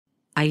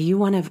Are you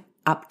one of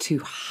up to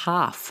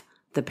half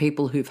the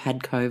people who've had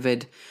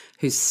COVID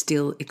who's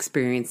still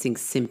experiencing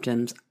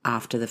symptoms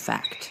after the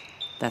fact?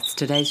 That's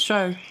today's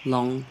show,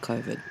 Long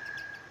COVID.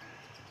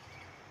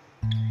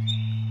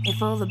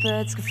 If all the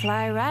birds could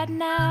fly right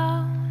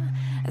now,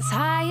 as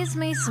high as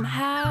me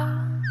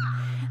somehow,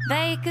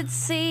 they could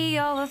see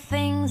all the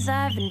things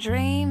I've been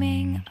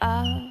dreaming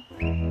of.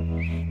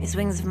 These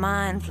wings of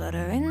mine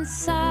flutter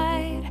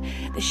inside,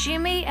 they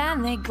shimmy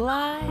and they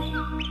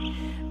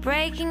glide,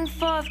 breaking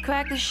forth,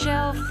 crack the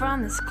shell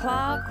from this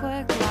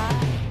clockwork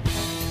life.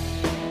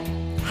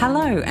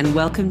 Hello and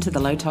welcome to the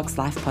Low Tox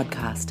Life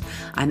podcast.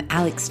 I'm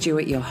Alex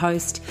Stewart, your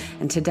host,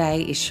 and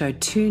today is show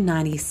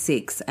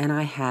 296, and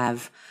I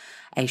have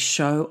a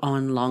show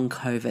on long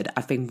COVID.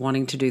 I've been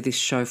wanting to do this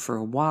show for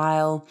a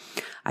while.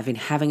 I've been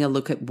having a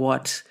look at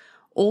what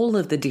all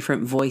of the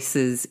different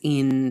voices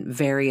in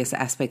various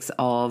aspects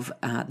of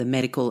the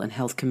medical and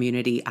health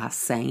community are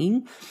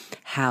saying,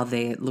 how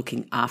they're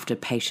looking after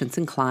patients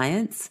and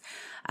clients,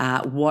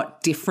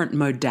 what different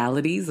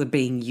modalities are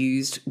being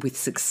used with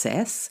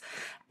success.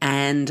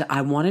 And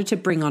I wanted to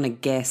bring on a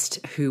guest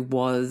who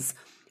was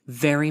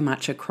very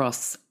much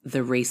across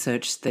the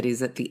research that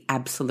is at the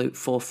absolute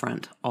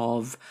forefront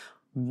of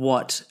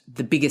what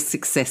the biggest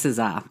successes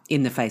are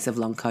in the face of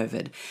long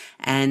COVID.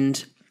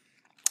 And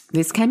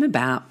this came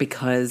about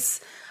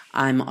because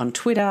I'm on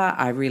Twitter.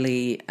 I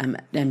really am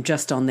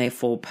just on there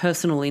for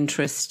personal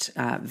interest,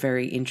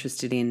 very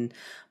interested in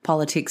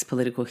politics,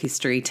 political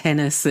history,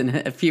 tennis, and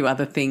a few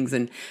other things.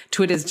 And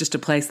Twitter's just a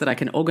place that I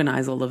can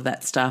organize all of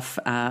that stuff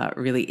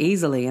really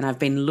easily. And I've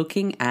been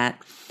looking at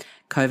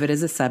COVID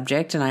as a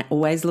subject, and I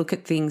always look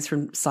at things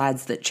from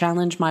sides that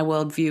challenge my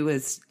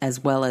worldview as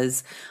well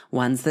as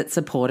ones that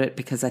support it,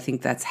 because I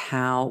think that's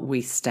how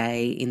we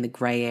stay in the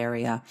grey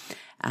area,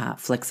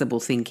 flexible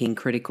thinking,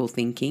 critical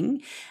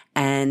thinking.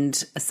 And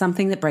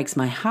something that breaks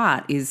my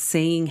heart is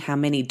seeing how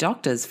many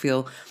doctors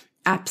feel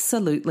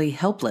absolutely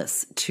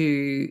helpless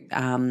to,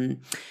 in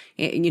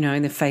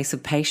the face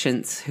of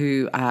patients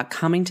who are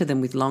coming to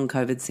them with long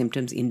COVID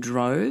symptoms in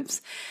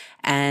droves.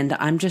 And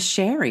I'm just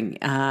sharing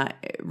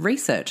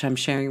research. I'm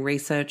sharing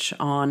research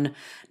on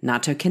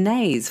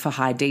nattokinase for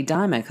high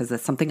D-dimer, because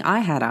that's something I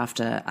had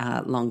after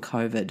long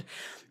COVID,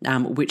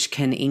 which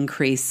can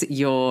increase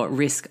your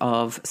risk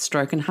of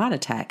stroke and heart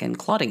attack and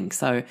clotting.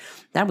 So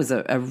that was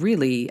a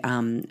really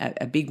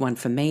a big one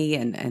for me,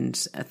 and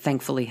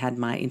thankfully had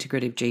my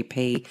integrative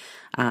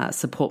GP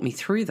support me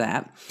through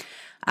that.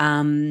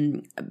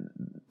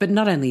 But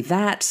not only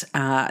that,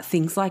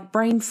 things like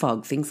brain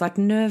fog, things like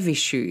nerve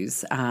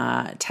issues,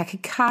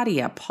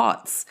 tachycardia,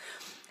 POTS,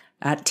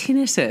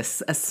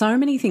 tinnitus, so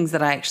many things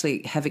that I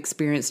actually have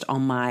experienced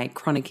on my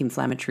chronic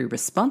inflammatory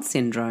response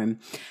syndrome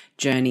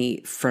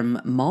journey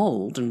from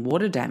mold and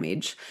water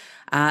damage.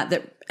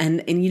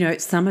 And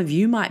some of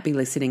you might be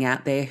listening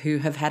out there who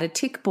have had a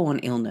tick-borne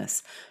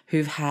illness,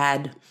 who've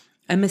had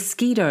a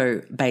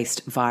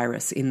mosquito-based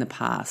virus in the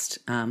past,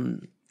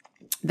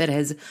 that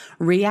has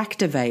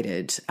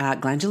reactivated,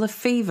 glandular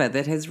fever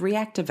that has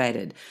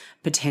reactivated,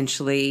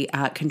 potentially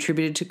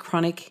contributed to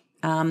chronic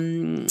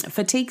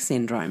fatigue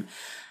syndrome.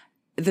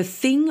 The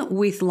thing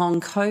with long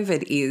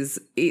COVID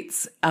is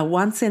it's a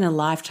once in a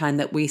lifetime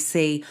that we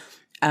see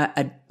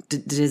a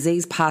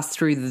disease pass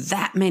through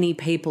that many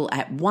people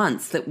at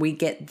once, that we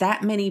get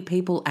that many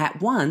people at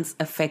once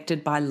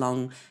affected by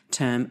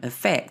long-term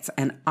effects.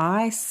 And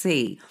I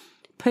see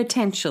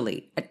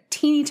potentially a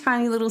teeny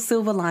tiny little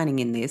silver lining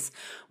in this,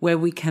 where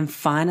we can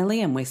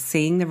finally, and we're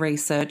seeing the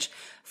research,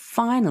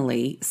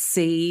 finally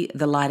see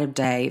the light of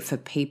day for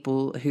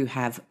people who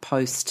have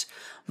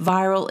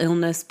post-viral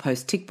illness,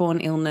 post-tick-borne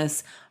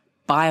illness,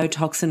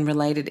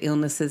 biotoxin-related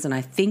illnesses. And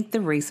I think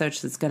the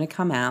research that's going to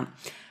come out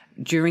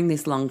during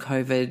this long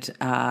COVID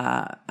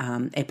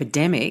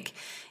epidemic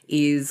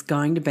is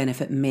going to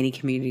benefit many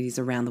communities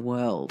around the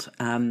world.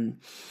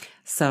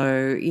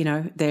 So,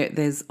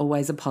 there's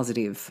always a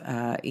positive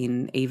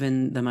in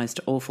even the most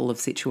awful of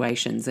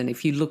situations. And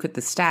if you look at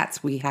the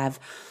stats, we have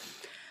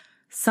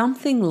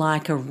something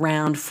like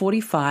around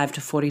 45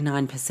 to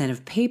 49%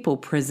 of people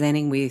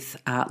presenting with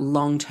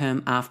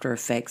long-term after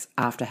effects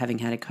after having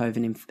had a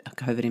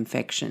COVID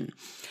infection.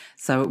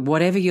 So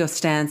whatever your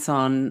stance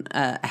on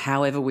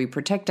however we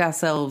protect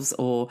ourselves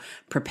or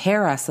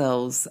prepare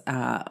ourselves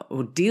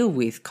or deal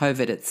with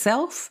COVID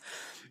itself,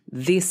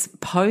 this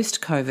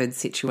post-COVID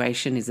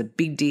situation is a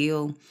big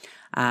deal.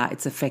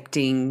 It's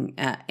affecting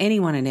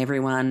anyone and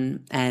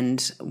everyone.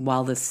 And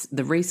while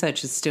the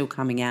research is still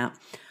coming out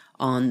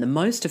on the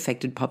most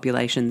affected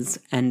populations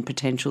and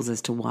potentials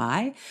as to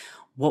why,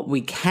 what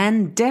we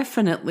can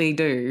definitely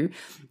do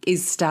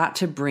is start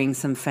to bring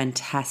some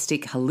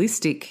fantastic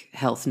holistic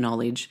health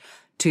knowledge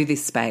to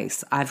this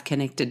space. I've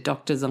connected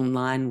doctors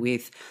online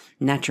with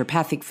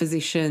naturopathic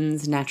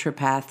physicians,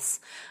 naturopaths,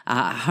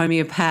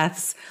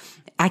 homeopaths,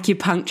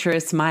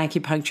 acupuncturist, my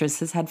acupuncturist,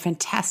 has had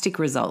fantastic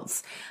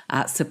results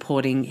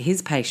supporting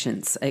his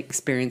patients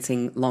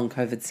experiencing long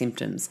COVID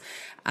symptoms.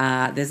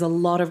 There's a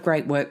lot of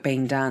great work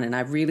being done, and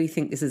I really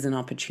think this is an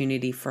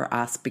opportunity for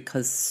us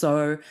because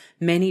so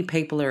many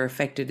people are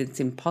affected. It's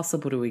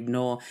impossible to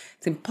ignore.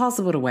 It's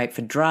impossible to wait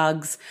for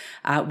drugs.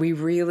 We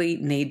really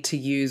need to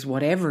use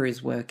whatever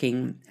is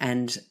working,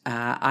 and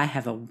I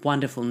have a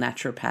wonderful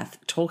naturopath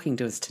talking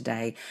to us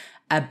today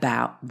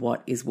about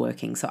what is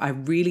working. So I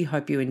really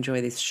hope you enjoy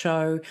this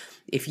show.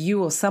 If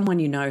you or someone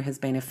you know has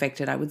been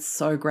affected, I would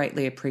so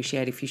greatly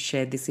appreciate if you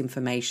shared this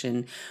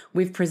information.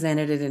 We've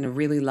presented it in a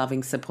really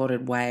loving,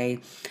 supported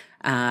way.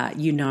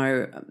 You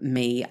know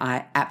me,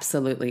 I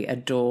absolutely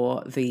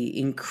adore the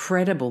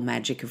incredible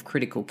magic of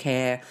critical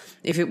care.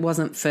 If it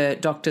wasn't for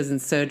doctors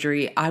and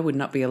surgery, I would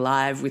not be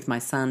alive with my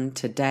son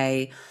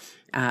today,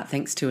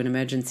 thanks to an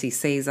emergency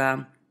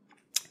Caesar.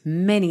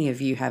 Many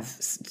of you have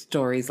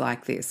stories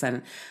like this,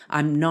 and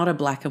I'm not a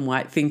black and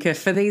white thinker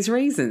for these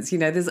reasons. You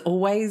know, there's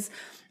always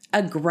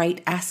a great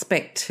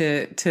aspect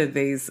to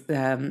these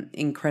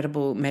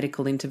incredible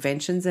medical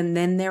interventions, and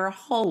then there are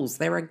holes,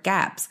 there are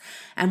gaps,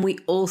 and we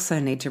also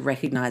need to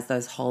recognize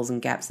those holes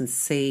and gaps and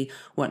see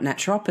what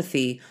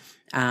naturopathy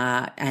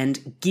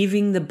and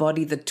giving the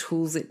body the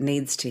tools it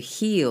needs to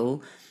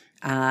heal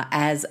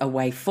as a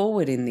way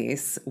forward in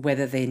this,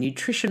 whether they're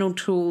nutritional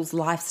tools,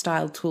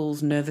 lifestyle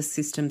tools, nervous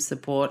system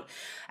support,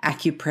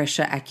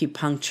 acupressure,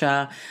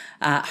 acupuncture,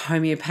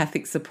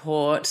 homeopathic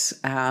support.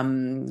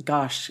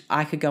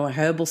 I could go on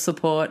herbal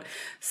support.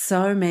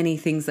 So many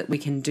things that we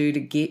can do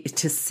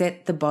to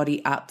set the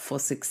body up for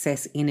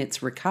success in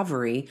its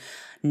recovery.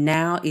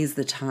 Now is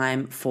the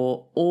time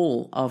for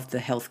all of the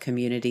health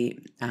community,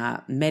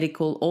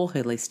 medical or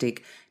holistic,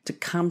 to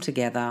come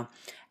together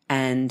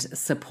and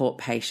support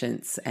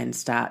patients and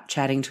start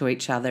chatting to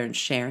each other and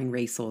sharing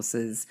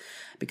resources,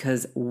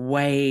 because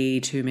way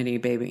too many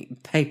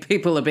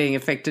people are being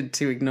affected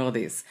to ignore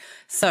this.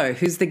 So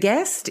who's the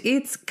guest?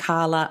 It's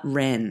Carla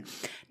Wrenn.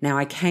 Now,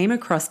 I came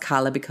across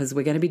Carla because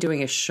we're going to be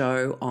doing a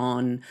show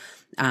on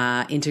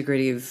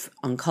integrative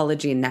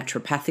oncology and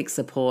naturopathic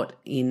support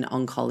in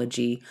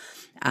oncology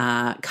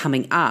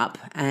coming up.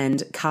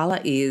 And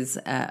Carla is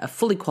a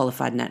fully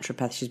qualified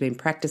naturopath. She's been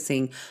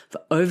practicing for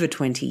over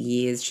 20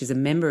 years. She's a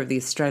member of the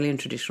Australian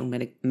Traditional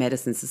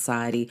Medicine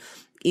Society,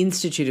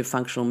 Institute of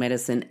Functional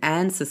Medicine,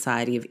 and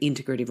Society of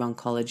Integrative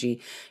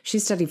Oncology. She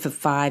studied for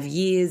 5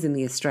 years in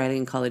the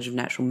Australian College of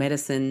Natural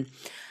Medicine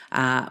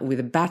with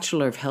a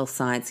Bachelor of Health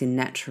Science in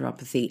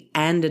Naturopathy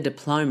and a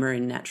Diploma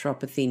in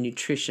Naturopathy,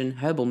 Nutrition,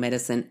 Herbal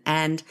Medicine,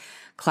 and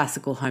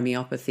Classical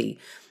Homeopathy.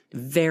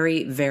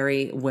 Very,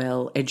 very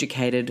well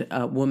educated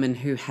woman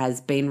who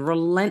has been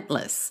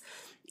relentless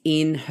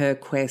in her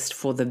quest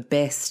for the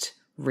best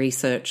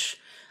research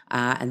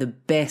and the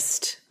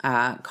best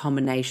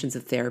combinations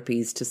of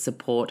therapies to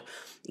support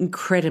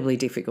incredibly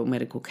difficult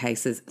medical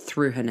cases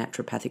through her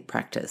naturopathic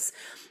practice.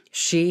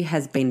 She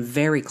has been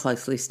very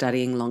closely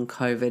studying long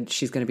COVID.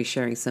 She's going to be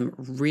sharing some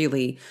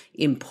really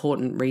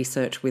important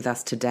research with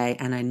us today.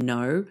 And I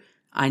know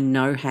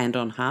hand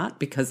on heart,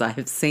 because I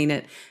have seen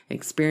it and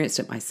experienced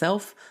it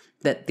myself,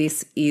 that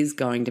this is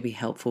going to be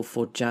helpful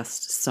for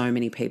just so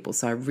many people.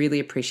 So I really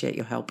appreciate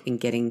your help in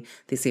getting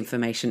this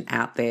information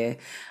out there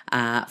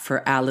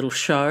for our little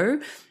show.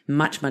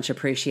 Much, much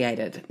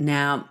appreciated.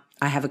 Now,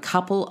 I have a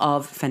couple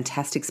of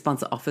fantastic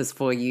sponsor offers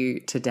for you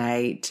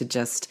today to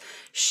just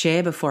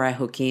share before I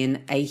hook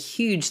in. A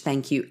huge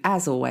thank you,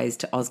 as always,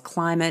 to Oz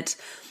Climate.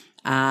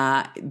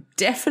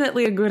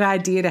 Definitely a good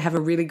idea to have a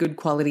really good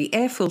quality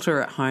air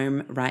filter at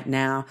home right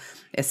now,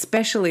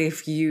 especially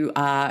if you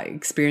are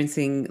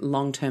experiencing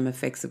long-term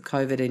effects of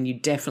COVID and you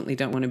definitely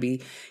don't want to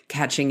be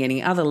catching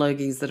any other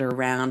logies that are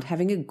around.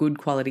 Having a good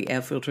quality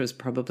air filter is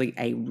probably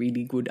a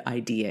really good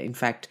idea. In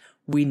fact,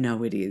 we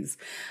know it is.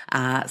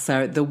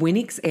 So the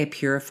Winix air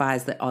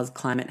purifiers that Oz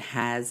Climate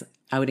has,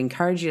 I would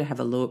encourage you to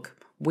have a look.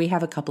 We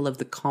have a couple of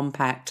the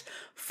compact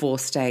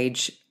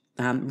 4-stage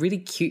really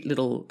cute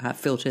little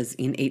filters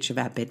in each of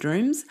our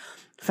bedrooms.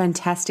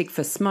 Fantastic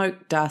for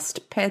smoke,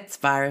 dust, pets,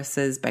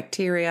 viruses,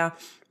 bacteria,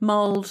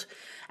 mold,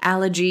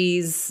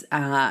 allergies.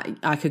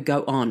 I could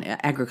go on.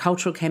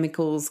 Agricultural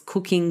chemicals,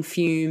 cooking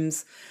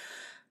fumes.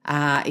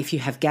 If you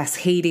have gas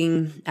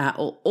heating,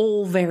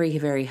 all very,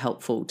 very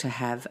helpful to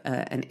have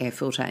an air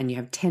filter, and you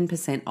have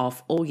 10%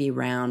 off all year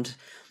round.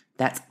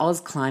 That's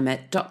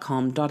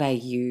ozclimate.com.au.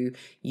 You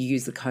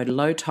use the code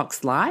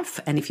LOWTOXLIFE.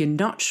 And if you're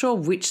not sure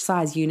which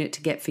size unit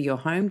to get for your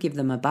home, give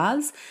them a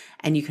buzz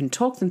and you can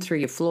talk them through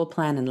your floor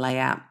plan and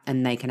layout,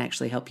 and they can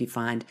actually help you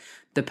find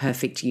the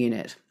perfect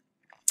unit.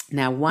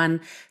 Now,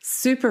 one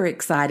super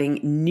exciting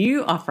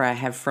new offer I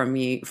have for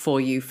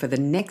you for the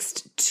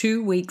next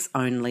 2 weeks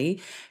only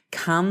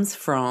comes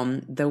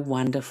from the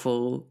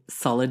wonderful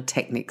Solid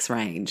Techniques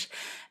range.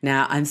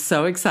 Now, I'm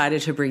so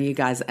excited to bring you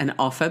guys an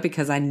offer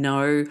because I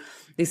know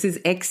This is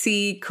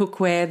Exy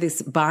cookware.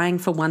 This buying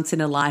for once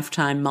in a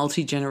lifetime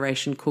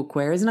multi-generation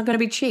cookware is not going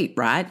to be cheap,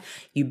 right?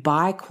 You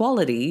buy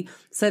quality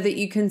so that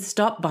you can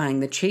stop buying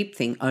the cheap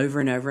thing over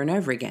and over and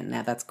over again.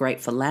 Now, that's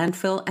great for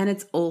landfill, and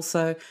it's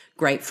also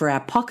great for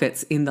our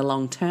pockets in the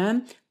long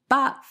term.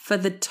 But for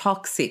the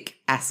toxic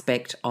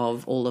aspect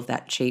of all of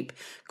that cheap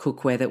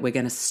cookware that we're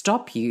going to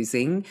stop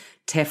using,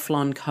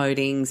 Teflon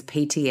coatings,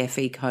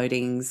 PTFE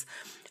coatings,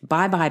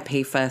 bye-bye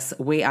PFAS,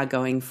 we are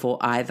going for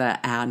either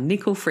our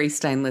nickel-free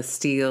stainless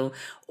steel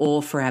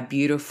or for our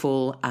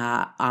beautiful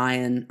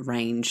iron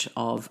range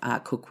of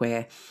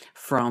cookware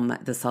from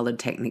the Solid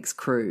Techniques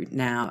crew.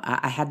 Now,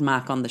 I had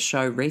Mark on the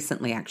show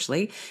recently,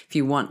 actually. If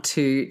you want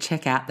to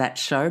check out that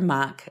show,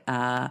 Mark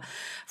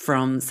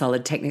from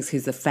Solid Techniques,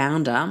 who's the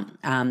founder,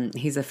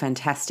 he's a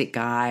fantastic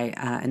guy,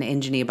 an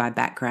engineer by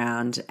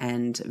background,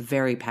 and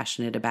very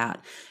passionate about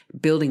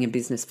building a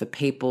business for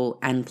people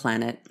and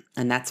planet.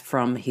 And that's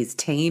from his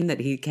team that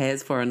he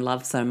cares for and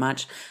loves so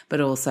much,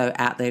 but also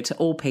out there to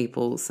all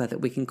people so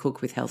that we can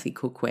cook with healthy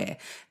cookware.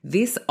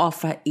 This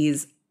offer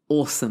is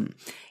awesome.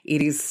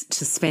 It is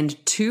to spend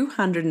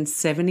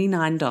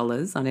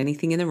 $279 on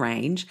anything in the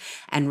range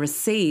and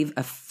receive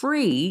a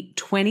free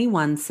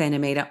 21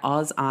 centimeter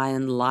Oz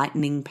Iron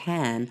lightning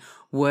pan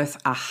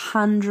worth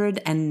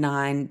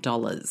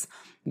 $109.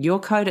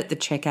 Your code at the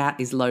checkout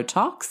is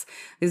LOWTOX.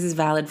 This is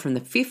valid from the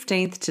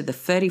 15th to the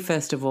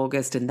 31st of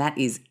August, and that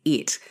is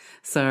it.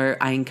 So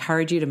I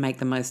encourage you to make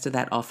the most of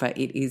that offer.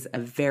 It is a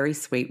very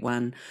sweet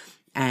one,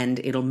 and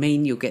it'll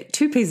mean you'll get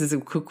 2 pieces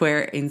of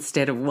cookware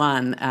instead of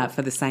 1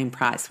 for the same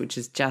price, which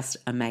is just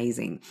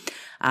amazing.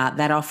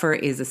 That offer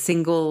is a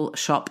single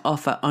shop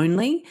offer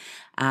only.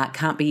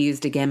 Can't be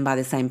used again by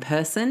the same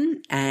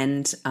person,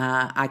 and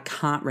I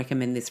can't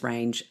recommend this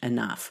range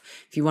enough.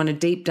 If you want to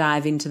deep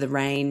dive into the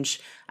range,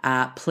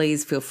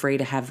 please feel free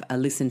to have a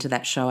listen to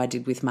that show I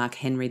did with Mark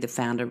Henry, the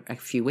founder, a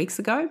few weeks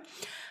ago.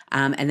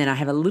 And then I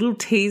have a little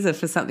teaser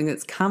for something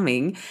that's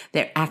coming.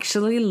 They're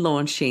actually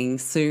launching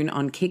soon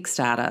on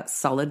Kickstarter,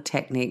 Solid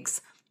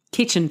Techniques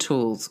kitchen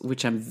tools,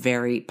 which I'm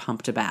very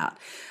pumped about.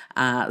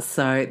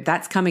 So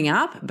that's coming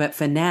up. But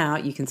for now,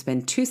 you can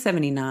spend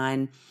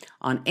 $279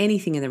 on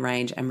anything in the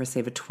range and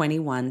receive a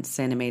 21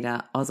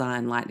 centimeter Oz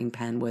Iron lightning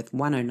pan worth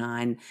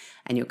 $109.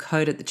 And your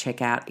code at the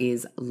checkout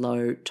is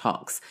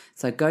LOWTOX.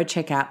 So go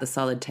check out the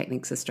Solid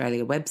Techniques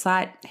Australia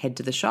website, head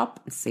to the shop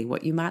and see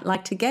what you might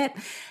like to get.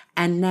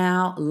 And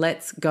now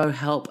let's go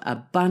help a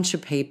bunch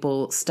of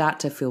people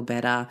start to feel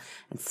better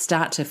and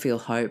start to feel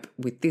hope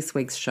with this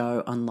week's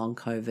show on long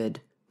COVID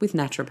with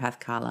naturopath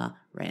Carla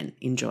Wrenn.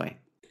 Enjoy.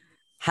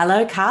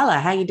 Hello, Carla.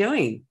 How are you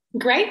doing?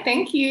 Great.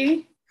 Thank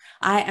you.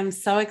 I am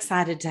so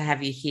excited to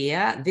have you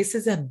here. This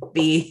is a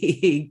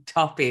big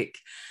topic.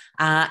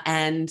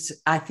 And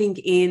I think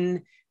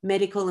in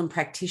medical and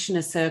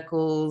practitioner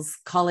circles,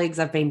 colleagues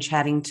I've been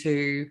chatting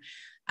to,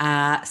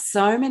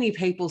 so many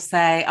people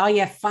say, oh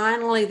yeah,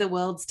 finally the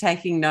world's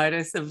taking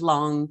notice of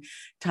long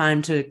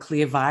time to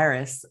clear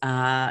virus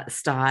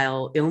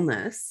style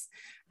illness.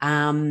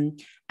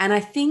 And I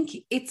think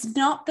it's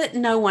not that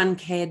no one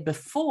cared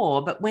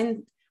before, but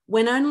when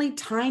only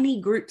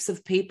tiny groups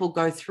of people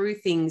go through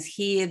things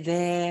here,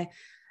 there,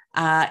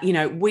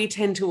 we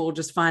tend to all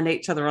just find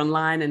each other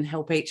online and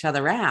help each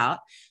other out.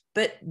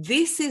 But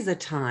this is a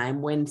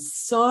time when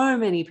so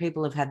many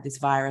people have had this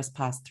virus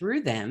pass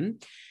through them.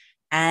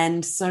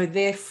 And so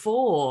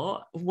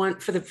therefore,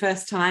 for the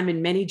first time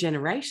in many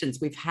generations,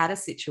 we've had a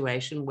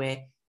situation where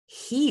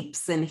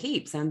heaps and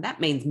heaps, and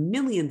that means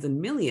millions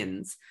and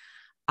millions,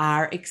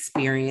 are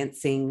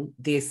experiencing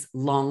this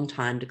long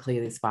time to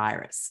clear this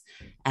virus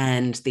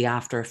and the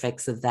after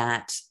effects of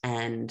that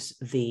and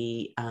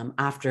the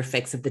after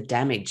effects of the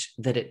damage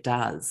that it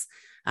does.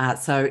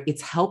 So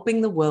it's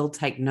helping the world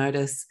take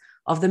notice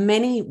of the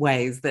many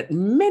ways that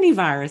many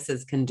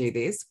viruses can do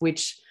this,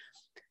 which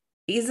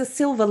is a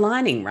silver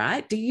lining,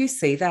 right? Do you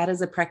see that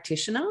as a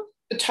practitioner?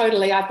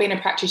 Totally. I've been a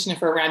practitioner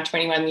for around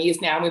 21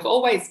 years now, and we've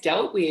always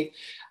dealt with,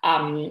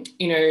 viral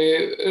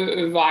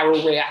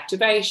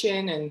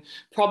reactivation and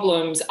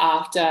problems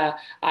after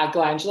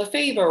glandular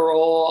fever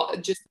or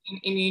just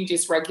immune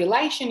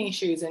dysregulation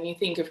issues. And you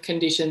think of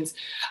conditions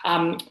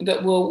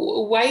that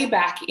were way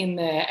back in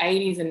the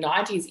 80s and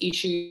 90s,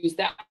 issues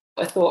that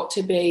are thought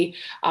to be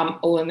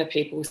all in the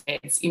people's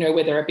heads,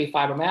 whether it be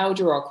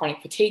fibromyalgia or chronic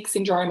fatigue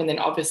syndrome. And then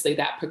obviously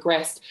that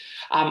progressed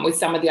with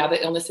some of the other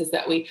illnesses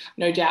that we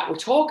no doubt will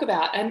talk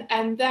about.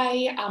 And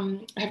they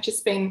have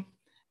just been,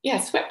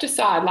 swept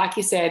aside, like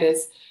you said,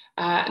 as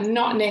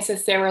not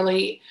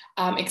necessarily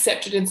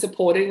accepted and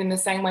supported in the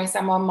same way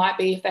someone might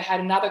be if they had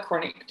another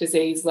chronic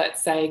disease,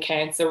 let's say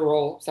cancer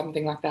or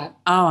something like that.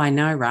 Oh, I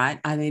know, right?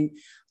 I mean,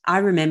 I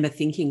remember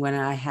thinking when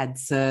I had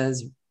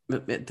SIRS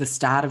at the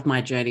start of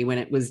my journey, when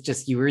it was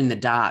just, you were in the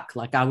dark.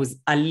 Like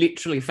I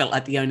literally felt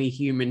like the only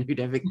human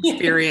who'd ever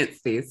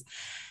experienced this.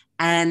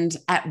 And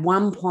at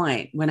one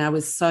point when I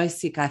was so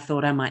sick, I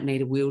thought I might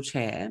need a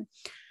wheelchair.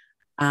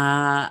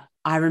 I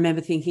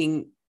remember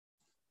thinking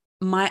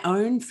my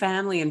own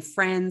family and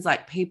friends,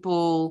 like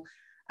people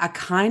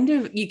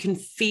you can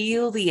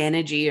feel the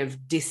energy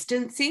of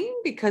distancing,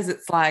 because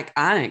it's like,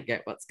 I don't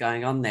get what's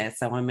going on there,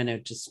 so I'm going to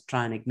just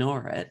try and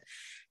ignore it.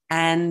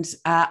 And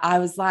I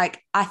was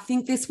like, I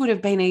think this would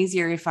have been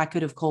easier if I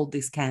could have called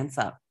this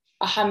cancer.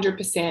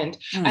 100%.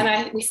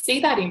 And we see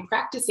that in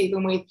practice,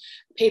 even with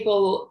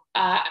people,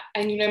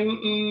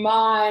 and,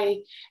 my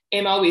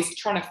MO is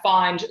trying to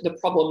find the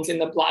problems in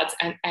the bloods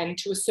and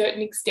to a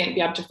certain extent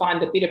be able to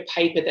find the bit of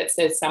paper that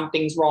says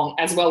something's wrong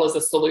as well as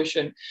a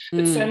solution.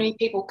 But so many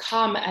people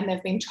come and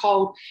they've been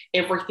told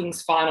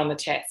everything's fine on the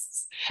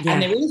tests. Yeah.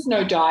 And there is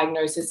no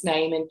diagnosis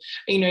name. And,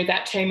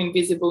 that term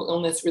invisible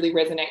illness really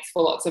resonates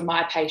for lots of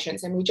my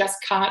patients, and we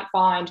just can't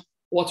find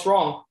what's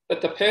wrong,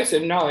 but the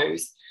person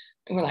knows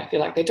when they feel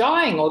like they're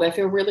dying or they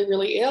feel really,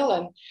 really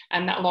ill.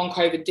 And that long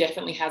COVID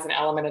definitely has an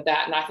element of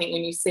that. And I think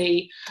when you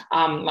see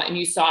like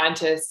New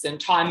Scientist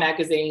and Time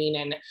Magazine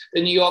and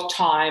the New York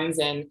Times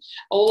and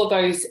all of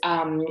those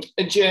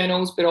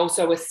journals, but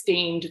also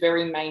esteemed,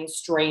 very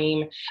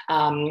mainstream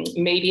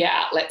media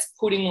outlets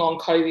putting long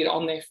COVID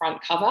on their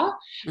front cover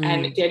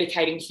and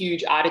dedicating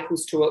huge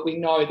articles to it, we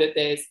know that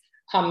there's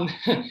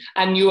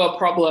a newer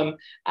problem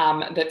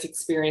that's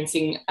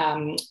experiencing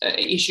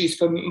issues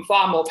for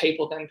far more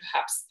people than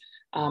perhaps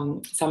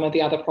some of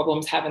the other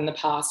problems have in the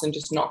past, and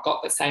just not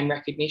got the same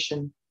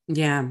recognition.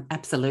 Yeah,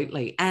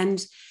 absolutely.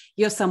 And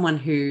you're someone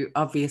who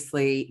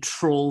obviously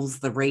trawls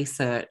the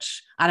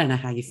research. I don't know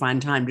how you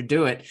find time to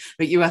do it,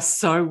 but you are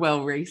so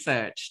well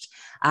researched.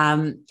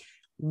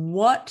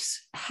 What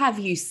have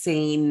you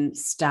seen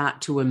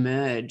start to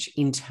emerge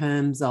in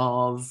terms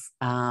of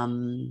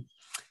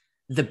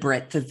the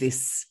breadth of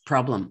this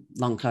problem,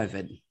 long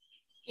COVID?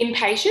 In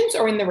patients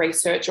or in the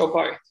research, or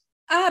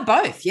both?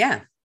 Both,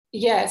 yeah.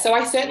 Yeah, so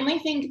I certainly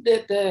think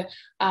that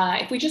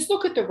if we just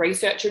look at the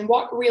research, and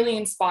what really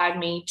inspired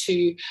me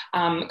to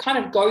kind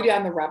of go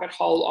down the rabbit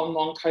hole on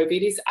long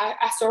COVID is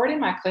I saw it in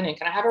my clinic,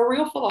 and I have a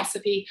real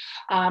philosophy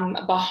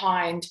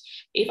behind,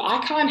 if I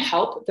can't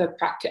help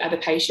the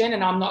patient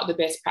and I'm not the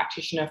best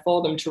practitioner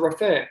for them, to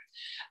refer.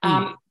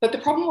 But the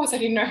problem was I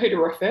didn't know who to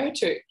refer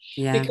to,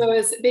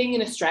 because being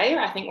in Australia,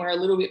 I think we're a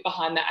little bit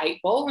behind the 8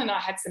 ball, and I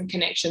had some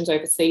connections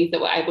overseas that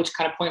were able to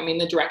kind of point me in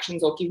the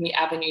directions or give me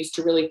avenues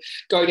to really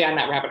go down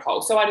that rabbit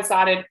hole. So I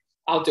decided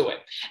I'll do it.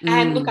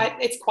 And look,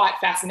 it's quite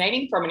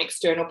fascinating from an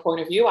external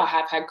point of view. I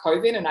have had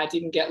COVID and I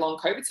didn't get long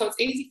COVID, so it's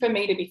easy for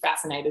me to be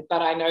fascinated,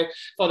 but I know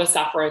for the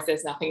sufferers,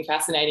 there's nothing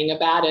fascinating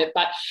about it.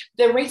 But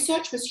the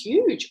research was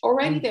huge.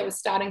 Already there was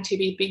starting to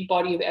be a big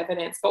body of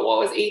evidence, but what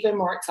was even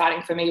more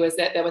exciting for me was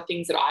that there were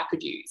things that I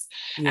could use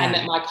and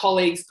that my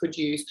colleagues could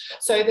use.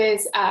 So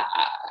there's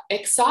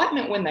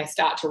excitement when they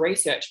start to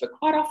research, but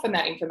quite often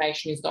that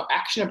information is not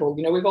actionable.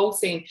 We've all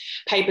seen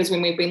papers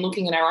when we've been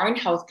looking at our own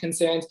health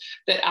concerns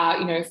that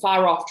are,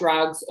 far off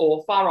drugs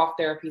or far off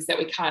therapies that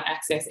we can't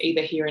access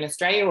either here in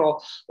Australia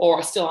or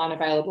are still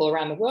unavailable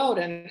around the world.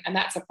 And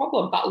that's a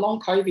problem. But long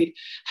COVID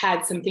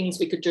had some things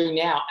we could do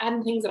now,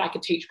 and things that I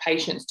could teach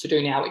patients to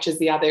do now, which is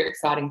the other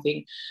exciting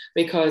thing,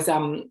 because,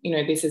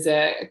 this is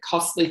a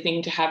costly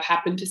thing to have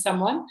happen to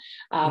someone.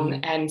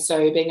 And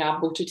so being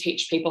able to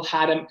teach people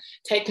how to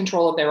take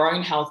control of their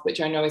own health, which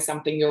I know is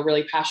something you're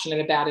really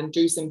passionate about, and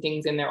do some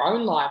things in their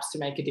own lives to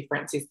make a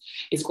difference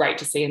is great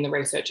to see in the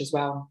research as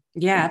well.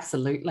 Yeah,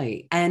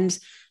 absolutely. And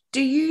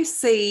do you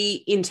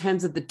see, in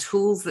terms of the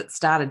tools that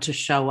started to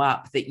show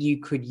up that you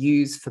could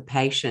use for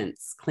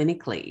patients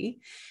clinically,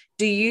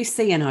 do you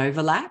see an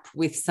overlap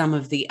with some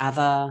of the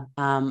other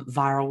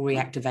viral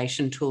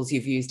reactivation tools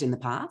you've used in the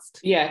past?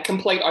 Yeah,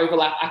 complete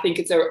overlap. I think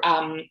it's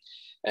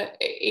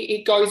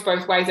it goes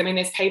both ways. I mean,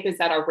 there's papers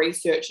that are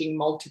researching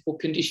multiple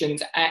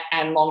conditions,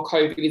 and long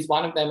COVID is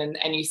one of them,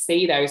 and you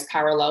see those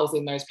parallels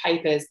in those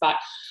papers. But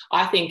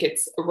I think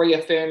it's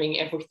reaffirming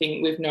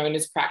everything we've known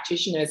as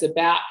practitioners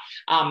about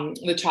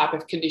the type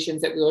of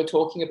conditions that we were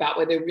talking about,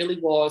 where there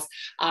really was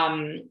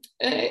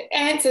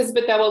answers,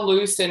 but they were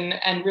loose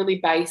and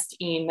really based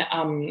in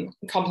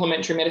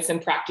complementary medicine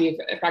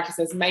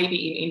practices,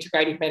 maybe in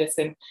integrative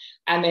medicine.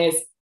 And there's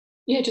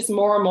just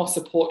more and more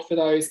support for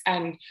those.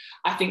 And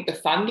I think the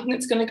funding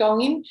that's going to go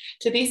into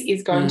this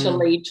is going to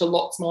lead to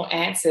lots more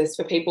answers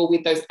for people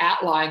with those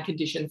outlying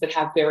conditions that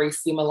have very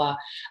similar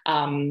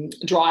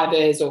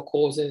drivers or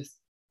causes.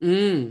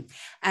 And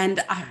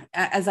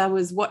as I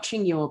was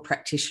watching your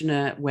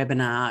practitioner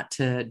webinar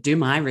to do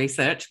my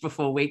research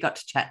before we got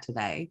to chat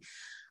today,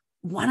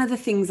 one of the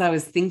things I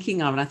was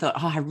thinking of, and I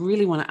thought, I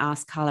really want to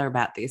ask Carla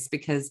about this,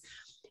 because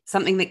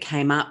something that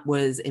came up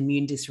was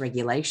immune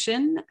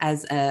dysregulation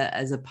as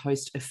a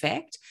post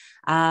effect,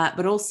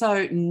 but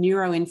also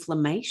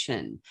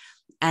neuroinflammation.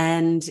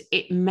 And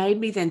it made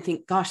me then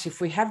think, gosh,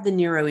 if we have the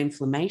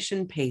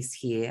neuroinflammation piece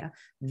here,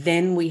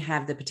 then we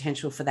have the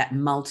potential for that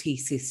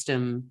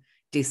multi-system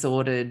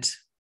disordered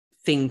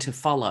thing to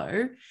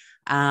follow.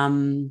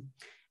 And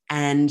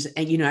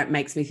you know, it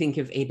makes me think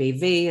of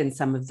EBV and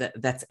some of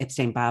that's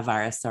Epstein-Barr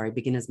virus, sorry,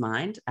 beginner's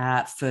mind,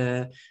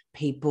 for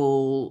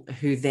people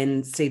who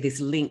then see this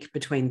link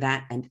between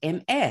that and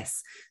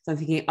MS. So I'm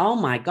thinking, oh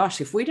my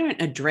gosh, if we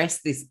don't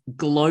address this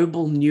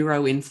global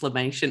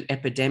neuroinflammation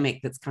epidemic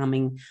that's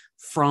coming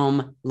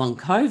from long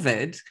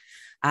COVID,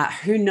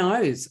 who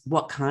knows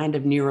what kind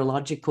of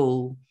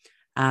neurological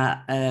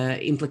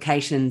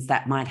implications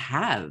that might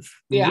have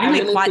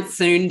really quite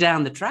soon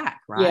down the track,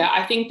 right? Yeah,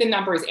 I think the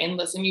number is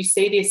endless. And you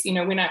see this, you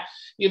know, when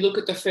you look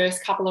at the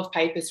first couple of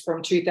papers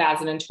from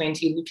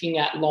 2020 looking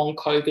at long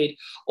COVID,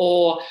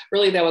 or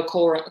really they were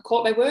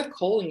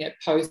calling it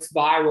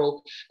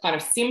post-viral kind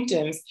of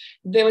symptoms,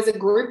 there was a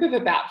group of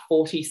about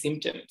 40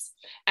 symptoms.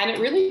 And it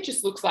really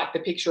just looks like the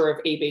picture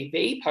of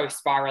EBV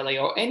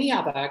post-virally or any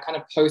other kind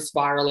of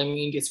post-viral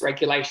immune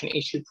dysregulation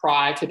issue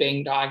prior to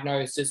being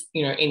diagnosed as,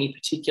 you know, any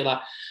particular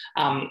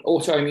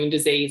autoimmune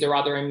disease or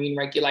other immune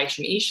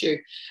regulation issue.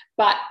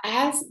 But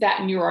as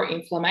that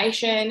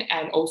neuroinflammation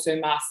and also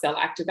mast cell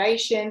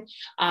activation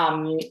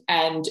and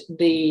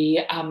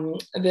the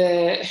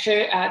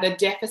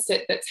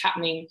deficit that's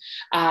happening,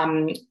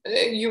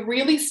 you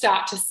really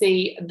start to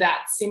see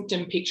that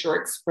symptom picture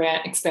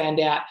expand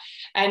out.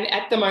 And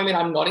at the moment,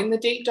 I'm not in the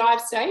deep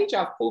dive stage.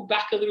 I've pulled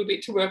back a little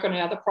bit to work on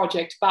another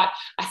project, but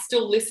I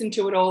still listen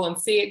to it all and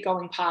see it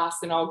going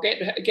past. And I'll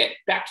get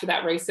back to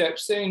that research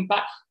soon.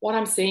 But what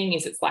I'm seeing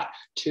is it's like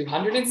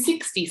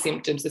 260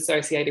 symptoms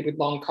associated with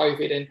long COVID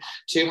and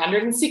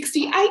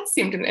 268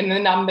 symptoms, and the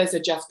numbers are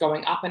just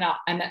going up and up.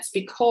 And that's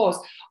because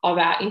of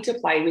our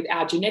interplay with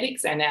our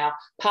genetics and our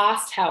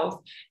past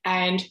health.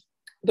 And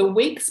the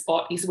weak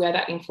spot is where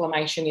that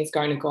inflammation is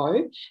going to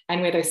go and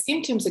where those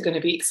symptoms are going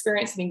to be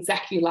experiencing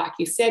exactly like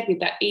you said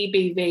with that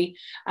EBV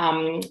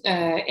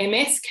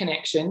MS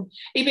connection.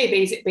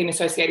 EBV has been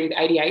associated with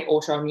 88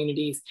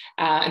 autoimmunities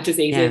and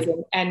diseases,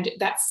 and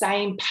that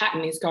same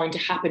pattern is going to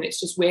happen.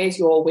 It's just where's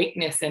your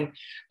weakness and,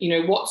 you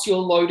know, what's your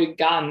loaded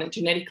gun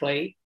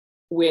genetically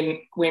when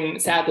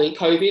sadly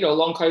COVID or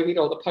long COVID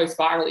or the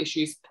post-viral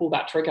issues pull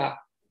that trigger.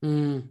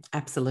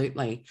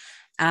 Absolutely.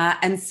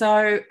 And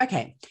so,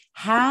 okay,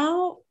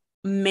 how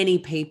many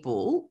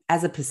people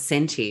as a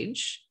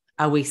percentage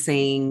are we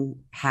seeing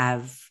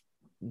have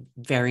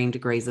varying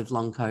degrees of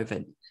long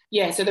COVID?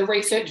 Yeah, so the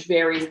research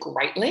varies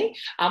greatly.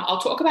 I'll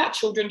talk about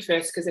children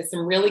first because there's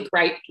some really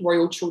great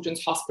Royal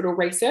Children's Hospital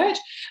research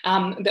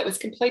that was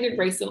completed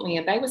recently,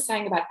 and they were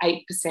saying about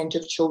 8%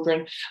 of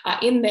children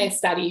in their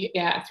study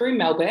through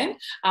Melbourne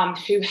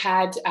who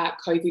had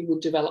COVID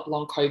would develop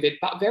long COVID.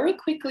 But very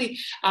quickly,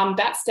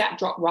 that stat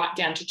dropped right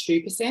down to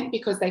 2%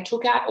 because they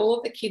took out all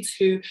of the kids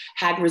who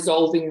had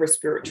resolving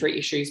respiratory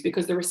issues,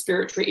 because the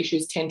respiratory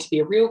issues tend to be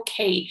a real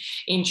key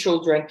in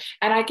children.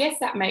 And I guess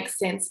that makes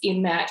sense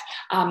in that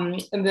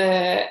the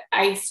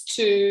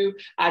ACE2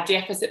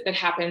 deficit that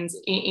happens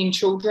in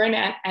children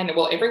and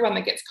well, everyone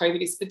that gets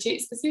COVID is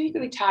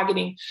specifically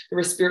targeting the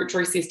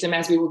respiratory system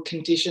as we would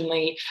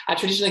traditionally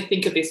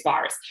think of this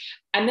virus.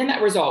 And then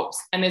that resolves,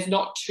 and there's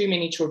not too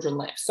many children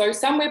left. So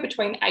somewhere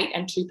between 8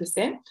 and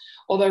 2%,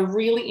 although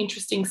really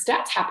interesting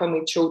stats happen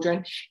with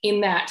children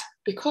in that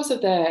because of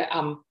the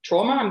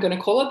trauma, I'm going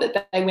to call it,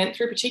 that they went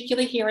through,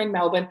 particularly here in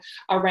Melbourne,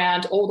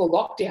 around all the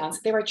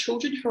lockdowns, there are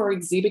children who are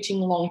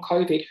exhibiting long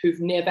COVID who've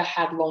never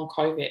had long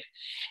COVID.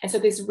 And so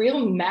there's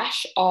real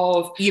mash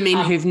of... You mean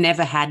who've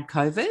never had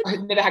COVID?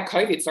 Who've never had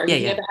COVID, sorry.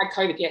 Never had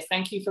COVID. Yes,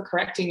 thank you for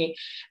correcting me.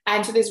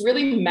 And so there's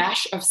really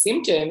mash of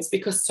symptoms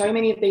because so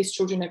many of these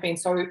children have been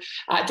so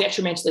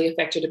detrimentally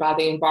affected by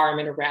the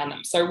environment around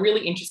them. So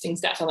really interesting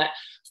stats on that.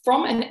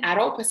 From an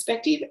adult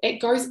perspective, it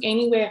goes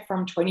anywhere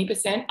from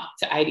 20% up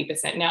to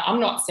 80%. Now,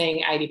 I'm not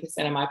seeing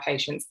 80% of my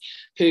patients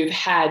who've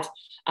had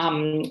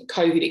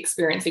COVID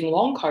experiencing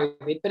long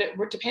COVID, but it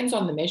depends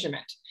on the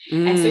measurement.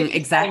 And so if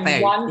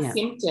exactly one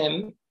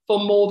symptom for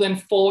more than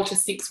 4 to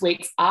 6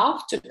 weeks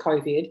after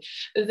COVID,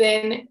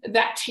 then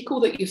that tickle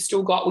that you've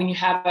still got when you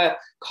have a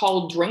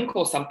cold drink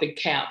or something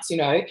counts, you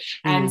know.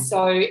 And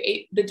so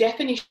the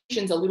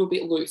definition's a little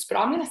bit loose, but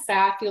I'm going to say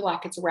I feel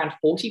like it's around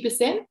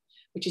 40%,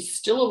 which is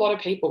still a lot of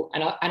people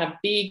and a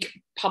big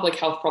public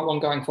health problem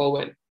going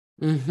forward.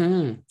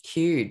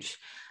 Huge.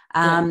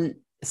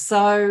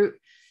 So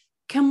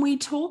can we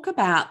talk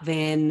about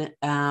then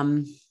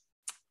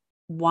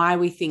why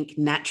we think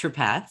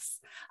naturopaths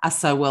are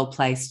so well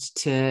placed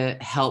to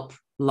help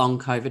long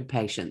COVID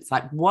patients?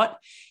 Like, what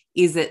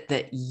is it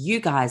that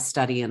you guys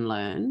study and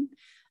learn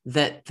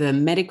that the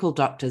medical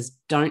doctors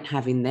don't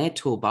have in their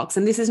toolbox?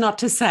 And this is not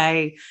to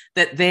say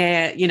that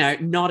they're, you know,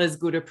 not as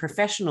good a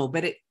professional,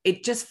 but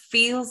it just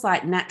feels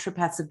like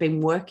naturopaths have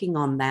been working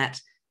on that.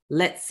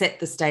 Let's set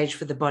the stage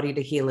for the body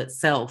to heal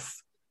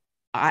itself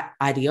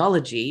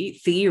ideology,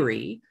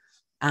 theory,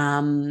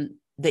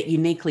 that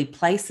uniquely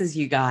places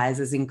you guys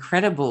as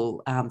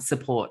incredible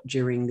support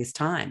during this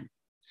time.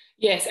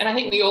 Yes, and I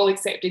think we all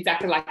accept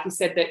exactly like you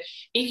said that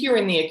if you're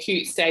in the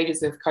acute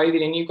stages of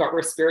COVID and you've got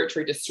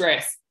respiratory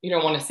distress, you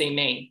don't want to see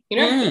me. You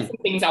know, there's some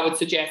things I would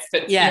suggest,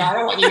 but you know, I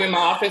don't want you in my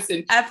office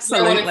and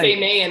Absolutely. you don't want to see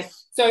me. And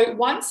so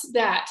once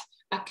that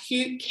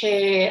acute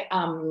care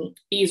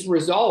is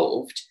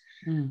resolved,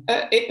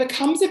 it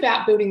becomes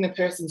about building the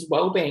person's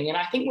well-being. And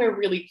I think we're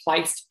really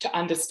placed to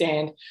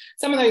understand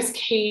some of those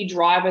key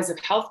drivers of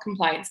health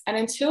complaints. And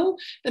until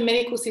the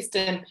medical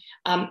system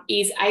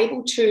is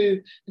able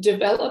to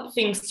develop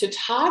things to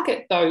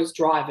target those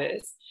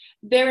drivers,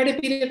 they're at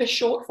a bit of a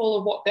shortfall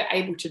of what they're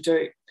able to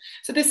do.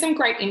 So there's some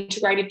great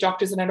integrative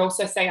doctors, and I'd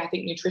also say I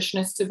think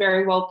nutritionists are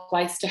very well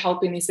placed to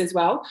help in this as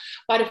well.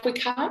 But if we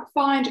can't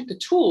find the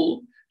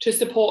tool to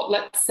support,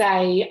 let's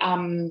say,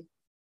 the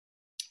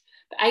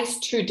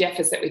ACE2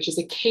 deficit, which is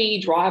a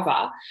key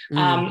driver,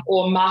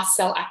 or mast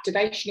cell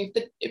activation,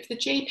 if the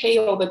GP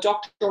or the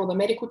doctor or the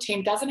medical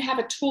team doesn't have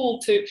a tool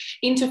to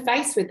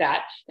interface with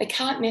that, they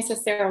can't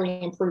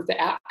necessarily improve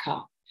the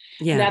outcome.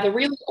 Yeah. Now, the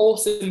really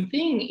awesome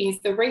thing is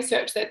the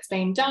research that's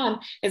been done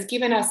has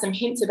given us some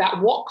hints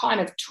about what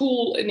kind of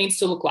tool it needs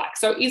to look like.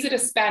 So is it a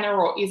spanner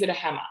or is it a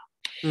hammer?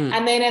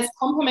 And then as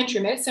complementary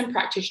medicine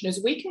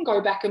practitioners, we can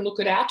go back and look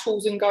at our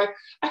tools and go,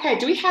 okay,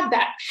 do we have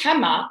that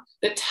hammer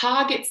that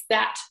targets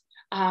that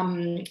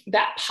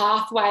that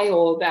pathway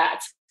or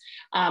that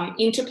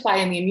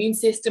interplay in the immune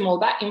system or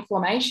that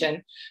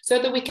inflammation, so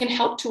that we can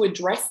help to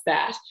address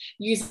that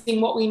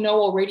using what we know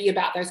already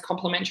about those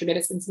complementary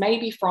medicines,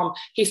 maybe from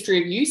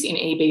history of use in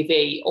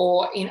EBV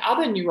or in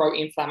other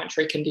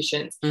neuroinflammatory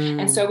conditions.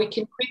 And so we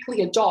can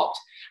quickly adopt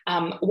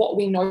what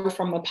we know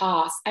from the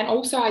past. And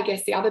also, I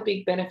guess the other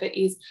big benefit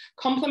is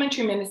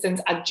complementary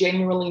medicines are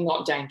generally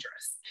not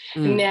dangerous.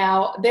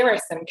 Now, there are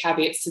some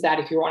caveats to that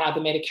if you're on other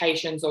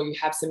medications or you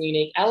have some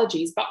unique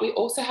allergies, but we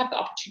also have the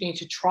opportunity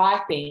to try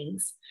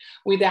things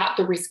without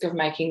the risk of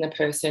making the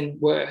person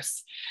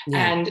worse.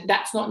 And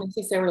that's not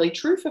necessarily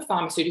true for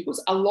pharmaceuticals.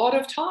 A lot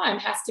of time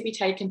has to be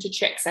taken to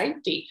check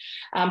safety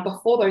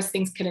before those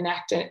things can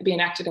be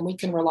enacted, and we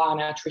can rely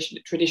on our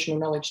traditional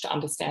knowledge to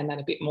understand that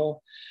a bit more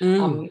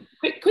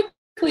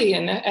quickly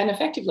and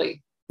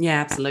effectively.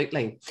 Yeah,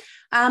 absolutely.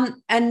 And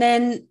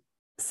then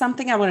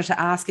something I wanted to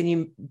ask, and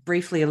you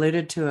briefly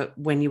alluded to it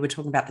when you were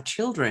talking about the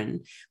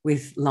children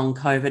with long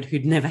COVID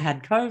who'd never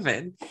had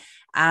COVID.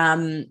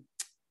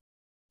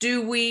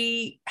 Do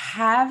we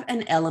have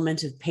an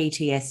element of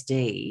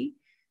PTSD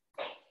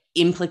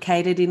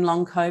implicated in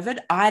long COVID,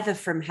 either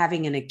from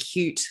having an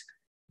acute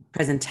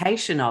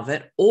presentation of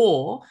it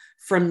or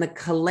from the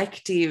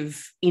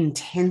collective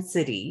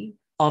intensity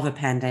of a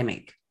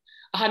pandemic?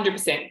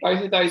 100%.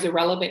 Both of those are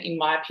relevant in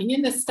my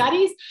opinion. The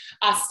studies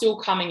are still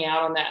coming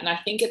out on that, and I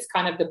think it's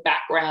kind of the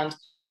background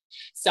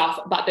stuff,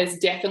 but there's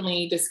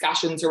definitely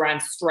discussions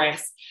around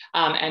stress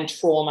and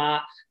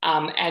trauma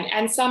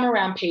and some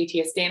around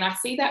PTSD. And I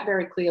see that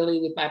very clearly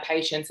with my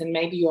patients, and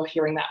maybe you're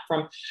hearing that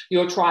from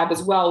your tribe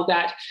as well,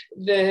 that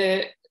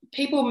the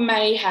people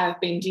may have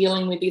been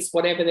dealing with this,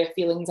 whatever their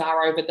feelings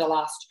are, over the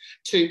last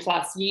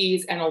 2+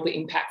 years and all the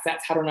impacts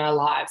that's had on our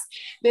lives.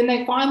 Then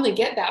they finally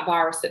get that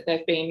virus that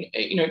they've been,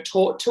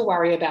 taught to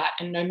worry about.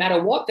 And no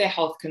matter what their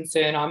health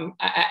concern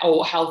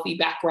or healthy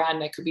background,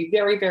 they could be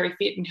very, very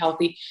fit and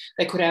healthy.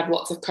 They could have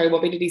lots of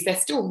comorbidities. They're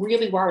still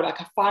really worried.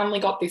 Like, I finally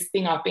got this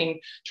thing I've been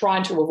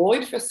trying to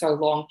avoid for so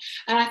long.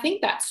 And I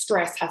think that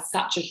stress has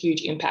such a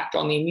huge impact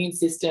on the immune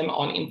system,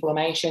 on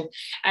inflammation,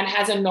 and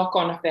has a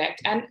knock-on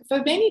effect. And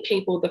for many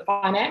people, the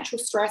financial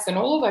stress and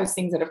all of those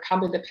things that have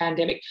come with the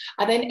pandemic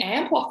are then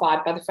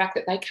amplified by the fact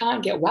that they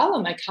can't get well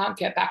and they can't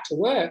get back to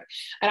work.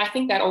 And I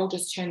think that all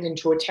just turned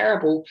into a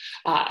terrible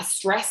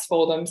stress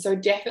for them. So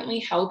definitely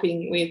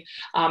helping with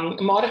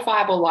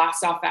modifiable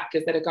lifestyle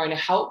factors that are going to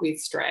help with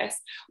stress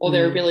or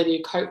their ability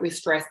to cope with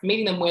stress,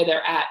 meeting them where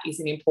they're at, is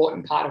an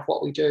important part of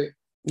what we do.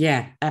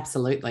 Yeah,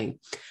 absolutely.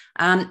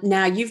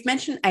 Now, you've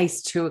mentioned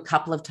ACE2 a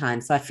couple of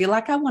times, so I feel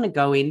like I want to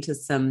go into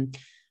some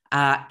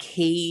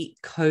key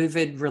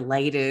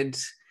COVID-related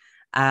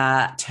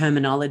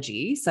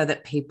terminology so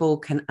that people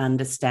can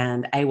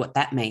understand, what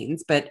that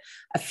means, but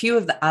a few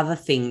of the other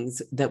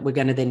things that we're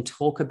going to then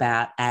talk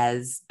about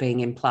as being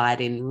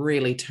implied in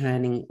really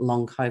turning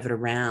long COVID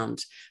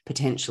around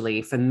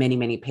potentially for many,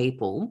 many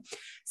people.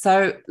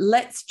 So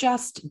let's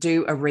just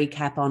do a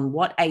recap on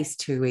what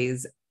ACE2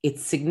 is,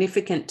 its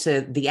significance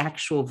to the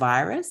actual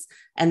virus,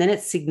 and then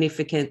its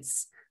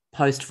significance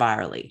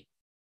post-virally.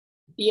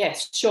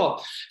 Yes, sure.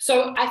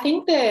 So I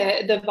think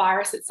the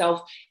virus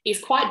itself is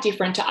quite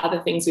different to other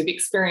things we've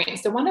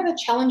experienced. And one of the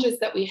challenges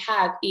that we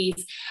have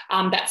is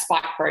that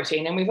spike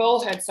protein. And we've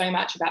all heard so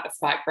much about the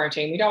spike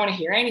protein. We don't want to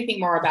hear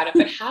anything more about it.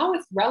 But how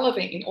it's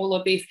relevant in all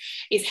of this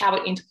is how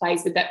it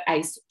interplays with that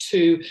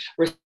ACE2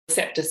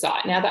 receptor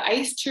site. Now, the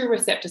ACE2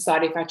 receptor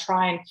site, if I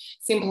try and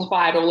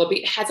simplify it all a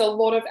bit, has a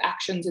lot of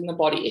actions in the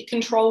body. It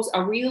controls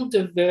a real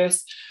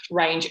diverse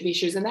range of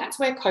issues. And that's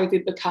where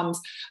COVID becomes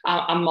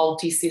a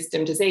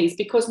multi-system disease,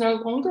 because no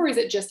longer is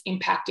it just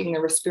impacting the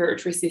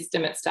respiratory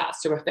system. It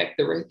starts to affect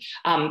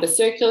the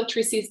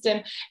circulatory system.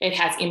 It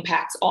has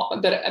impacts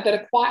that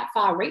are quite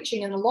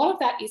far-reaching. And a lot of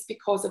that is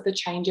because of the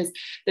changes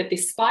that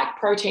this spike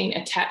protein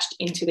attached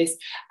into this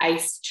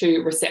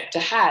ACE2 receptor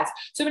has.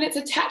 So when it's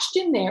attached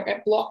in there,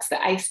 it blocks the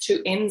ACE2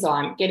 ACE2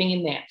 enzyme getting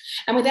in there.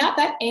 And without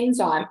that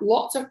enzyme,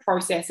 lots of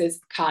processes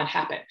can't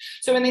happen.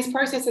 So when these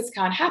processes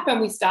can't happen,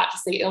 we start to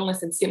see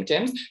illness and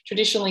symptoms,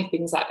 traditionally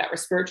things like that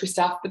respiratory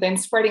stuff, but then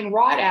spreading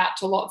right out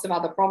to lots of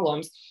other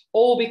problems,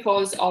 all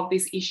because of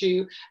this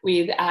issue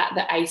with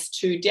the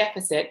ACE2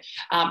 deficit,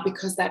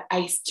 because that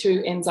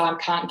ACE2 enzyme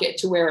can't get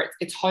to where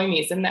its home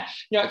is. And that,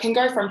 it can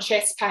go from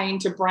chest pain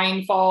to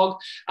brain fog,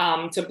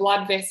 to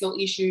blood vessel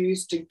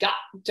issues, to gut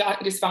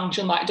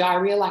dysfunction like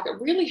diarrhea. Like,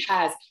 it really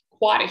has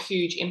quite a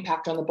huge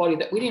impact on the body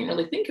that we didn't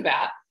really think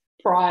about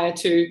prior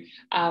to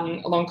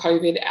long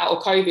COVID,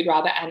 or COVID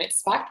rather, and its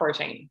spike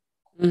protein.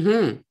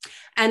 Mm-hmm.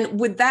 And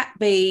would that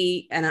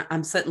be, and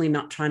I'm certainly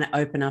not trying to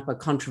open up a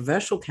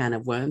controversial can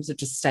of worms or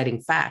just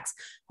stating facts,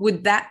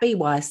 would that be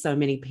why so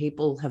many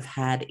people have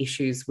had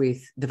issues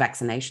with the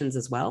vaccinations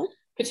as well?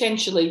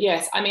 Potentially,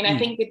 yes. I mean, I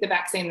think with the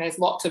vaccine, there's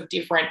lots of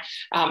different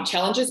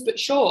challenges, but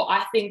sure,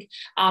 I think,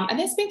 and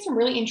there's been some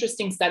really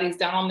interesting studies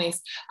done on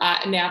this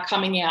now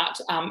coming out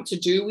to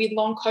do with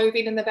long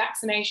COVID and the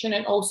vaccination,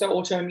 and also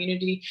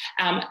autoimmunity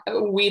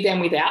with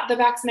and without the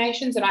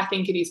vaccinations. And I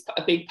think it is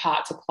a big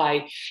part to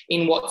play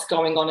in what's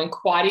going on, and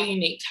quite a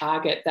unique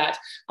target that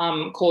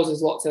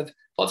causes lots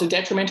of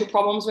detrimental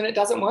problems when it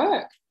doesn't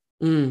work.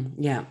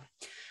 Yeah.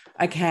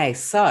 Okay,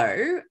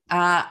 so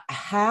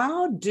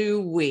how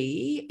do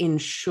we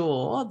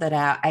ensure that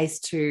our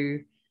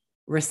ACE2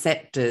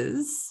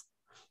 receptors,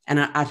 and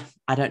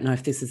I don't know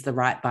if this is the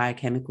right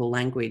biochemical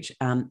language,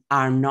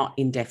 are not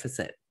in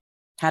deficit?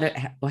 How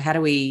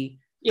do we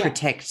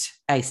protect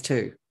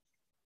ACE2?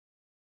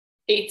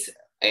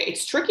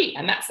 It's tricky,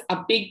 and that's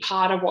a big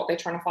part of what they're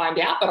trying to find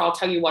out. But I'll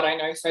tell you what I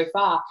know so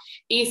far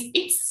is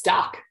it's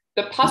stuck.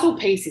 The puzzle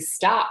piece is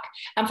stuck,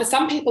 and for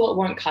some people it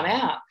won't come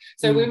out.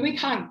 So when we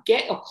can't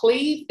get or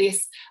cleave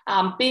this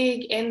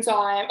big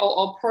enzyme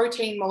or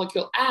protein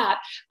molecule out,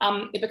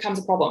 it becomes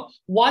a problem.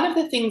 One of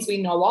the things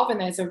we know of, and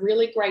there's a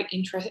really great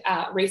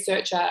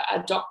researcher,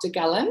 Dr.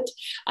 Galland,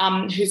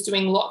 who's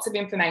doing lots of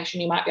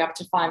information. You might be able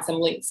to find some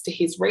links to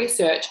his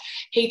research.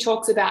 He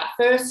talks about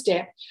first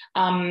step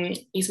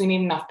is we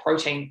need enough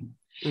protein.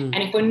 And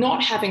if we're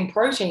not having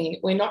protein,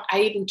 we're not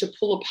able to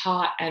pull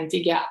apart and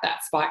dig out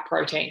that spike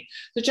protein.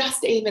 So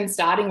just even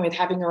starting with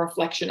having a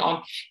reflection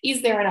on,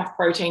 is there enough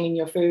protein in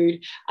your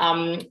food?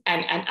 And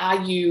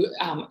are you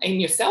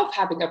in yourself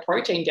having a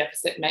protein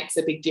deficit makes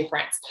a big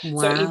difference. Wow.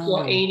 So if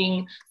you're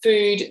eating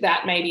food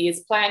that maybe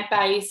is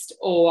plant-based,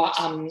 or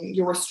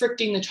you're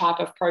restricting the type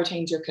of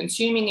proteins you're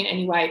consuming in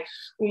any way,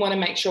 we want to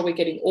make sure we're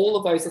getting all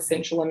of those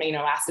essential amino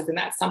acids. And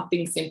that's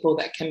something simple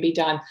that can be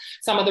done.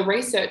 Some of the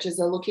researchers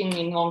are looking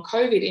in long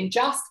COVID in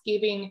just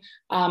giving,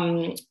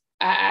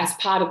 as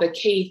part of the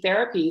key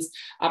therapies,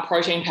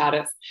 protein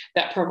powders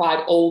that provide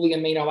all the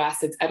amino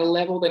acids at a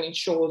level that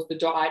ensures the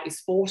diet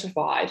is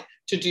fortified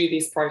to do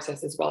this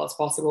process as well as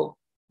possible.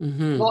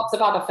 Lots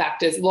of other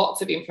factors,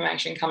 lots of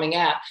information coming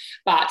out,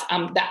 but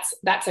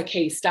that's a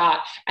key start.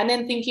 And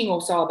then thinking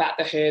also about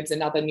the herbs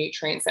and other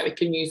nutrients that we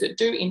can use that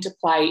do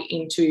interplay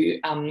into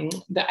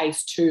the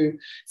ACE2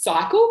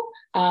 cycle.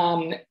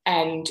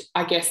 And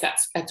I guess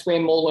that's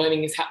where more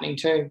learning is happening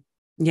too.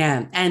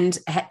 Yeah. And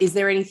is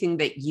there anything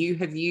that you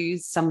have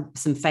used, some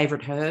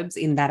favorite herbs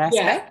in that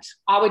aspect?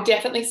 Yeah, I would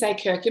definitely say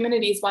curcumin.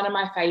 It is one of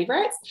my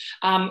favorites.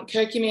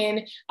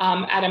 Curcumin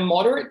at a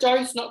moderate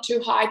dose, not too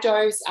high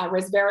dose,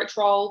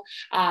 resveratrol,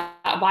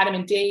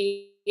 vitamin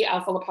D,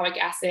 alpha-lipoic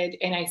acid,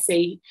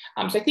 NAC,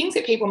 so things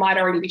that people might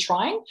already be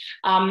trying.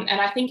 And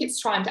I think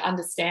it's trying to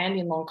understand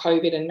in long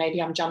COVID, and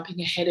maybe I'm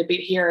jumping ahead a bit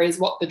here, is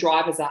what the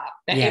drivers are.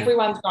 That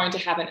everyone's going to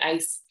have an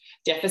ACE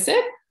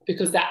deficit,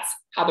 because that's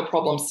how the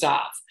problem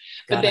starts.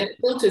 But then it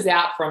filters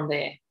out from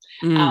there.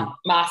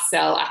 Mast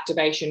cell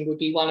activation would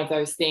be one of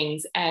those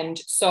things. And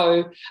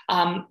so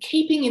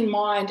keeping in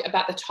mind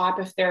about the type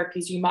of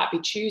therapies you might be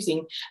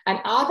choosing, and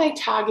are they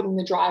targeting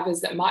the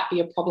drivers that might be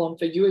a problem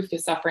for you if you're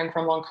suffering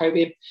from long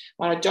COVID?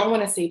 What I don't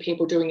want to see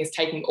people doing is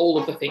taking all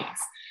of the things.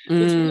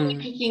 It's really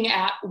picking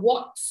out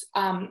what's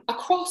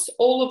across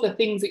all of the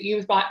things that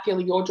you might feel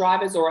are your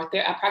drivers, or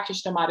a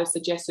practitioner might have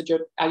suggested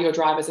are your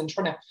drivers, and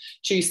trying to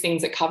choose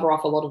things that cover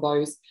off a lot of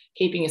those,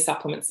 keeping your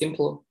supplements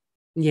simple.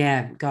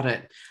 Yeah, got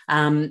it.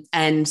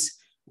 And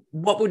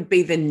what would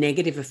be the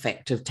negative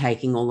effect of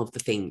taking all of the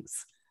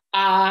things?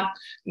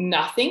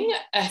 Nothing,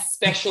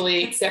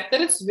 especially except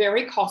that it's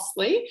very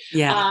costly.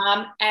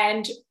 Yeah.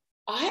 And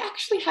I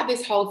actually have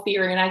this whole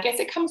theory, and I guess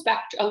it comes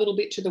back a little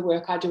bit to the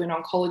work I do in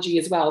oncology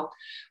as well.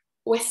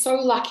 We're so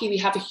lucky we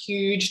have a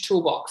huge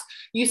toolbox.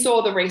 You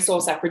saw the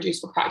resource I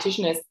produced for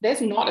practitioners. There's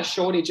not a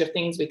shortage of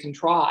things we can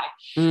try.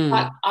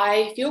 But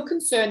I feel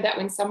concerned that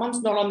when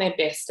someone's not on their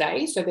best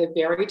day, so they're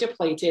very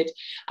depleted,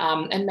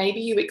 and maybe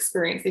you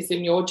experience this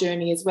in your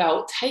journey as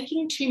well,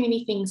 taking too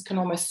many things can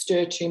almost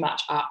stir too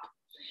much up.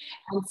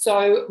 And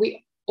so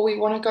we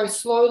want to go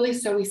slowly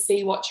so we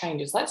see what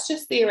changes. Let's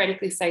just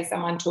theoretically say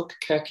someone took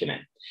curcumin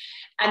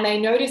and they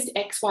noticed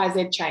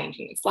XYZ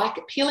changing. It's like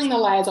peeling the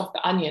layers off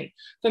the onion.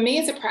 For me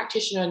as a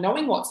practitioner,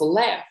 knowing what's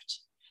left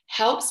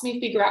helps me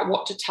figure out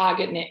what to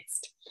target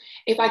next.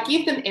 If I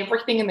give them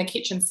everything in the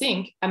kitchen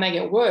sink and they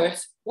get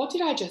worse, what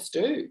did I just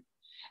do?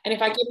 And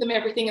if I give them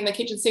everything in the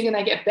kitchen sink and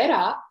they get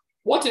better,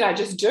 what did I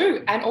just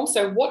do? And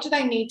also, what do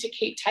they need to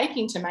keep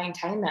taking to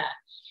maintain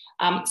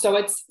that? So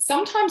it's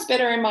sometimes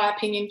better, in my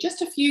opinion,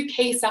 just a few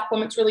key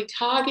supplements, really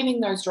targeting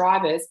those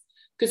drivers,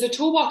 because the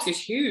toolbox is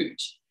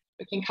huge.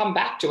 We can come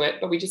back to it,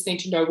 but we just need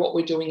to know what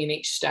we're doing in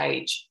each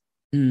stage.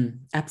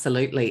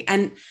 Absolutely.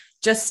 And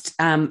just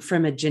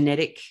from a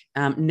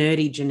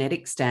nerdy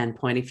genetic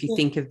standpoint, if you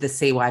think of the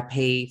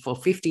CYP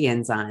 450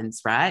 enzymes,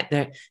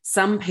 right?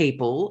 Some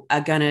people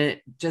are going to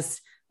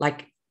just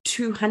like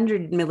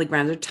 200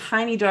 milligrams, a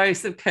tiny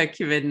dose of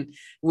curcumin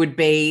would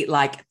be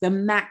like the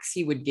max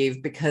you would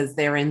give, because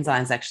their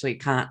enzymes actually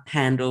can't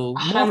handle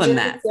more 100%. Than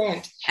that.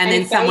 And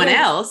then someone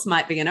else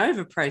might be an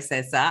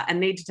overprocessor and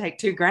need to take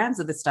 2 grams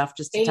of the stuff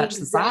just to touch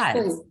the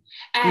sides.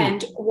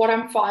 And what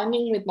I'm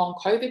finding with long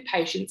COVID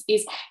patients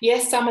is,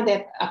 yes, some of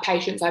their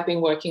patients I've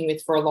been working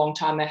with for a long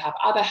time, they have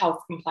other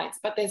health complaints,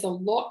 but there's a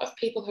lot of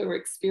people who are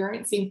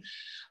experiencing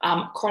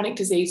chronic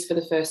disease for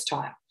the first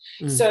time.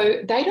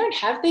 So they don't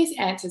have these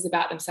answers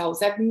about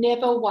themselves. They've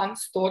never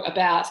once thought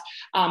about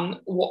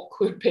what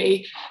could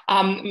be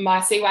my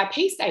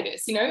CYP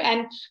status,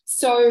 and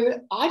so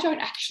I don't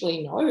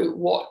actually know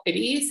what it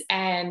is,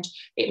 and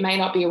it may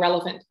not be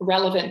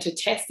relevant to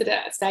test it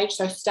at a stage.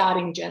 So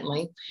starting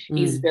gently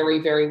is very,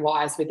 very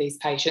wise with these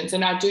patients.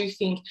 And I do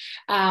think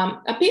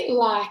a bit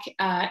like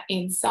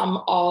in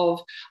some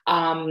of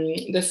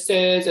the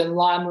SIRS and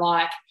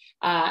Lyme-like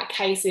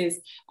cases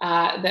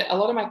that a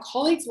lot of my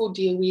colleagues will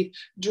deal with,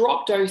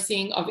 drop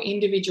dosing of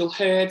individual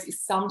herbs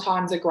is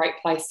sometimes a great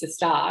place to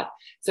start,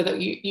 so that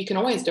you can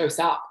always dose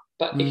up.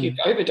 But if you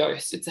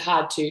overdose, it's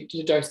hard to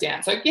dose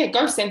down. So yeah,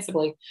 go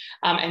sensibly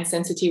and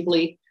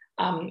sensitively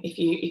if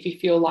you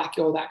feel like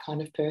you're that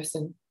kind of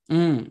person.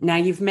 Now,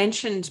 you've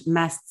mentioned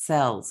mast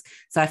cells,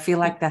 so I feel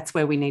like that's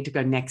where we need to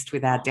go next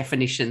with our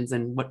definitions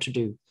and what to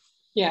do.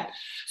 Yeah.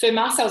 So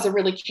mast cells are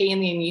really key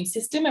in the immune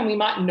system, and we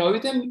might know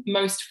them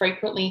most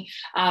frequently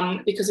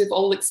because we've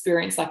all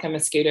experienced like a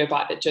mosquito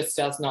bite that just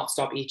does not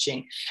stop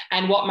itching.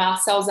 And what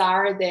mast cells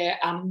are, they're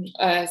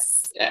a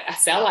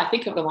cell, I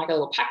think of them like a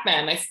little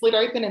Pac-Man. They split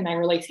open and they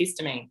release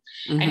histamine.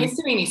 And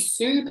histamine is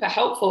super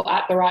helpful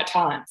at the right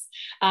times.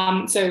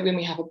 So when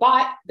we have a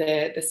bite,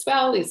 the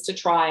swell is to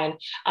try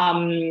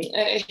and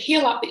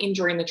heal up the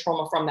injury and the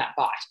trauma from that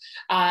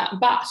bite.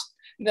 But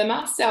the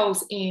mast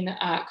cells in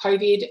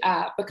COVID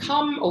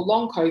or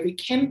long COVID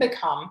can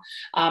become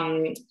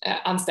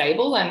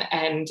unstable,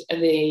 and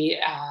the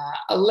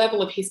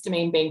level of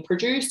histamine being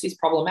produced is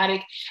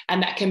problematic,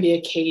 and that can be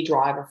a key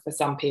driver for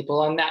some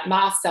people. And that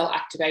mast cell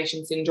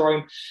activation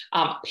syndrome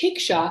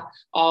picture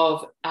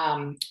of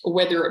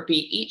whether it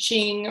be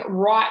itching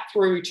right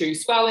through to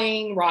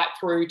swelling, right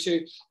through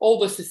to all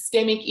the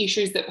systemic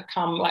issues that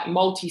become like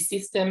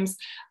multi-systems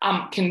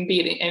can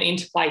be an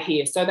interplay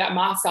here. So that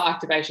mast cell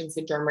activation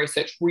syndrome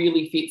research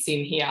really fits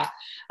in here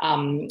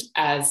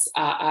as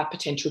a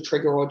potential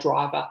trigger or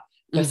driver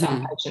for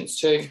some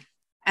patients too.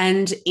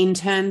 And in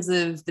terms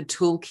of the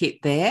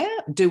toolkit there,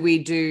 do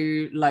we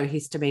do low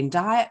histamine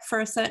diet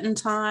for a certain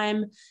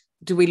time?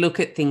 Do we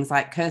look at things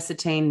like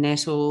quercetin,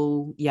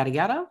 nettle, yada,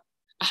 yada?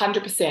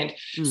 100%.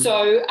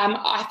 So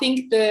I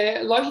think the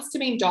low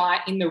histamine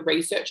diet in the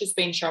research has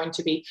been shown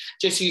to be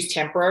just used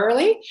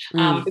temporarily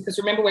because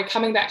remember, we're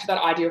coming back to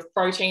that idea of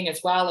protein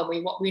as well,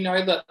 and we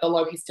know that the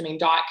low histamine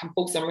diet can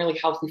pull some really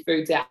healthy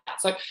foods out.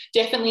 So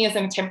definitely as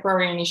a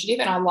temporary initiative,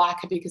 and I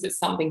like it because it's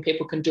something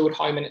people can do at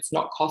home and it's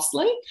not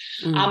costly.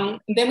 Then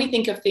we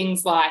think of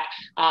things like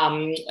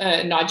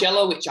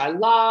Nigella, which I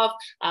love,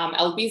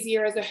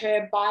 Albizia as a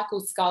herb,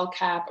 Bicol,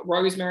 skullcap,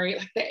 rosemary,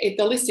 like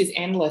the list is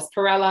endless.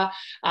 Perella,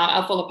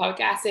 alpha-lipoic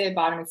acid,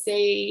 vitamin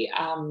C,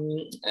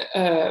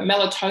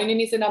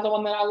 melatonin is another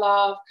one that I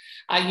love.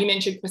 You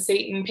mentioned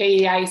quercetin,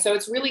 PEA. So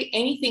it's really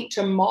anything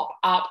to mop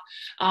up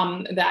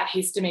that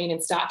histamine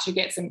and start to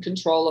get some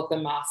control of the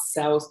mast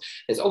cells.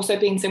 There's also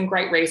been some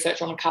great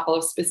research on a couple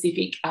of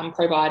specific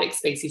probiotic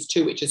species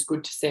too, which is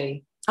good to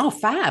see. Oh,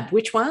 fab.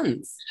 Which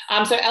ones?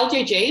 So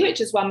LGG,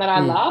 which is one that I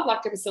love,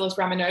 Lactobacillus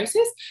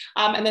rhamnosus.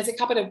 And there's a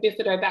couple of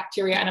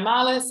Bifidobacteria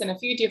animalis and a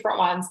few different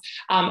ones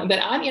that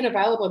aren't yet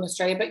available in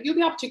Australia, but you'll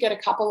be able to get a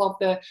couple of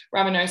the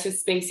rhamnosus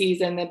species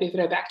and the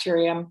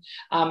Bifidobacterium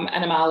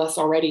animalis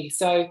already.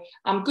 So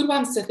good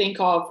ones to think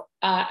of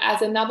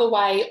as another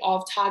way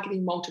of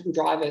targeting multiple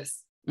drivers.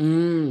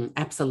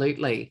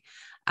 Absolutely.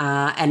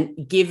 And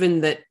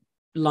given that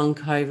long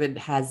COVID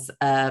has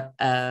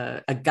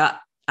a gut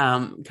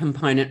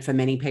component for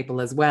many people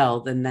as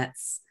well, then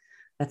that's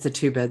a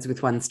 2 birds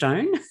with one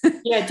stone.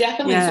 Yeah,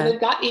 definitely. Yeah. So the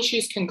gut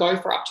issues can go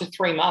for up to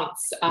 3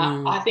 months.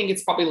 I think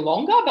it's probably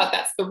longer, but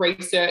that's the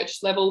research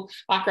level.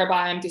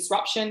 Microbiome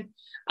disruption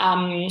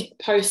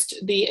post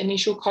the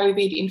initial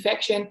COVID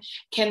infection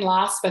can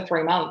last for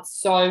 3 months.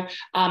 So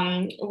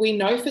we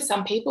know for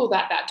some people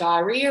that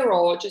diarrhea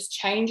or just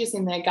changes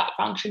in their gut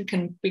function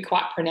can be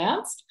quite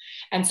pronounced.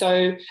 And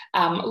so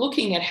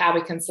looking at how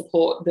we can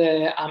support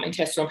the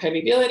intestinal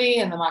permeability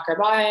and the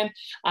microbiome,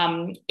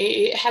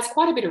 it has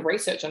quite a bit of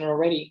research on it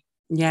already.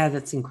 Yeah,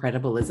 that's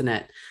incredible, isn't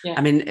it? Yeah.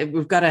 I mean,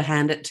 we've got to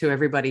hand it to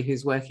everybody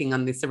who's working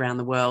on this around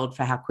the world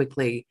for how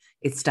quickly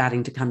it's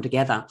starting to come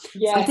together.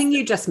 Yes. Something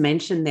you just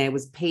mentioned there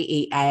was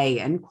PEA,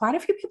 and quite a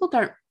few people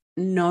don't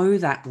know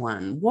that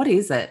one. What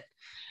is it?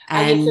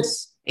 And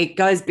it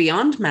goes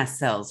beyond mast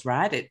cells,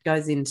 right? It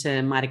goes into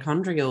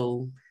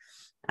mitochondrial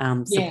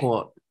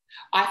support.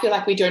 I feel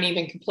like we don't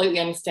even completely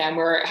understand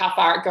how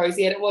far it goes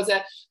yet. It was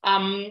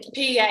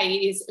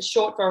PEA is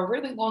short for a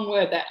really long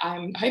word that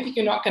I'm hoping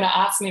you're not going to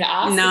ask me to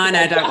ask. No,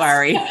 don't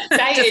worry.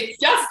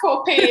 It's just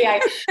called PEA.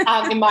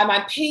 In my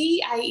mind,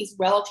 PEA is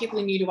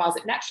relatively new to us.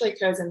 It naturally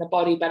occurs in the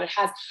body, but it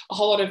has a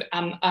whole lot of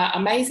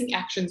amazing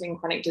actions in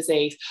chronic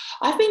disease.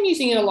 I've been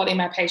using it a lot in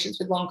my patients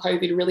with long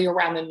COVID, really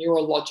around the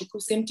neurological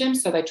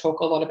symptoms. So they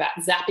talk a lot about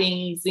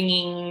zapping,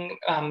 zinging,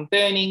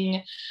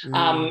 burning,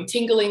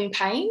 tingling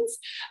pains,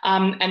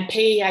 and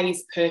PEA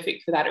is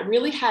perfect for that. It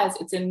really has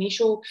its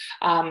initial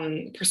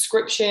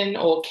prescription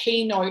or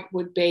keynote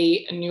would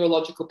be a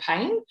neurological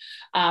pain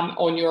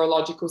or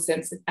neurological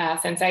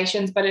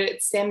sensations, but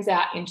it stems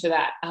out into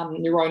that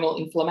neuronal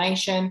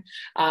inflammation,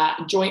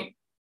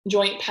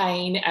 joint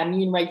pain,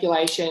 immune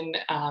regulation,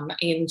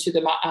 into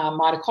the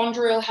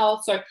mitochondrial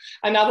health. So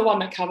another one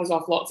that covers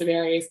off lots of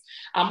areas.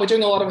 We're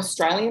doing a lot of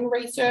Australian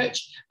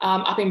research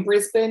up in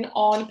Brisbane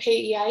on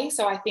PEA.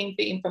 So I think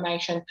the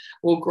information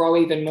will grow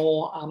even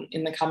more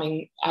in the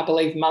coming, I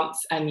believe,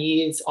 months and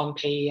years on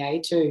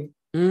PEA too.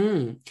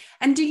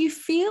 And do you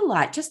feel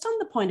like, just on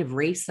the point of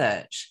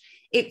research,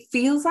 it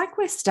feels like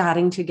we're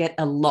starting to get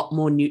a lot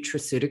more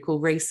nutraceutical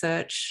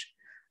research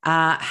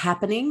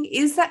happening?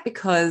 Is that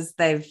because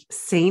they've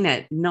seen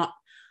it not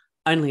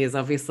only as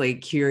obviously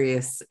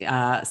curious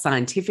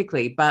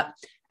scientifically, but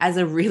as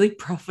a really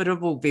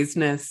profitable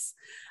business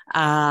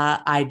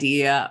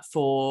idea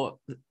for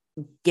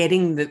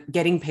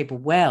getting people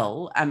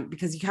well?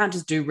 Because you can't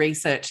just do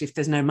research if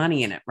there's no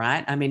money in it,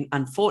 right? I mean,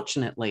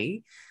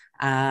 unfortunately,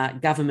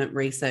 government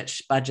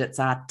research budgets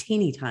are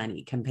teeny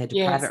tiny compared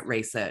to private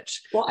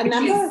research, which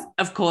is,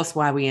 of course,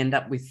 why we end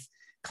up with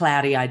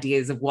cloudy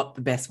ideas of what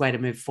the best way to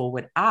move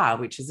forward are,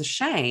 which is a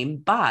shame.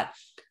 But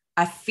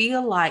I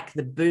feel like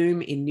the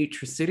boom in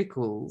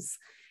nutraceuticals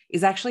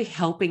is actually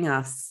helping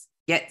us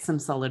get some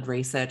solid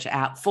research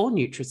out for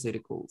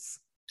nutraceuticals.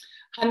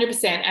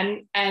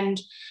 100%.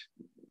 And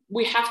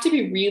we have to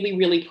be really,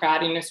 really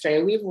proud in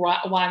Australia. We've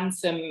won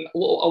some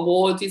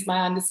awards, is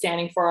my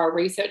understanding, for our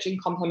research in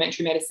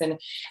complementary medicine.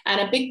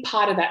 And a big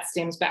part of that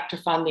stems back to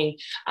funding.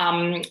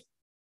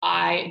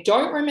 I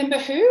don't remember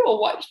who or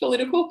what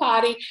political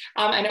party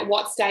and at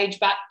what stage,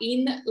 but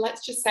in,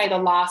 let's just say, the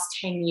last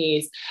 10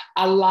 years,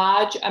 a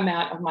large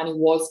amount of money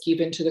was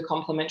given to the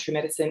complementary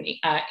medicine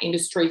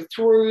industry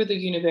through the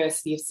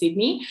University of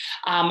Sydney,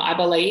 I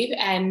believe,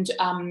 and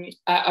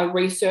a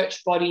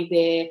research body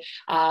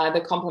there,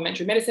 the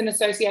Complementary Medicine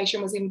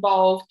Association, was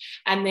involved.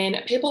 And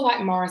then people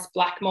like Maurice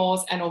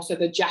Blackmore's and also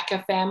the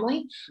Jacker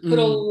family put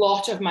a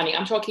lot of money,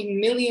 I'm talking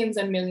millions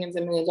and millions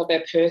and millions of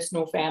their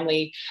personal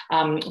family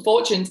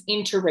fortunes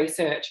into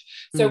research.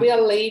 So we are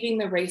leading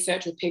the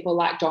research with people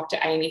like Dr.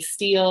 Amy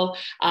Steele,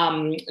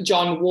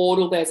 John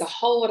Wardle. There's a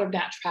whole lot of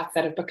naturopaths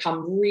that have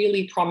become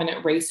really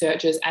prominent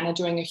researchers and are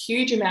doing a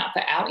huge amount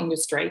for our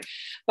industry.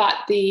 But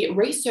the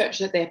research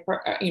that they're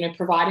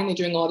providing, they're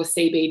doing a lot of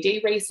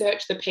CBD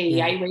research. The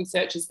PEA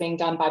research is being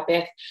done by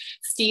Beth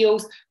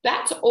Steeles.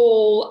 That's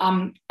all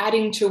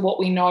adding to what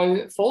we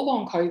know for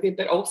long COVID,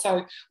 but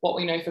also what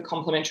we know for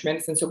complementary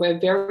medicine. So we're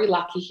very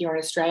lucky here in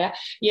Australia.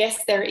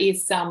 Yes, there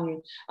is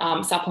some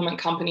supplement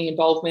company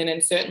involvement,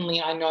 and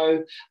certainly I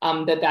know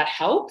that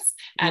helps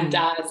and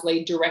does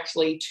lead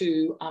directly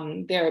to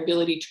their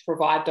ability to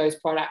provide those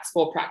products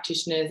for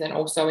practitioners and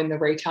also in the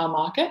retail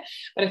market.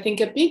 But I think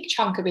a big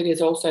chunk of it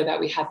is also that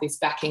we have this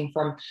backing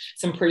from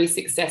some pretty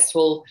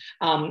successful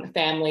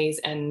families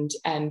and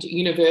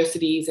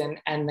universities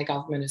and the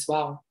government as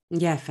well.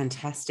 Yeah,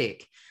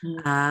 fantastic.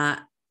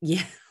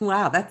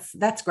 Wow,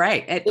 that's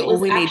great.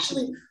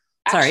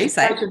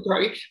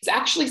 It's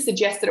actually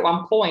suggested at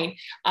one point,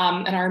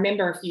 and I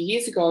remember a few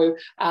years ago,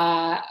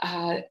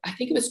 I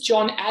think it was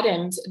John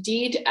Adams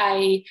did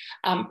a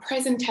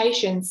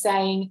presentation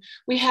saying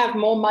we have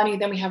more money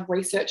than we have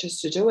researchers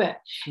to do it.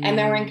 And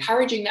they were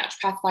encouraging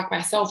naturopaths like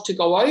myself to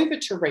go over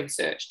to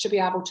research, to be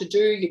able to do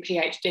your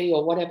PhD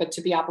or whatever,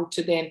 to be able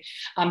to then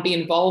be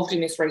involved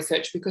in this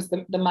research, because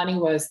the money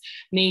was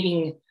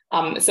needing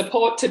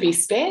support to be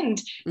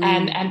spent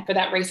and for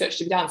that research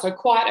to be done. So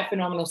quite a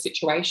phenomenal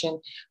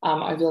situation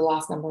over the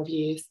last number of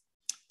years.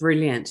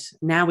 Brilliant.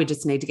 Now we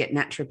just need to get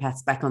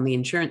naturopaths back on the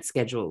insurance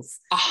schedules.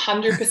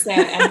 100%.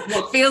 And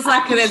look,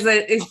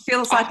 it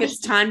feels like it's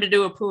time to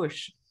do a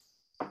push.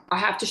 I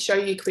have to show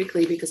you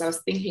quickly, because I was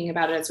thinking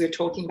about it as we were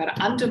talking about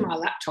it, under my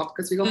laptop,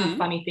 because we all have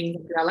funny things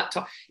under our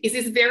laptop, is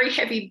this very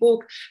heavy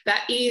book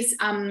that is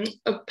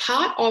a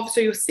part of,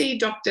 so you'll see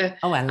Dr.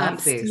 I love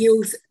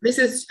Steele's, this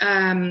is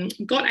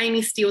got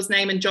Amy Steele's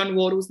name and John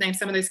Wardle's name,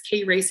 some of those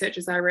key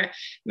researchers I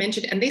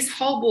mentioned. And this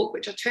whole book,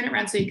 which I'll turn it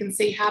around so you can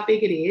see how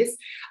big it is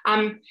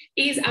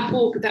a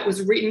book that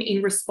was written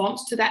in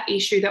response to that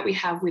issue that we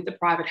have with the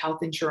private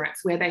health insurance,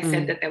 where they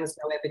said that there was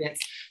no evidence.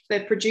 So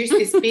they produced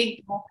this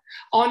big book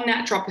on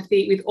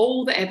naturopathy with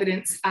all the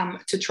evidence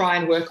to try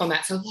and work on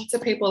that. So lots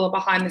of people are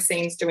behind the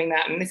scenes doing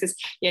that. And this is,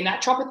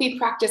 naturopathy,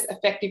 practice,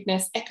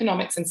 effectiveness,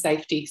 economics and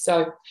safety.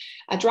 So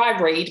a dry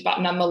read,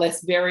 but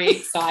nonetheless very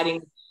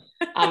exciting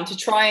to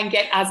try and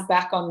get us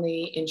back on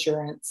the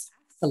insurance.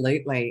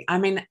 Absolutely. I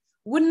mean,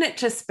 wouldn't it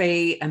just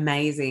be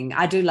amazing?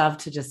 I do love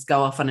to just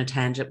go off on a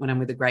tangent when I'm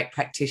with a great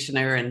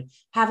practitioner and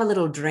have a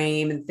little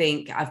dream and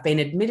think I've been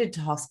admitted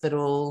to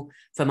hospital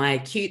for my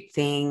acute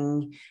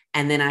thing,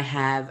 and then I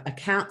have a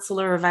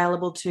counsellor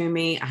available to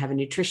me, I have a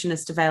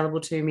nutritionist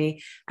available to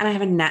me, and I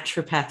have a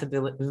naturopath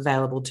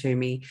available to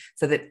me,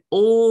 so that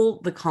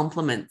all the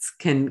complements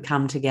can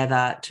come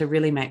together to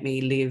really make me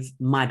live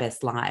my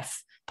best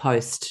life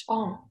post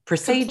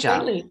procedure.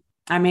 Completely.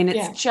 I mean,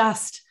 it's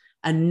just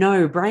a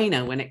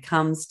no-brainer when it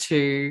comes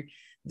to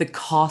the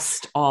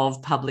cost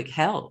of public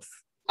health.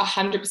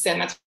 100%.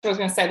 That's what I was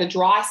going to say. The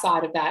dry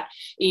side of that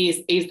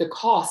is the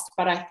cost.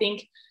 But I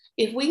think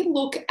if we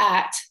look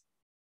at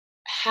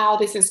how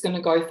this is going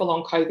to go for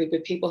long COVID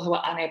with people who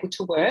are unable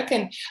to work,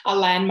 and a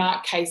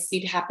landmark case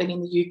did happen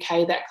in the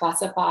UK that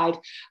classified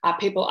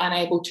people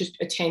unable to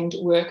attend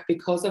work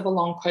because of a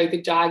long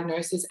COVID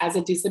diagnosis as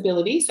a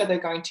disability. So they're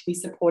going to be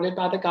supported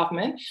by the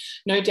government.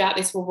 No doubt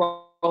this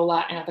will roll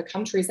out in other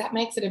countries. That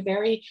makes it a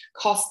very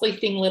costly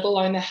thing, let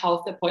alone the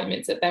health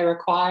appointments that they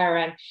require.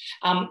 And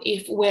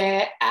if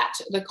we're at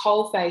the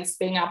coalface,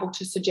 being able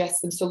to suggest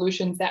some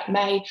solutions that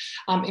may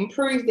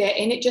improve their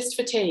just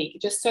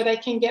fatigue, just so they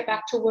can get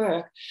back to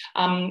work,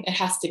 it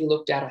has to be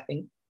looked at, I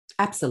think.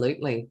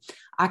 Absolutely.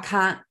 I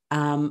can't,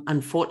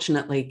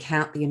 unfortunately,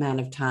 count the amount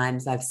of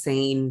times I've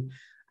seen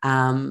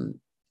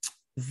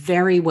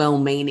very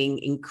well-meaning,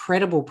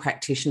 incredible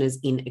practitioners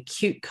in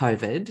acute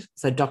COVID,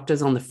 so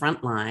doctors on the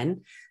front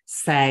line,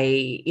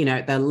 say,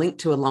 they'll link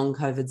to a long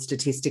COVID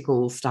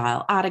statistical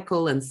style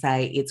article and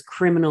say it's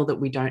criminal that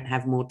we don't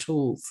have more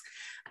tools.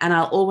 And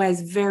I'll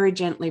always very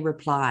gently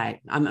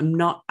reply, I'm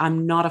not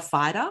a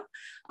fighter.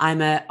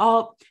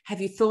 Have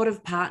you thought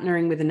of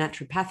partnering with a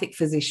naturopathic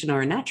physician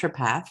or a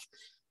naturopath?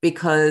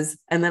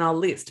 And then I'll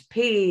list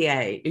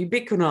PEA,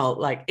 ubiquinol,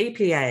 like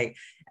EPA,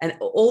 and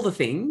all the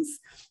things,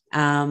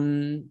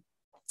 quercetin,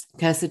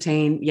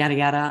 yada,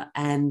 yada,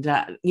 and,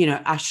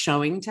 are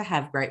showing to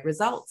have great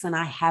results. And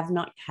I have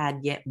not had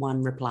yet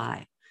one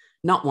reply,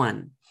 not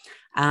one.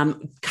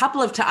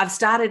 Couple of times I've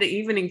started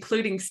even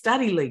including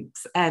study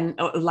links and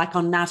like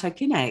on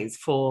nattokinase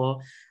for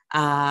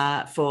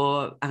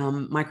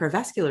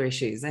microvascular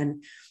issues.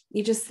 And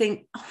you just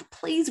think,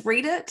 please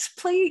read it.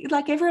 Please,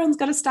 like, everyone's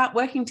got to start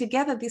working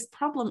together. This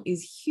problem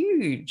is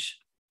huge.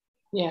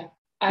 Yeah.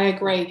 I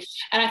agree.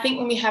 And I think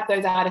when we have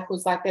those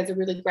articles, like there's a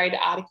really great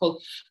article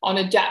on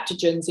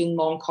adaptogens in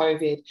long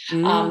COVID.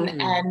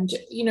 And,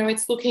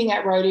 it's looking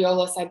at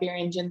rhodiola,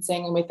 Siberian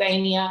ginseng and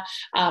withania,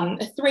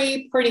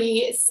 three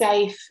pretty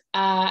safe,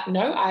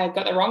 no, I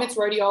got that wrong. It's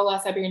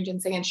rhodiola, Siberian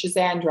ginseng and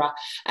schizandra.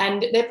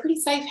 And they're pretty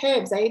safe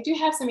herbs. They do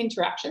have some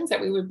interactions that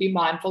we would be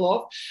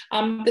mindful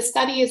of. The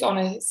study is on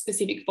a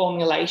specific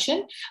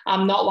formulation,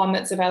 not one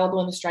that's available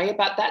in Australia,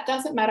 but that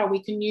doesn't matter.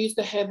 We can use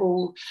the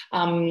herbal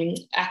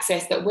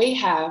access that we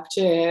have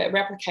to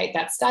replicate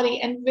that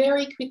study, and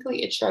very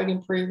quickly it showed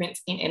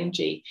improvements in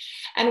energy.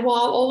 And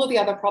while all of the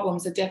other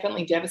problems are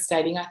definitely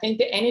devastating, I think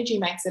the energy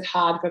makes it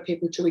hard for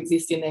people to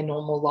exist in their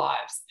normal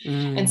lives.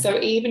 And so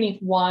even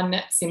if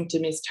one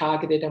symptom is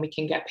targeted and we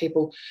can get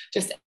people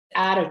just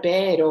out of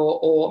bed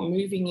or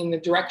moving in the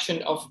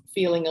direction of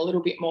feeling a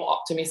little bit more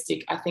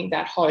optimistic, I think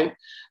that hope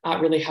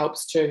really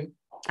helps too.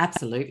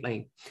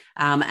 Absolutely.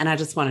 And I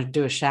just want to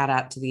do a shout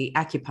out to the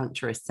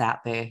acupuncturists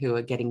out there who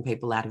are getting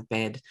people out of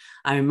bed.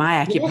 I mean,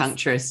 my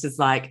acupuncturist is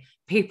like,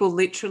 people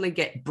literally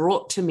get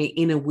brought to me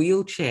in a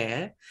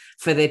wheelchair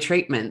for their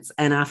treatments.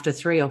 And after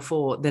 3 or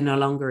 4, they're no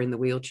longer in the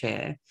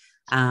wheelchair.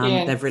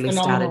 They've really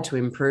started to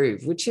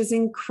improve, which is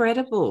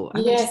incredible.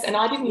 I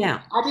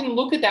didn't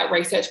look at that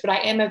research, but I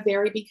am a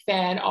very big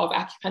fan of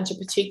acupuncture,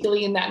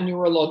 particularly in that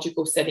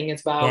neurological setting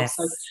as well. Yes.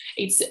 So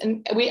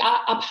we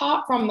are,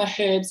 apart from the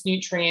herbs,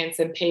 nutrients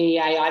and PEA,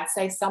 I'd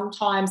say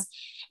sometimes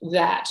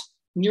that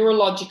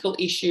neurological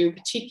issue,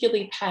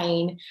 particularly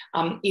pain,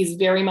 is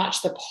very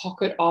much the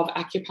pocket of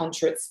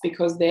acupuncturists,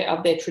 because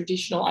of their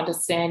traditional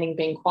understanding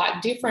being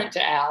quite different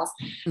to ours,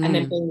 and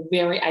then being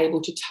very able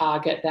to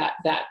target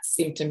that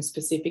symptom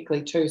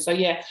specifically too. So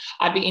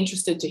I'd be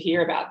interested to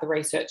hear about the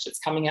research that's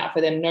coming out for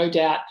them. No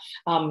doubt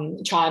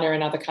China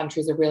and other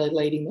countries are really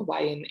leading the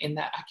way in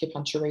that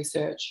acupuncture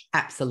research.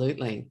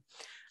 Absolutely.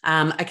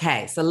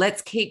 Okay, so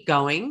let's keep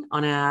going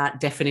on our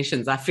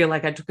definitions. I feel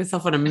like I took us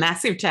off on a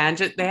massive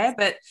tangent there,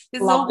 but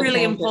this is Love all the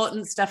really tangent.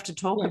 important stuff to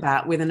talk Yeah.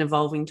 about with an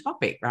evolving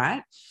topic,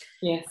 right?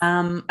 Yes.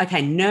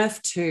 Okay,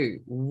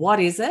 NRF2. What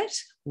is it?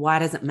 Why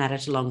does it matter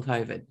to long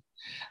COVID?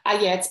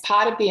 Yeah, it's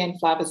part of the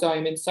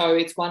inflammasome, and so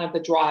it's one of the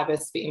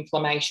drivers for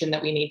inflammation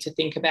that we need to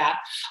think about.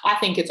 I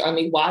think it's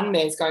only one.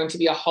 There's going to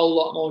be a whole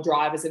lot more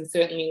drivers, and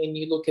certainly when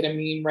you look at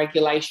immune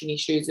regulation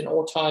issues and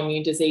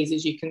autoimmune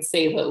diseases, you can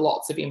see that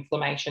lots of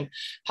inflammation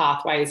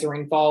pathways are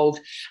involved.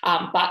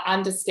 But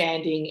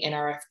understanding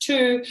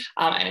NRF2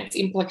 and its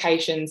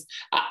implications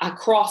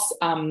across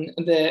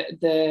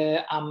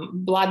the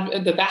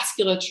blood, the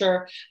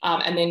vasculature,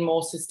 and then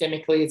more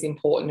systemically is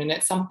important, and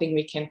it's something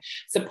we can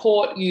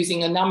support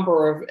using a number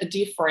of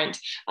different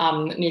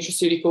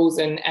nutraceuticals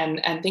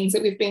and things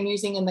that we've been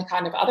using in the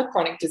kind of other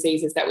chronic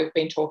diseases that we've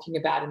been talking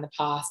about in the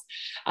past.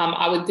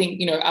 I would think,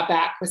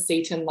 about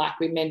quercetin, like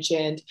we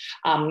mentioned,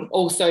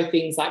 also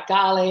things like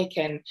garlic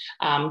and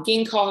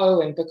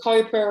ginkgo and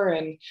bacopa,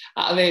 and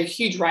there's a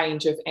huge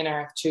range of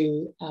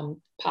NRF2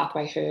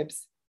 pathway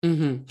herbs.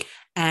 Mm-hmm.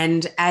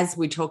 And as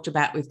we talked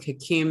about with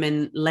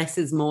curcumin, less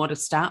is more to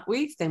start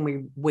with. Then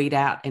we weed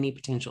out any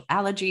potential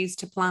allergies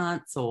to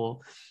plants. Or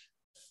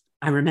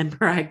I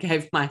remember I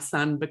gave my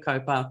son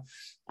bacopa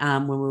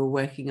when we were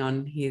working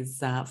on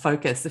his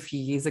focus a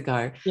few years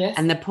ago. Yes.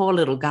 And the poor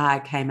little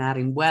guy came out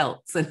in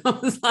welts. And I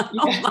was like,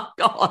 Yeah. oh my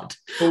God.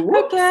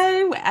 Whoops.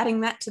 Okay, we're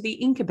adding that to the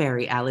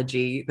inkberry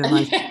allergy, the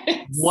most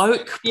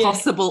woke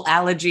possible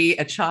allergy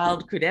a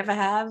child could ever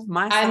have.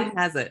 My son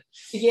has it.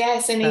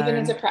 Yes, and even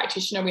as a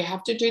practitioner, we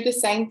have to do the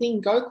same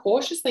thing. Go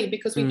cautiously,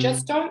 because we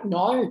just don't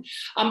know.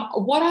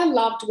 What I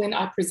loved when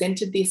I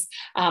presented this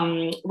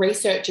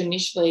research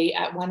initially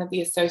at one of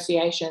the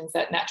associations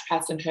that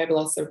naturopaths and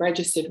herbalists are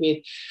registered with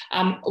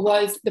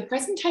was the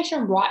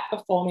presentation right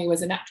before me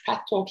was a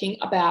naturopath talking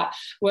about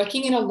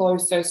working in a low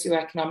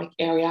socioeconomic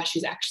area.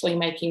 She's actually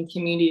making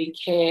community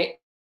care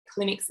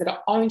clinics that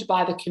are owned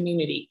by the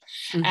community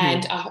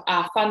and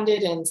are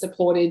funded and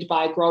supported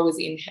by growers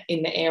in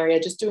the area,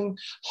 just doing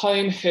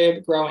home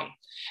herb growing.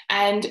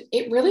 And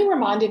it really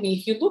reminded me,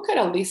 if you look at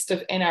a list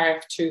of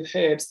NRF2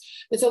 herbs,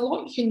 there's a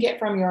lot you can get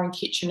from your own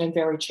kitchen and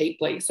very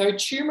cheaply. So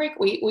turmeric,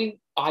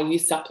 I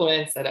use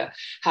supplements that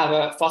have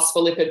a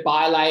phospholipid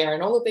bilayer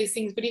and all of these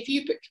things. But if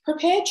you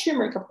prepare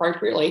turmeric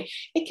appropriately,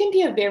 it can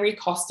be a very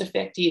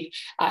cost-effective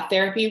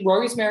therapy.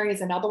 Rosemary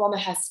is another one that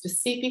has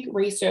specific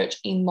research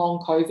in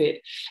long COVID.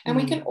 And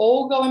we can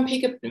all go and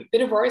pick a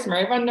bit of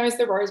rosemary. Everyone knows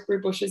the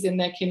rosemary bushes in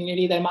their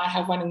community. They might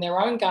have one in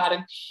their own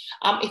garden.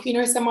 If you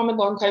know someone with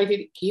long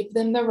COVID, give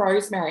them the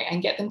rosemary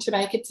and get them to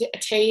make a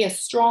tea, a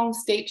strong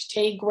steeped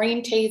tea.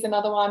 Green tea is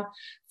another one.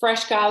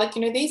 Fresh garlic,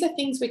 these are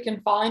things we can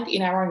find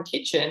in our own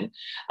kitchen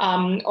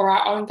or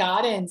our own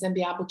gardens and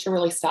be able to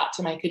really start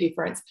to make a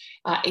difference,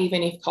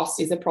 even if cost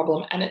is a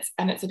problem. And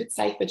it's a bit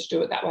safer to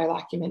do it that way,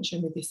 like you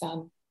mentioned with your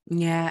son.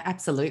 Yeah,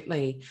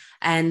 absolutely.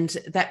 And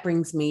that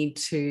brings me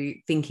to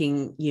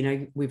thinking,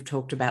 we've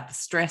talked about the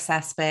stress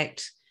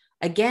aspect.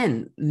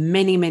 Again,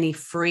 many, many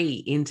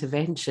free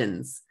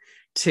interventions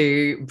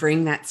to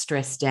bring that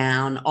stress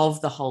down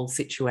of the whole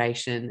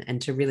situation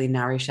and to really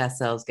nourish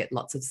ourselves, get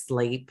lots of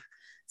sleep.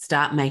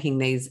 Start making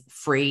these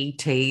free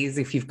teas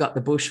if you've got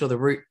the bush or the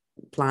root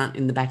plant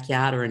in the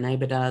backyard or a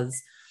neighbour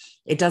does.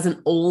 It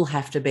doesn't all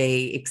have to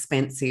be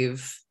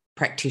expensive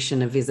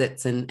practitioner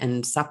visits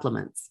and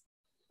supplements.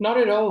 Not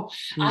at all.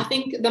 I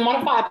think the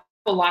modifiable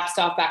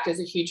lifestyle factors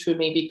are huge for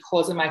me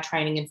because of my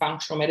training in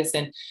functional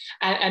medicine.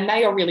 And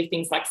they are really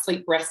things like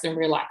sleep, rest and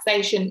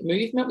relaxation,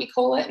 movement, we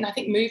call it. And I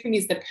think movement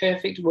is the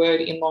perfect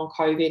word in long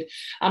COVID.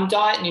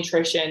 Diet,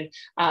 nutrition,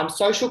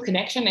 social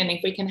connection. And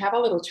if we can have a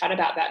little chat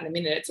about that in a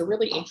minute, it's a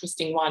really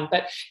interesting one.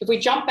 But if we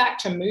jump back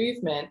to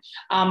movement,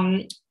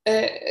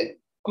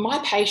 my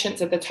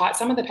patients are the type,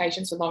 some of the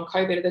patients with long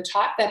COVID are the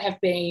type that have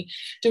been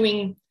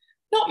doing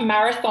not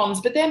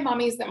marathons, but they're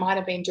mummies that might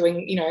have been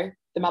doing,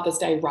 the Mother's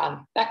Day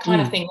run, that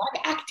kind of thing,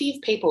 like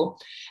active people.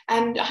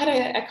 And I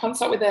had a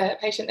consult with a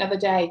patient the other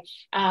day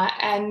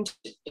and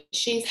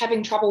she's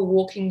having trouble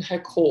walking her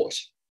court,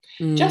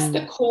 just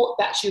the court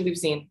that she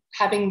lives in,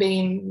 having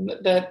been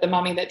the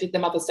mummy that did the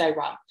Mother's Day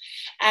run.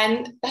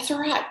 And that's all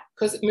right,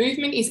 because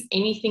movement is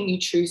anything you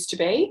choose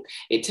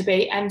it to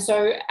be. And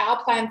so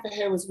our plan for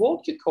her was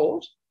walk your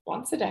court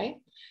once a day.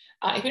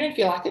 If you don't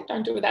feel like it,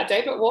 don't do it that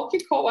day, but walk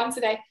your court once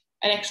a day,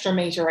 an extra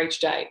metre each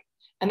day.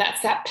 And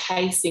that's that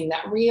pacing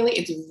that really,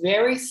 it's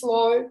very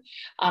slow,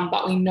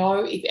 but we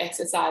know if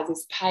exercise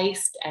is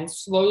paced and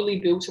slowly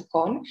built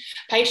upon,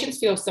 patients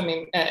feel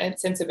a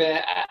sense of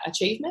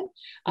achievement,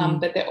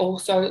 but they're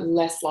also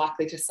less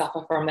likely to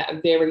suffer from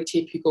that very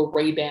typical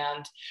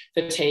rebound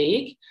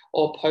fatigue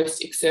or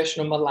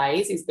post-exertional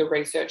malaise is the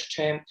research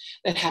term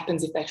that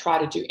happens if they try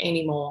to do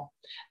any more.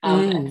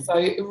 And so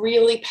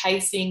really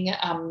pacing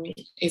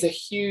is a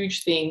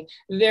huge thing,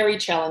 very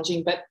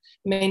challenging, but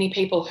many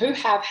people who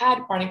have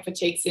had chronic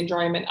fatigue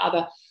syndrome and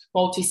other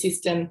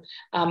multi-system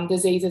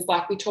diseases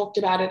like we talked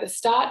about at the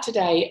start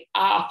today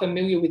are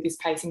familiar with this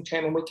pacing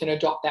term, and we can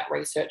adopt that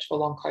research for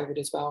long COVID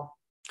as well.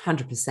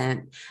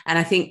 100%. And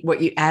I think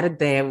what you added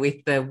there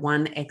with the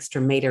 1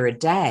 extra meter a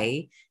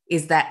day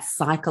is that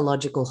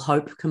psychological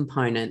hope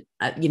component.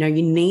 You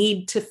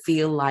need to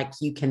feel like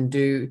you can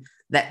do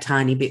that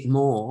tiny bit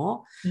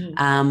more,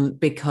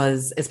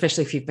 because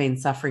especially if you've been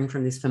suffering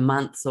from this for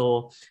months,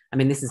 or, I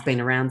mean, this has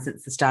been around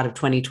since the start of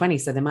 2020,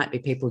 so there might be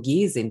people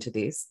years into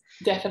this.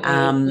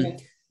 Definitely.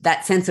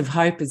 That sense of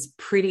hope is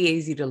pretty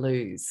easy to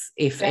lose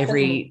if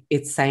Definitely.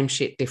 it's same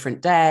shit,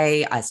 different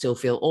day. I still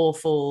feel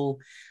awful.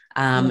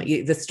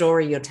 The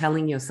story you're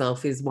telling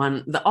yourself is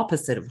the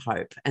opposite of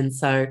hope. And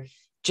so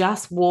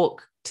just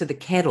walk to the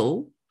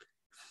kettle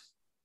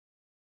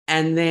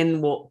and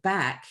then walk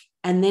back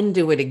and then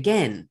do it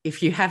again.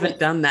 If you haven't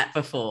done that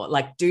before,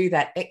 like, do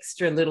that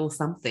extra little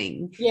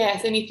something.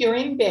 Yes. And if you're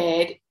in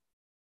bed,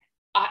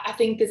 I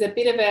think there's a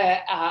bit of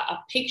a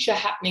picture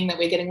happening that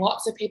we're getting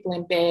lots of people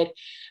in bed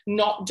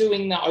not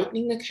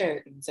opening the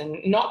curtains and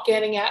not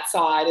getting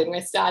outside, and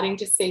we're starting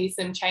to see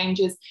some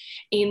changes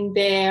in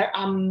their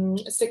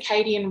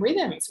circadian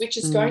rhythms, which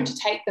is going to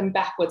take them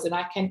backwards. And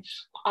I can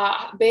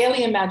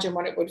barely imagine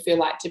what it would feel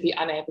like to be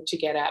unable to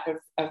get out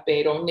of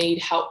bed or need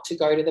help to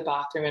go to the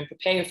bathroom and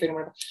prepare your food and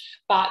whatever.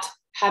 But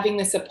having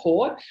the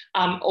support,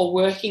 or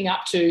working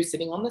up to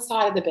sitting on the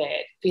side of the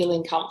bed,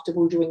 feeling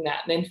comfortable doing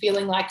that, and then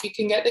feeling like you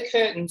can get the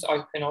curtains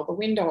open or the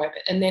window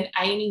open, and then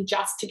aiming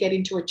just to get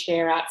into a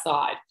chair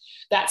outside.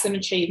 That's an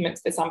achievement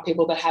for some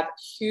people that have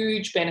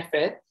huge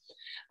benefit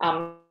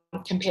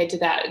compared to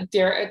that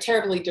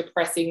terribly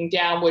depressing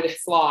downward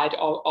slide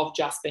of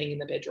just being in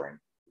the bedroom.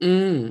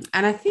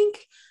 And I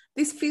think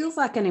this feels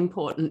like an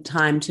important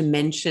time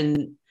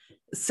to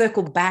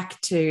circle back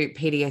to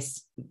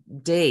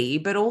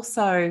PTSD, but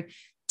also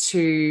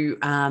to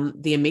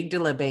the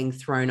amygdala being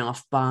thrown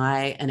off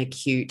by an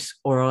acute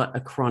or a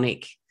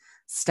chronic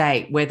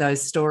state, where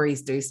those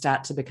stories do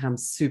start to become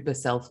super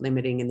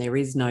self-limiting and there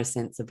is no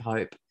sense of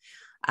hope.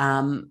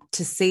 To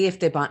see if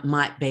there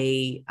might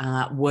be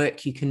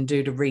work you can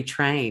do to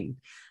retrain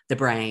the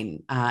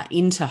brain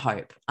into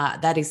hope.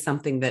 That is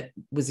something that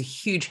was a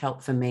huge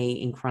help for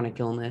me in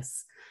chronic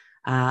illness.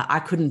 I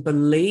couldn't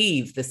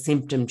believe the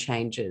symptom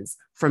changes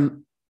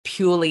from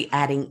purely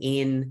adding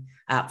in,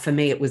 for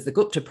me, it was the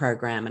Gupta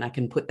program, and I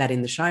can put that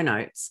in the show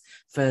notes.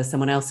 For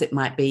someone else, it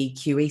might be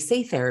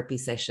QEC therapy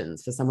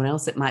sessions. For someone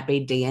else, it might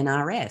be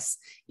DNRS.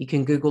 You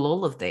can Google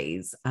all of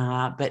these.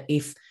 But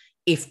if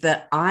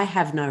the I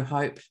have no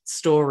hope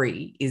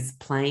story is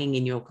playing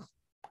in your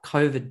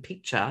COVID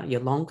picture, your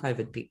long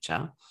COVID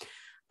picture,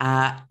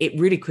 it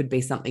really could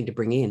be something to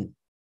bring in.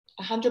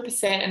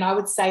 100%. And I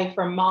would say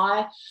from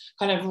my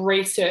kind of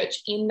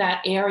research in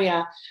that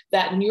area,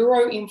 that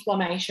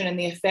neuroinflammation and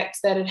the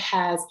effects that it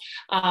has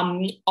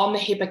on the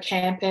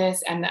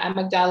hippocampus and the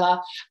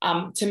amygdala,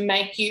 to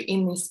make you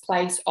in this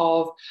place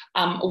of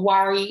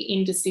worry,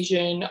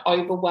 indecision,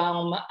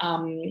 overwhelm,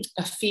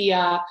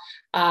 fear,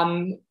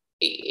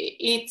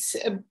 it's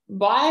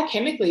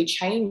biochemically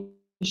changed.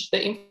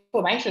 The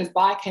inflammation has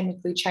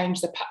biochemically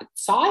changed the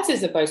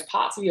sizes of those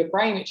parts of your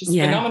brain, which is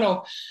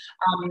phenomenal.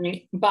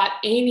 But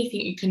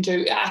anything you can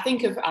do, I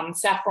think of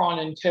saffron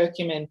and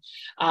curcumin,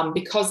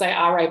 because they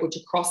are able to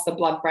cross the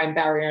blood-brain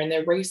barrier, and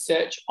their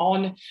research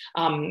on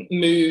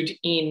mood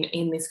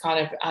in this kind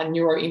of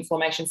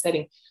neuroinflammation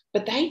setting,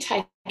 but they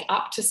take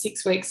up to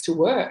 6 weeks to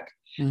work.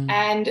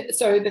 And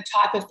so the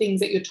type of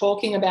things that you're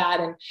talking about,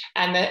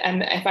 and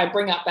if I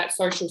bring up that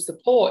social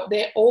support,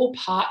 they're all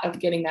part of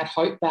getting that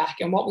hope back.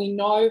 And what we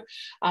know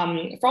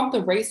from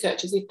the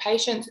research is if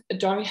patients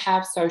don't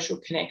have social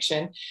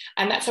connection,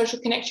 and that social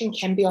connection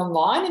can be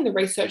online, in the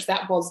research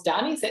that was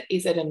done,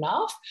 is it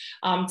enough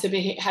to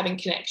be having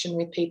connection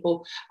with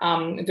people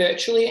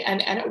virtually?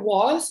 And it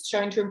was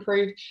shown to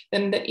improve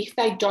them, that if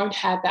they don't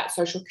have that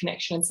social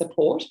connection and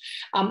support,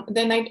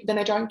 then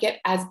they don't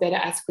get as better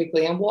as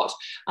quickly. And what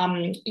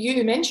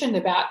you mentioned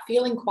about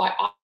feeling quite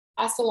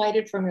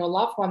isolated from your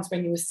loved ones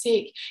when you were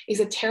sick is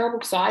a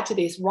terrible side to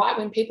this. Right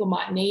when people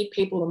might need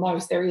people the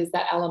most, there is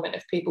that element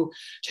of people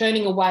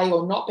turning away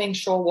or not being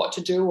sure what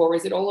to do, or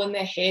is it all in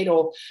their head,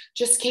 or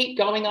just keep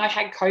going. I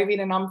had COVID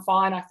and I'm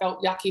fine. I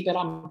felt yucky, but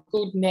I'm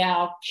good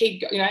now.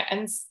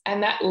 And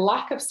that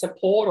lack of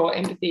support or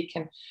empathy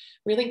can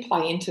really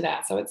play into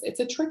that. So it's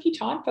a tricky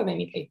time for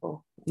many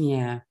people.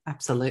 Yeah,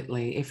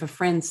 absolutely. If a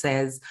friend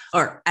says,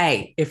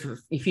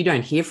 if you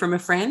don't hear from a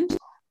friend,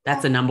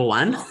 that's a number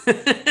one.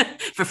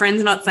 If a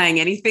friend's not saying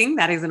anything,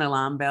 that is an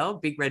alarm bell,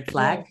 big red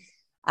flag.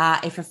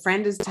 If a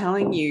friend is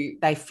telling you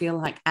they feel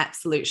like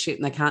absolute shit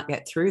and they can't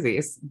get through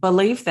this,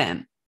 believe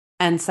them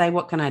and say,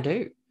 what can I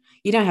do?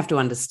 You don't have to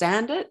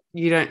understand it.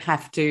 You don't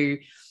have to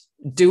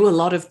do a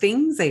lot of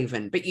things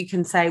even, but you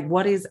can say,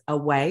 what is a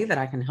way that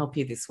I can help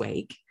you this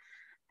week?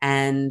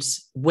 And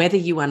whether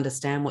you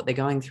understand what they're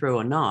going through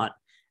or not,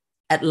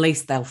 at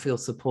least they'll feel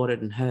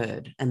supported and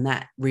heard. And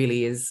that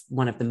really is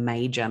one of the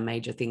major,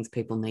 major things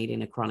people need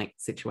in a chronic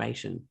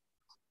situation.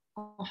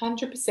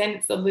 100%.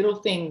 It's the little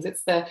things.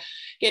 It's the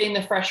getting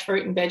the fresh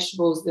fruit and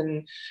vegetables,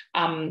 and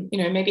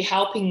maybe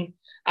helping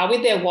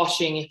with their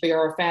washing, if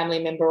you're a family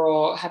member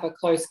or have a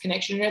close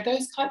connection,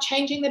 those kind of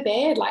changing the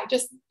bed, like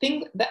just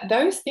think that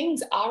those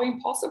things are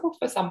impossible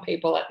for some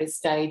people at this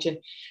stage and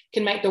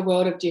can make the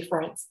world of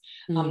difference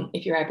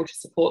if you're able to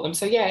support them.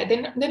 So yeah,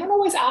 they're not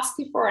always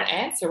asking for an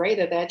answer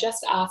either. They're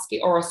just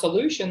asking, or a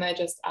solution. They're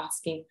just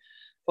asking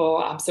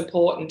for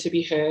support and to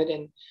be heard.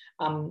 And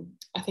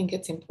I think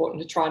it's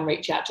important to try and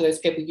reach out to those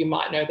people you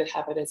might know that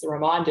have it as a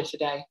reminder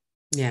today.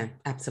 Yeah,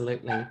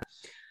 absolutely.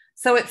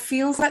 So it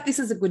feels like this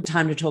is a good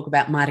time to talk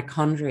about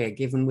mitochondria,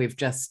 given we've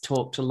just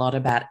talked a lot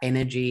about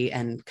energy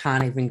and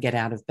can't even get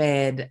out of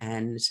bed,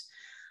 and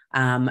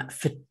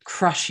for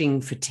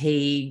crushing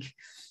fatigue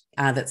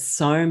that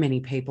so many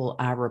people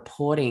are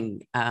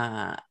reporting.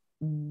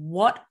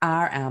 What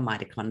are our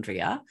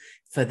mitochondria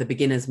for the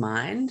beginner's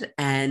mind,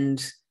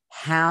 and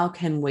how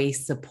can we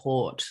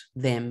support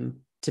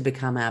them to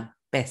become our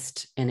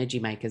best energy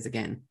makers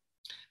again?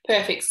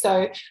 Perfect.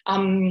 So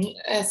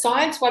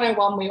Science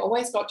 101, we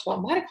always got to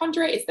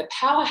mitochondria is the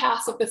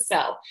powerhouse of the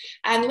cell.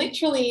 And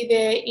literally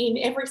they're in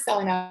every cell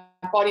in our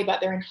body,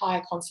 but they're in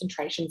higher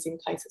concentrations in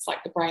places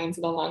like the brains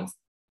and the lungs.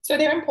 So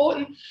they're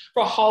important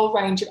for a whole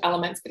range of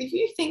elements. But if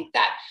you think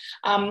that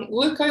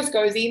glucose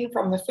goes in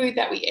from the food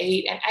that we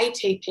eat and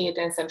ATP,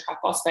 adenosine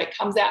triphosphate,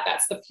 comes out,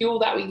 that's the fuel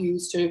that we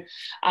use to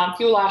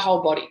fuel our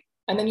whole body.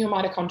 And then your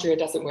mitochondria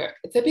doesn't work.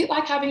 It's a bit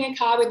like having a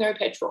car with no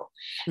petrol.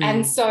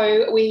 And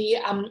so we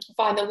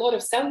find a lot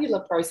of cellular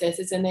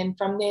processes, and then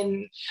from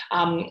then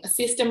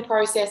system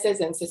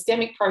processes and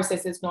systemic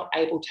processes not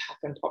able to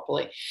happen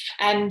properly.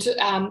 And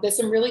there's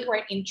some really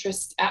great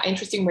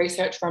interesting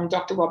research from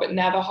Dr. Robert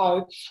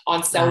Navajo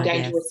on cell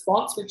danger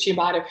response, which you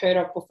might have heard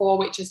of before,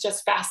 which is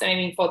just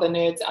fascinating for the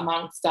nerds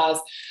amongst us,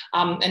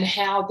 and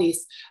how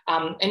this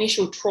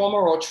initial trauma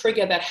or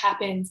trigger that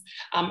happens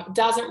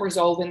doesn't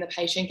resolve when the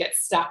patient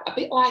gets stuck. A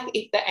bit like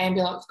if the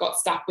ambulance got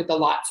stuck with the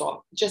lights on,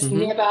 just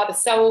never, the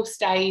cell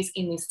stays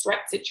in this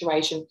threat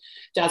situation,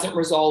 doesn't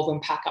resolve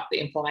and pack up the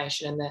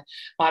inflammation, and the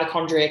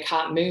mitochondria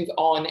can't move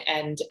on,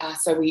 and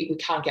so we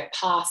can't get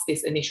past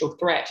this initial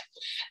threat.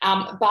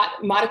 But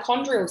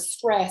mitochondrial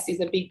stress is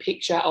a big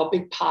picture or a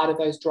big part of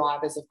those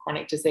drivers of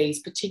chronic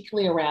disease,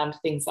 particularly around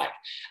things like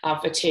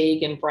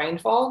fatigue and brain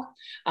fog,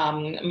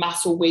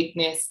 muscle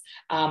weakness,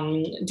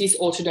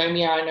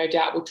 dysautonomia, I no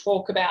doubt we'll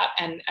talk about,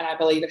 and I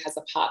believe it has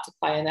a part to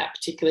play in that,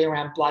 particularly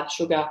around blood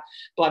sugar,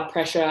 blood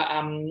pressure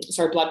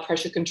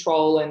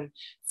control, and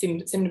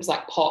symptoms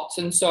like POTS.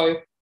 And so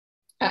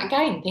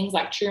again, things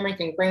like turmeric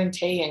and green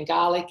tea and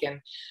garlic and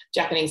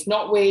Japanese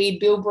knotweed,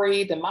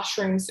 bilberry, the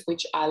mushrooms,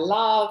 which I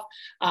love,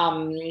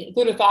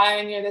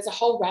 glutathione, there's a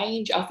whole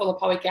range,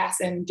 alpha-lipoic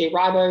acid,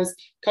 D-ribose,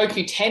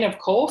 CoQ10, of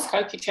course.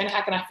 CoQ10,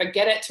 how can I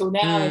forget it till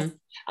now?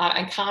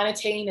 And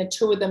carnitine are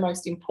two of the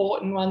most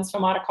important ones for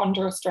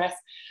mitochondrial stress.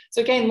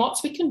 So again,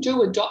 lots we can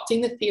do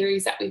adopting the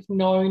theories that we've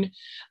known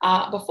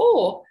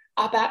before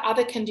about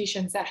other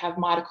conditions that have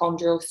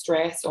mitochondrial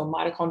stress or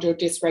mitochondrial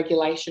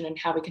dysregulation and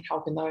how we can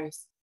help in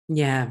those.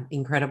 Yeah,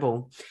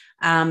 incredible.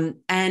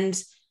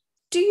 And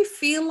do you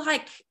feel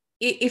like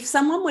if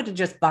someone were to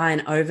just buy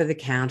an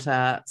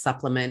over-the-counter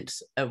supplement,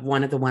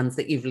 one of the ones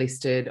that you've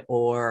listed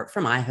or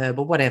from iHerb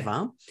or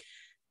whatever,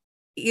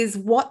 is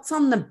what's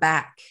on the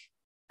back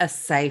a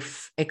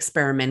safe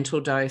experimental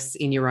dose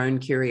in your own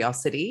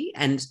curiosity,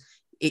 and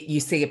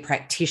you see a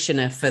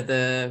practitioner for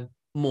the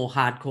more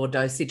hardcore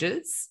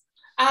dosages?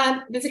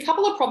 There's a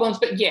couple of problems,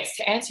 but yes,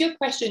 to answer your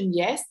question,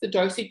 yes, the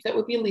dosage that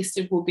would be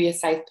listed will be a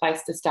safe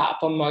place to start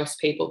for most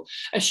people,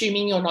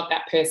 assuming you're not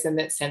that person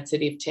that's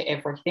sensitive to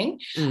everything.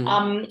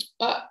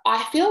 But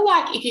I feel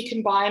like if you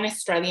can buy an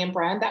Australian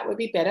brand, that would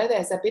be better.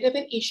 There's a bit of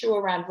an issue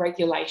around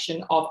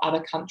regulation of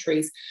other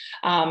countries.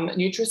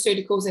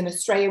 Nutraceuticals in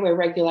Australia, we're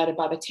regulated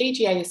by the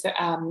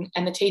TGA,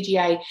 and the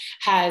TGA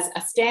has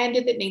a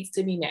standard that needs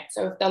to be met.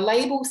 So if the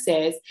label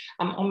says,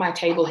 on my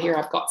table here,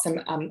 I've got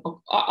some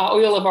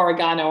oil of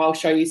oregano, I'll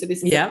show you. So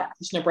this is a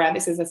practitioner brand.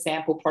 This is a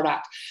sample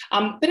product.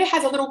 But it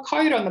has a little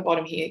code on the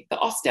bottom here, the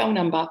Ostel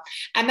number.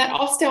 And that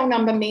Ostel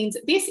number means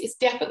this is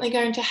definitely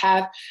going to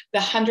have the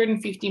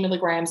 150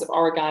 milligrams of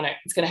oregano.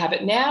 It's going to have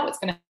it now. It's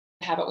going to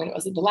have it when it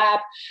was in the lab.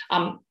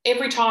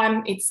 Every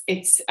time it's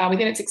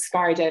within its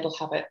expiry date, it'll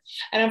have it.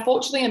 And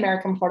unfortunately,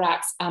 American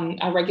products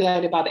are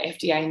regulated by the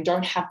FDA and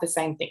don't have the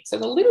same thing. So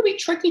it's a little bit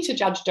tricky to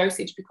judge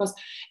dosage, because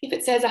if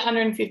it says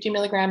 150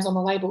 milligrams on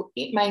the label,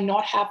 it may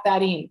not have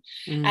that in.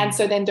 And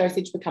so then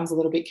dosage becomes a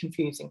little bit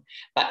confusing.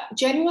 But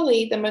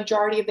generally, the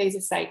majority of these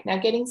are safe. Now,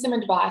 getting some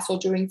advice or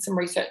doing some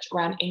research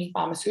around any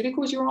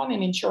pharmaceuticals you're on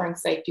and ensuring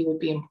safety would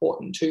be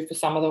important too for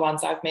some of the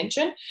ones I've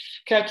mentioned.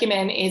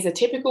 Curcumin is a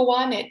typical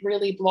one. It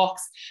really blocks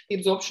the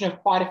absorption of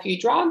quite a few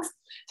drugs.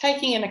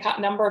 Taking in a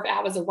number of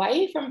hours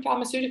away from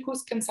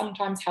pharmaceuticals can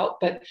sometimes help,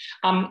 but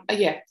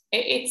there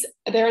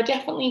are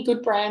definitely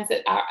good brands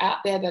that are out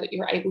there that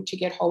you're able to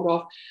get hold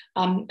of,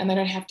 and they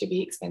don't have to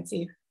be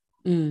expensive.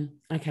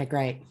 Okay,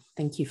 great.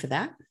 Thank you for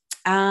that.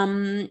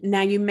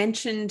 Now, you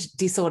mentioned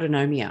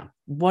dysautonomia.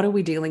 What are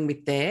we dealing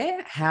with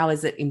there? How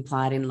is it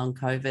implied in long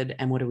COVID,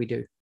 and what do we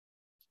do?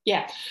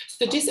 Yeah.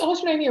 So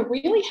dysautonomia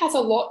really has a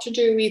lot to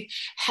do with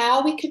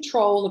how we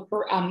control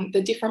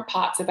the different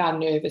parts of our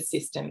nervous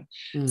system.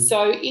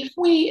 So if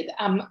we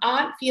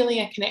aren't feeling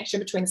a connection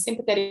between the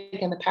sympathetic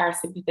and the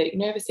parasympathetic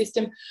nervous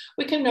system,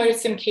 we can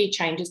notice some key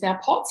changes. Now,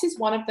 POTS is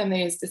one of them that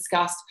is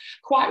discussed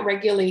quite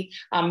regularly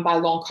by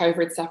long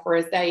COVID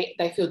sufferers.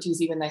 They feel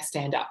dizzy when they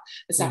stand up.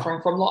 They're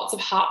suffering from lots of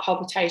heart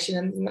palpitation.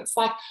 And it's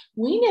like,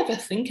 we never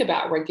think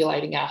about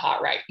regulating our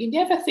heart rate. You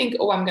never think,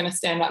 oh, I'm going to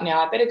stand up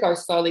now. I better go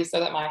slowly so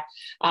that my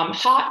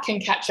heart can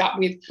catch up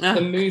with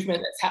the movement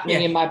that's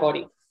happening in my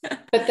body.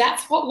 But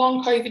that's what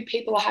long COVID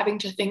people are having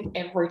to think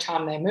every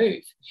time they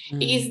move.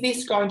 Is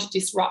this going to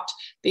disrupt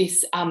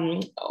this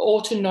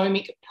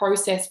autonomic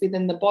process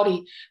within the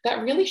body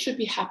that really should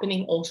be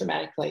happening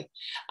automatically?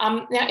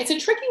 Now, it's a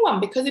tricky one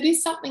because it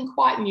is something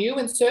quite new,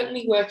 and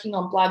certainly working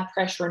on blood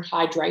pressure and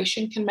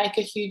hydration can make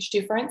a huge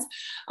difference.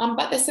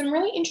 But there's some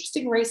really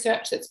interesting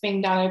research that's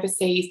being done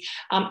overseas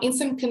in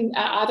some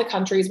other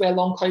countries where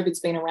long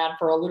COVID's been around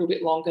for a little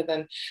bit longer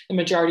than the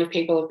majority of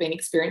people have been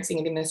experiencing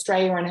it in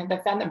Australia, and they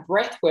found that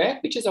breath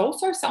work, which is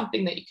also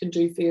something that you can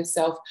do for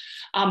yourself,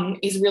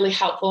 is really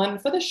helpful.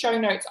 And for the show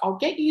notes, I'll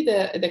get you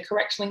the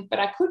correct link, but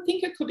I could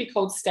think it could be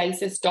called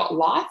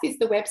stasis.life is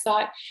the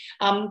website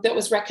that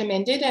was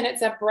recommended. And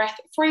it's a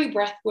free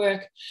breath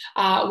work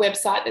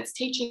website that's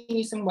teaching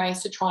you some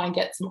ways to try and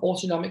get some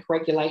autonomic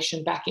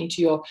regulation back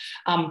into your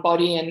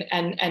body,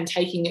 and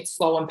taking it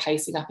slow and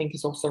pacing, I think,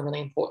 is also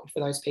really important for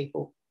those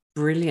people.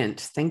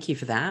 Brilliant. Thank you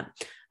for that.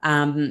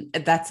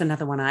 That's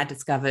another one I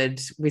discovered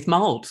with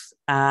mold.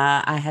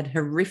 I had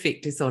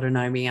horrific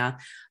dysautonomia.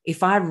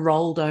 If I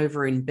rolled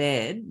over in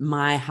bed,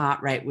 my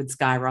heart rate would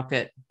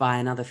skyrocket by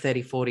another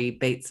 30, 40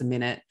 beats a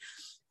minute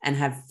and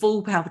have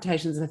full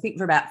palpitations. I think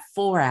for about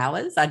 4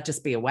 hours, I'd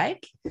just be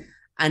awake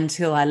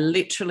until I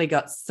literally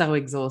got so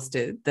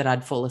exhausted that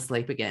I'd fall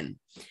asleep again.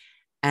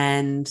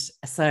 And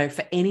so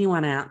for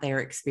anyone out there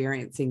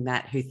experiencing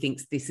that who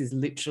thinks this is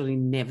literally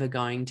never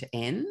going to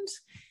end,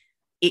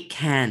 it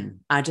can.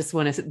 I just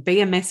want to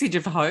be a message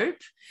of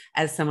hope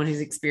as someone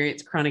who's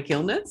experienced chronic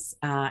illness.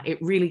 It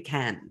really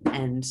can.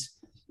 And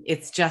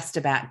it's just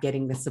about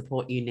getting the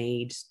support you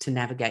need to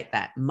navigate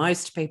that.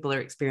 Most people are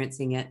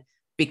experiencing it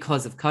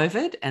because of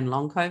COVID and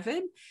long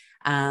COVID.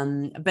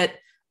 But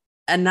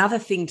another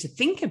thing to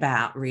think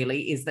about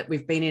really is that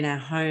we've been in our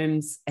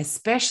homes,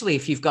 especially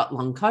if you've got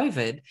long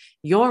COVID,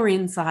 you're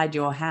inside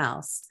your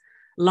house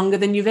longer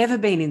than you've ever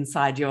been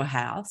inside your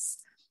house.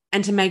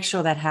 And to make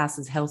sure that house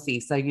is healthy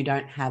so you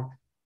don't have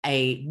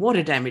a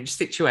water damage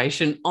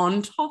situation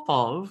on top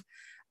of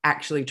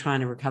actually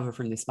trying to recover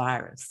from this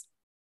virus.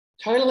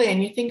 Totally.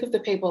 And you think of the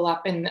people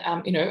up in,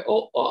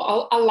 or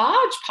a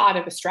large part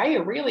of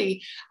Australia,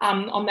 really,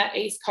 on that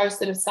east coast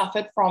that have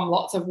suffered from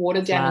lots of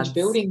water damaged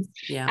buildings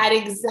at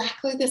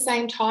exactly the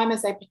same time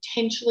as they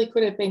potentially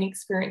could have been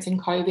experiencing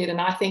COVID.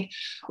 And I think,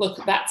 look,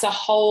 that's a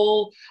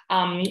whole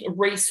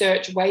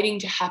research waiting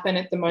to happen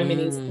at the moment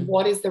is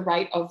what is the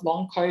rate of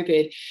long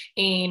COVID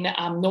in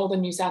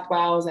northern New South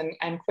Wales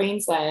and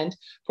Queensland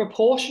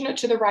proportionate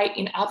to the rate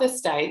in other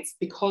states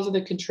because of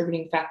the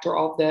contributing factor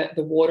of the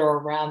water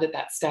around at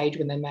that stage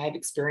when they may have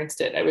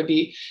experienced it. It would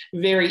be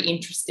very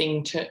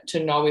interesting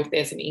to know if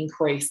there's an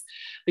increase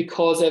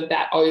because of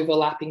that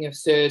overlapping of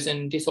SIRS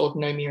and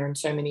dysautonomia and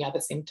so many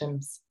other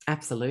symptoms.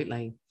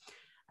 Absolutely.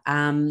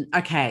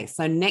 Okay,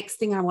 so next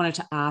thing I wanted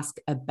to ask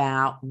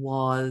about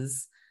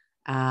was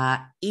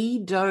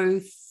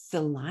endothelitis.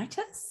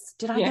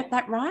 Did I get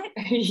that right?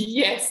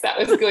 Yes, that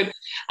was good.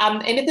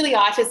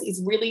 Endotheliitis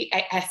is really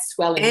a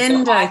swelling.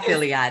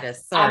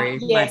 Endotheliitis. Sorry,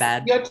 yes, my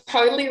bad. You're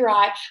totally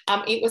right.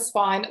 It was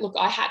fine. Look,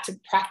 I had to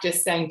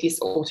practice saying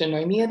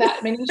dysautonomia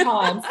that many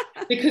times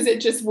because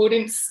it just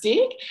wouldn't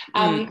stick.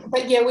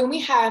 But yeah, when we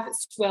have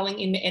swelling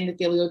in the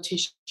endothelial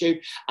tissue,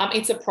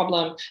 it's a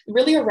problem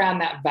really around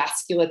that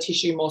vascular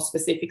tissue more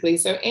specifically.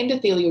 So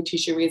endothelial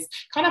tissue is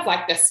kind of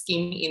like the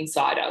skin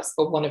inside us,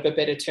 for want of a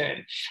better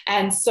term.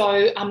 And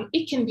so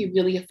it can be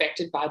really affected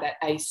by that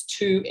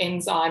ACE2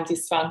 enzyme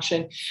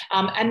dysfunction.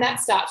 And that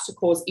starts to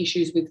cause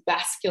issues with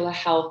vascular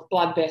health,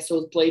 blood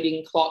vessels,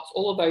 bleeding, clots,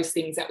 all of those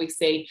things that we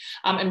see,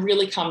 and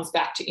really comes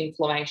back to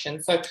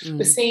inflammation. So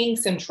we're seeing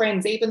some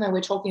trends, even though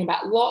we're talking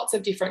about lots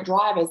of different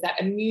drivers,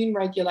 that immune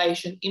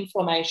regulation,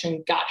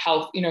 inflammation, gut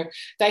health,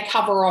 they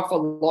cover off a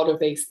lot of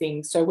these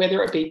things. So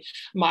whether it be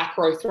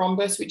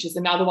microthrombus, which is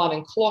another one,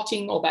 and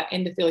clotting, or that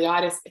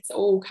endotheliitis, it's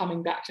all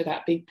coming back to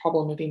that big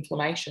problem of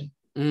inflammation.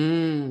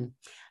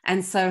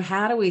 And so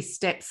how do we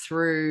step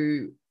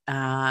through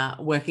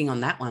working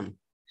on that one?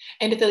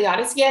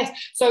 Endotheliitis, yes.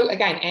 So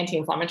again,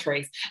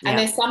 anti-inflammatories. And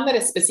there's some that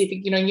are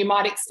specific. You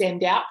might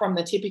extend out from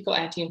the typical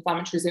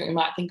anti-inflammatories that we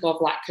might think of,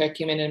 like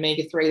curcumin and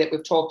omega-3 that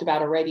we've talked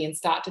about already, and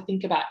start to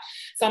think about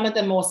some of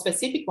the more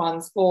specific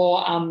ones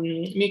for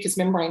mucous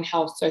membrane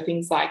health. So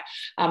things like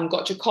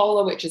goccia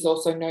cola, which is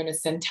also known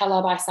as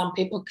centella by some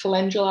people.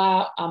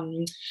 Calendula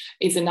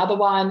is another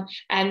one.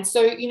 And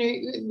so,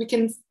 we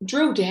can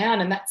drill down,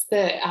 and that's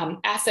the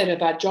asset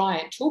of our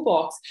giant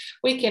toolbox.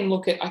 We can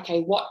look at,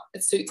 okay, what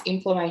suits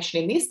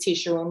inflammation in this this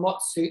tissue and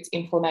what suits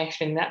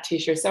inflammation in that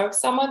tissue. So if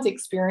someone's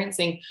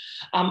experiencing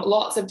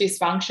lots of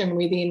dysfunction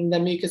within the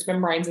mucous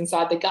membranes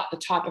inside the gut, the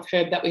type of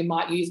herb that we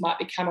might use might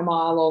be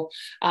chamomile or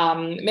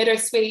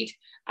meadowsweet.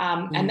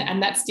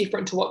 And that's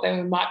different to what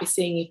they might be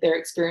seeing if they're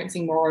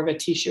experiencing more of a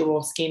tissue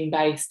or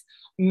skin-based.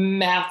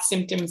 Mouth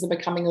symptoms are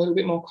becoming a little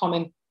bit more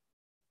common,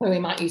 where we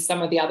might use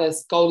some of the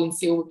others. Golden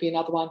seal would be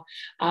another one.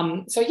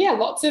 So yeah,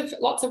 lots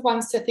of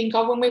ones to think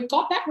of when we've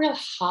got that real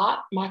heart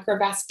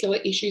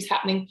microvascular issues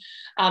happening,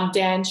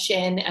 Dan,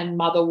 Shen and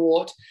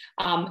motherwort.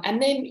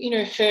 And then,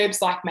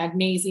 herbs like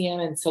magnesium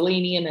and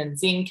selenium and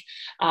zinc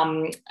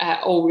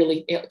all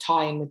really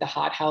tie in with the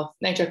heart health.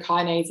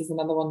 Nitrokinase is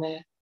another one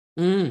there.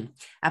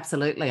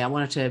 Absolutely. I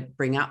wanted to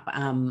bring up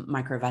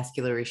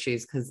microvascular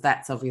issues because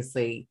that's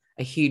obviously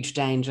a huge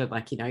danger.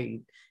 Like,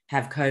 you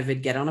have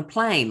COVID, get on a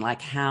plane.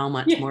 Like, how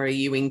much more are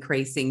you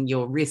increasing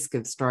your risk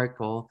of stroke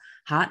or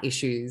heart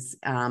issues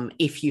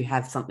if you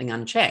have something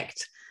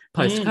unchecked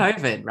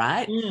post-COVID,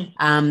 right?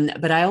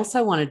 But I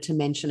also wanted to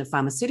mention a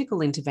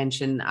pharmaceutical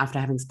intervention after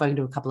having spoken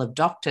to a couple of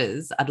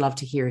doctors. I'd love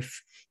to hear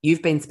if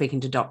you've been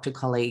speaking to doctor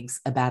colleagues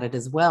about it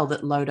as well,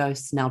 that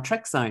low-dose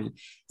naltrexone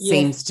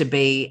seems to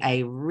be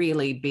a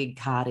really big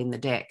card in the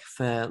deck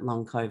for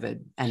long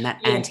COVID and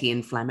that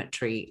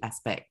anti-inflammatory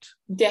aspect.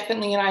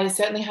 Definitely, and I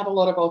certainly have a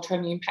lot of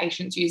autoimmune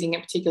patients using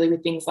it, particularly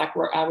with things like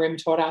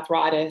rheumatoid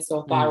arthritis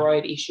or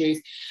thyroid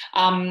issues.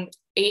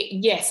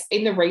 Yes,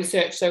 in the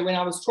research. So when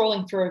I was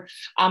trawling through,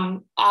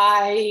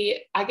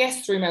 I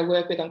guess through my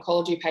work with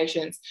oncology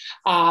patients,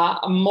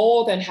 I'm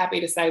more than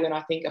happy to say when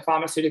I think a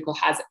pharmaceutical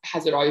has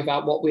it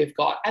over what we've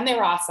got. And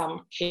there are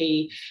some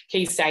key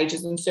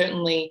stages, and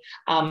certainly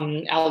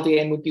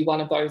LDN would be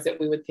one of those that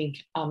we would think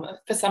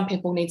for some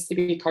people needs to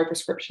be a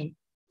co-prescription.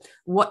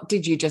 What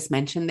did you just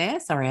mention there?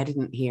 Sorry, I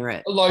didn't hear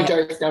it. Low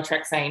dose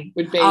naltrexone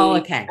would be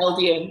LDN.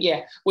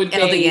 Would be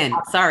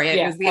LDN. Sorry,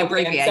 it was the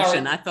abbreviation.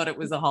 Sorry. I thought it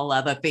was a whole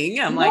other thing.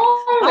 I'm I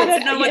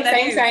don't know what that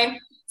is.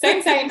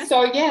 Same.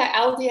 So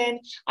LDN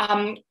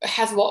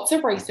has lots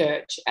of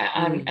research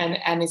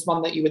and is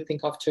one that you would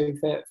think of too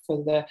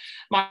for the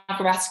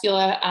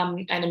microvascular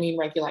and immune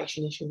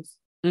regulation issues.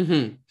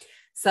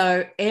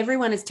 So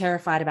everyone is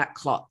terrified about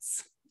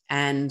clots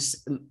and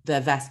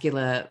the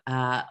vascular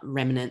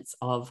remnants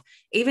of,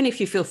 even if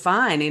you feel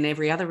fine in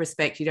every other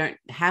respect, you don't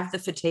have the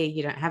fatigue,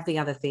 you don't have the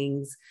other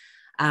things.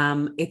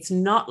 It's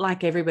not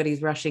like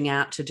everybody's rushing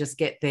out to just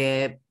get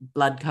their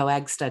blood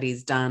coag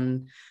studies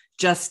done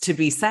just to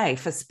be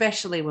safe,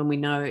 especially when we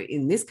know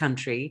in this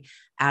country,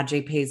 our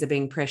GPs are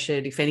being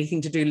pressured, if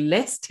anything, to do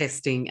less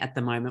testing at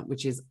the moment,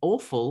 which is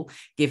awful,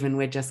 given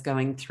we're just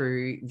going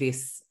through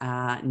this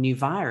new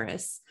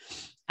virus.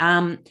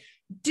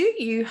 Do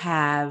you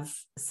have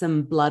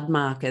some blood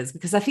markers?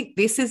 Because I think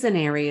this is an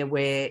area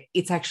where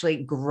it's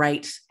actually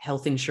great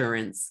health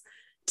insurance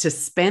to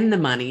spend the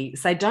money.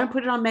 Say, don't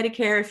put it on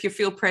Medicare if you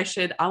feel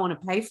pressured. I want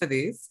to pay for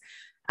this.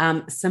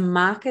 Some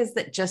markers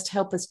that just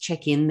help us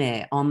check in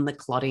there on the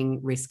clotting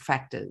risk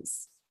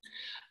factors.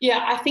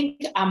 Yeah, I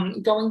think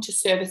going to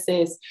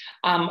services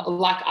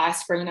like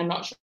iScreen, I'm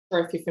not sure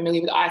if you're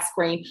familiar with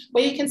iScreen,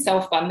 where you can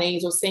self-fund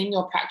these, or seeing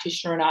your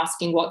practitioner and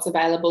asking what's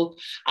available.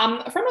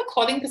 From a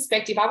clotting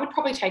perspective, I would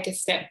probably take a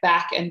step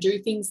back and do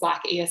things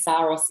like ESR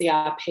or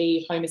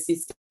CRP,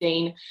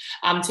 homocysteine,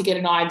 to get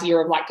an idea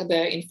of like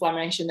the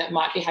inflammation that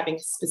might be having a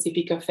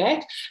specific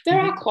effect. There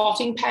are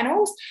clotting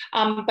panels,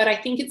 but I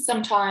think it's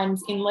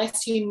sometimes,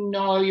 unless you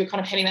know you're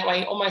kind of heading that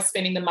way, almost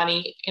spending the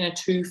money in a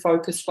too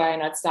focused way,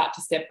 and I'd start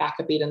to step back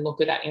a bit and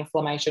look at that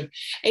inflammation.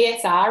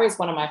 ESR is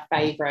one of my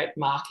favourite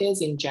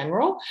markers in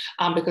general,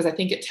 because I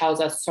think it tells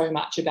us so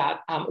much about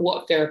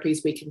what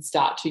therapies we can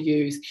start to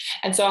use.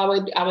 And so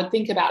I would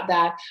think about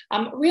that.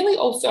 Really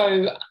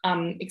also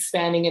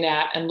expanding it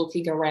out and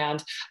looking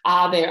around,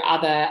 are there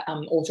other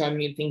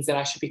autoimmune things that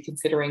I should be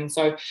considering?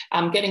 So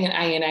getting an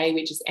ANA,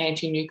 which is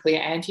anti-nuclear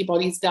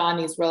antibodies, done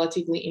is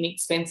relatively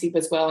inexpensive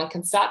as well, and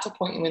can start to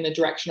point you in the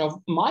direction of,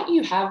 might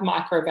you have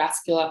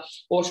microvascular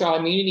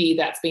autoimmunity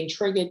that's been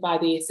triggered by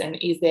this, and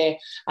is there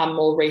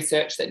more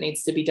research that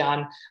needs to be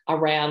done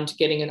around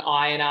getting an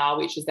INR,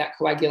 which is that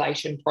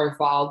coagulation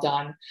profile,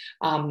 done.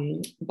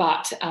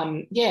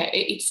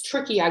 It's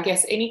tricky, I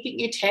guess. Anything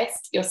you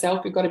test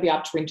yourself, you've got to be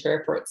able to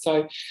interpret.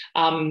 So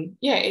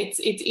it's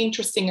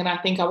interesting, and I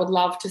think I would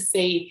love to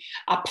see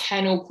a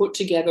panel put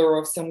together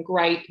of some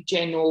great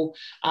general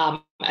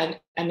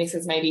and this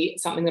is maybe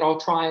something that I'll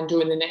try and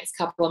do in the next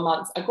couple of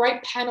months, a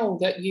great panel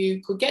that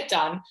you could get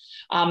done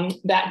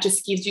that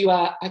just gives you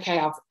okay,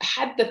 I've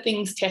had the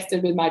things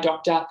tested with my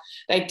doctor.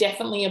 They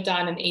definitely have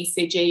done an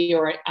ECG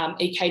or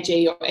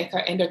EKG or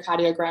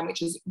echocardiogram,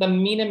 which is the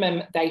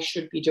minimum they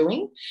should be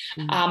doing.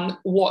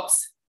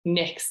 What's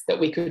next that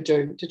we could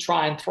do to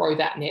try and throw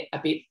that net a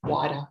bit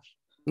wider?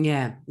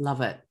 Yeah,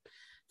 love it.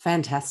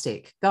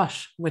 Fantastic.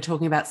 Gosh, we're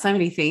talking about so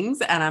many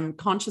things and I'm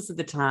conscious of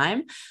the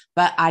time,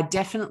 but I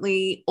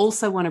definitely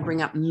also want to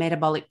bring up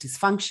metabolic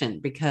dysfunction,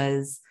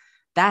 because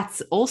that's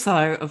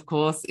also, of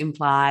course,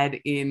 implied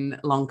in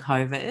long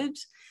COVID.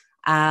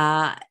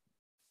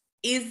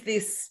 is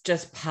this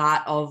just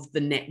part of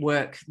the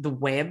network, the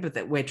web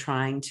that we're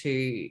trying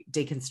to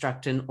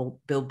deconstruct and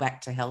build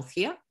back to health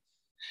here?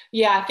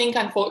 Yeah, I think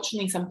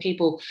unfortunately some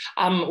people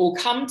will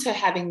come to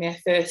having their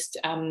first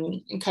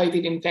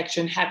COVID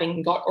infection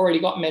having already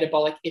got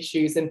metabolic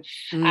issues. And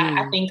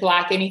I think,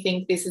 like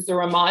anything, this is a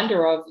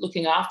reminder of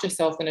looking after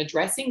yourself and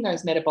addressing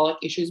those metabolic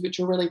issues, which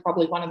are really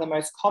probably one of the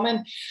most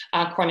common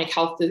chronic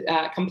health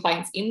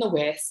complaints in the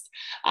West.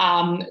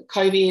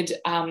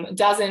 COVID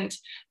doesn't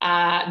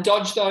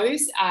dodge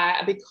those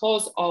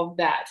because of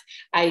that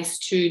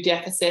ACE2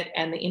 deficit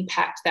and the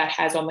impact that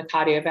has on the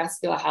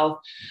cardiovascular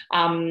health.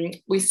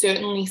 We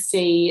certainly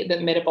see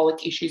that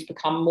metabolic issues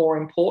become more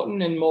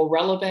important and more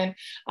relevant,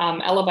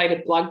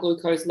 elevated blood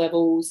glucose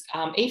levels,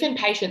 even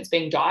patients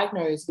being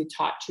diagnosed with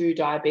type 2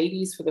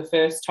 diabetes for the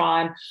first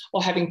time,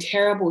 or having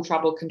terrible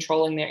trouble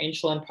controlling their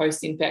insulin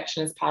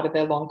post-infection as part of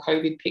their long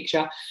COVID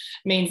picture,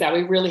 means that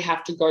we really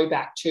have to go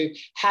back to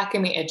how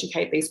can we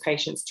educate these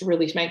patients to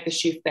really make the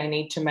shift they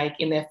need to make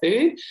in their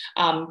food,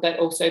 but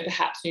also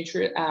perhaps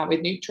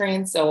with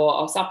nutrients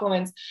or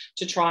supplements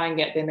to try and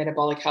get their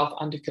metabolic health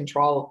under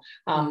control,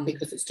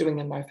 because it's doing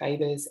them no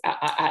favors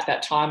at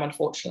that time,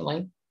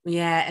 unfortunately.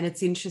 Yeah, and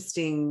it's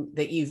interesting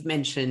that you've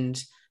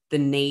mentioned the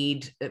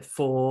need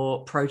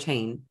for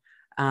protein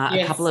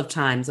a couple of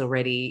times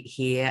already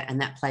here,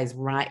 and that plays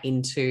right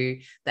into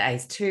the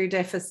ACE2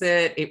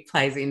 deficit. It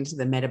plays into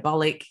the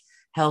metabolic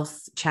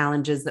health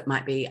challenges that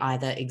might be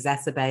either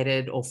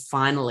exacerbated or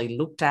finally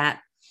looked at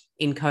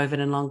in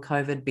COVID and long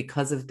COVID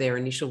because of their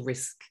initial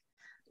risk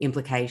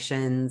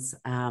implications.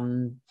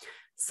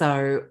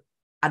 So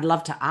I'd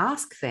love to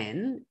ask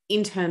then,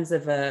 in terms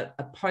of a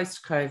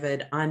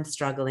post-COVID, I'm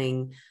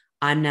struggling,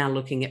 I'm now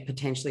looking at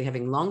potentially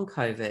having long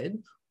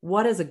COVID,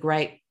 what does a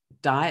great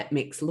diet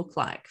mix look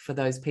like for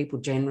those people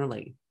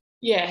generally?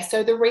 Yeah,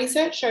 so the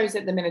research shows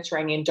that the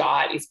Mediterranean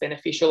diet is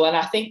beneficial. And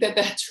I think that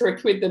the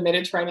trick with the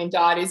Mediterranean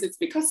diet is it's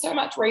because so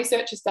much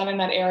research is done in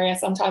that area.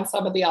 Sometimes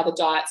some of the other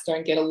diets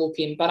don't get a look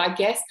in. But I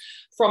guess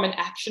from an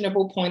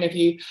actionable point of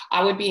view,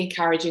 I would be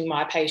encouraging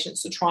my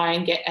patients to try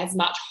and get as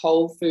much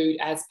whole food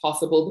as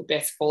possible, the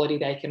best quality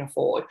they can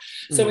afford.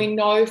 So we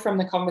know from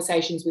the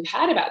conversations we've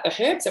had about the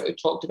herbs that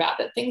we've talked about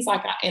that things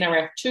like our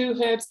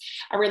NRF2 herbs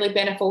are really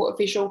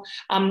beneficial.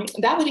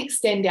 That would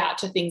extend out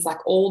to things like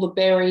all the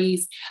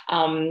berries,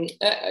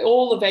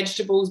 all the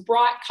vegetables,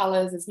 bright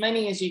colours, as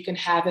many as you can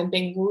have, and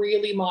being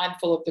really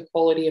mindful of the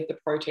quality of the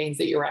proteins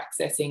that you're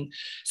accessing.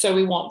 So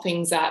we want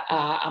things that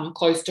are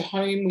close to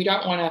home. We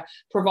don't want to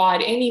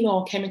provide any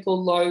more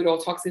chemical load or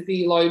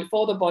toxicity load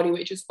for the body,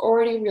 which is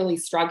already really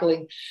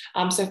struggling.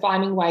 So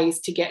finding ways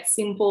to get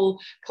simple,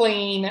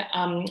 clean,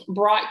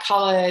 bright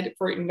coloured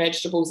fruit and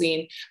vegetables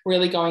in,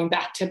 really going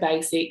back to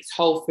basics,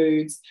 whole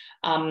foods.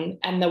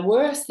 And the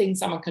worst thing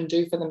someone can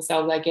do for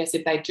themselves, I guess,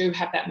 if they do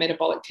have that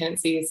metabolic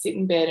tendency, is sit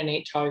in bed and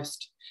eat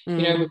toast.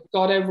 You know, we've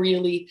got to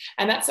really,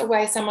 and that's a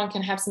way someone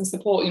can have some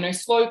support, you know,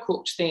 slow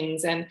cooked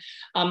things and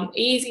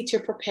easy to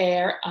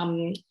prepare,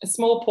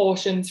 small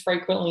portions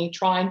frequently,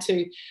 trying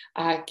to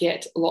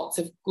get lots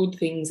of good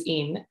things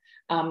in,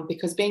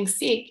 because being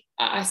sick,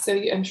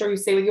 I'm sure you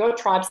see with your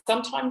tribe,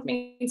 sometimes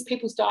means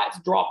people's diets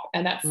drop,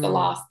 and that's the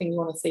last thing you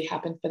want to see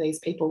happen for these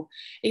people,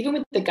 even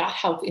with the gut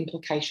health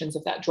implications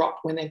of that drop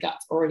when their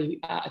gut's already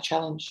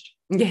challenged.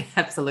 Yeah,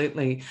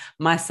 absolutely.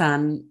 My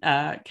son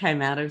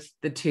came out of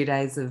the 2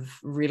 days of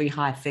really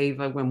high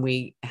fever when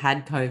we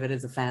had COVID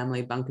as a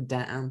family,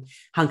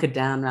 hunkered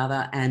down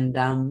rather, and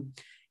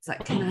he's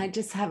like, "Can I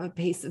just have a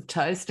piece of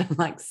toast?" I'm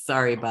like,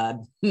 "Sorry,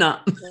 bud, no."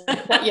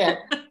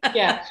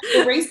 Yeah.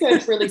 The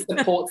research really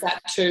supports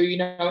that too. You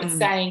know, it's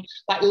saying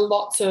like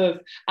lots of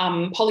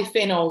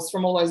polyphenols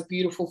from all those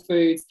beautiful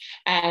foods,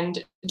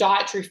 and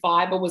dietary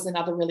fiber was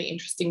another really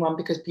interesting one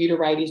because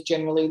butyrate is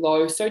generally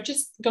low. So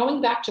just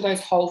going back to those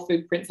whole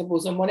food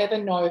principles and whatever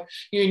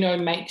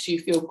makes you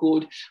feel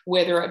good,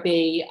 whether it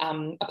be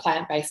a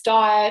plant-based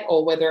diet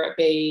or whether it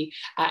be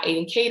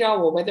eating keto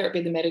or whether it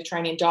be the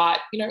Mediterranean diet,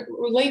 you know,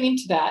 lean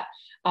into that.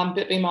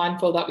 But be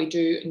mindful that we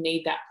do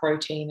need that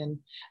protein and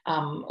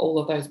all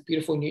of those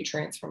beautiful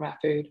nutrients from our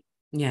food.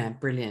 Yeah,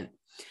 brilliant.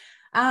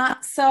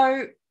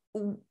 So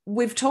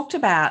we've talked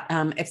about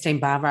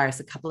Epstein-Barr virus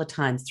a couple of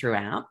times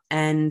throughout,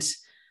 and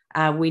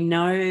we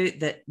know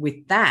that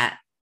with that,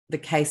 the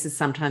case is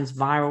sometimes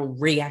viral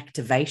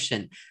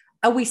reactivation.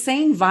 Are we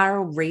seeing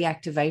viral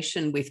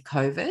reactivation with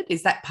COVID?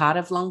 Is that part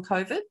of long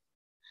COVID?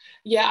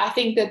 Yeah, I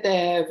think that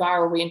the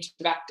viral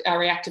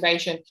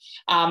reactivation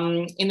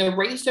in the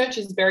research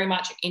is very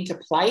much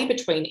interplay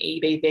between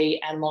EBV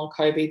and long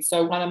COVID.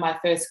 So one of my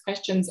first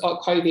questions,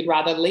 or COVID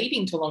rather,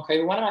 leading to long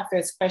COVID, one of my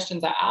first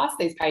questions I ask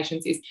these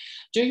patients is,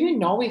 do you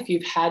know if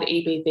you've had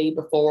EBV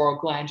before, or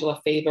glandular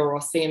fever, or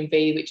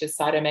CMV, which is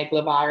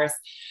cytomegalovirus?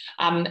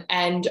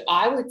 And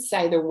I would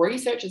say the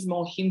research is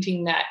more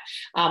hinting that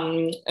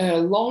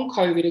long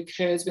COVID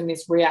occurs when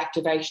this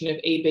reactivation of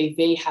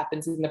EBV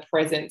happens in the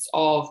presence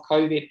of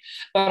COVID.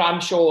 But I'm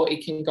sure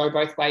it can go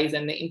both ways,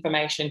 and the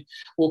information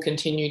will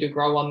continue to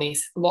grow on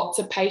this. Lots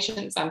of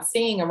patients I'm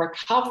seeing are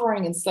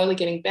recovering and slowly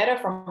getting better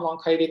from long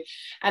COVID,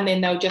 and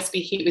then they'll just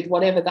be hit with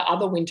whatever the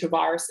other winter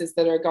viruses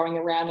that are going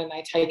around, and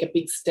they take a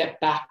big step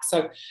back.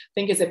 So I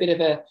think it's a bit of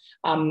a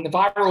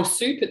viral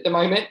soup at the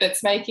moment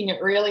that's making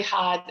it really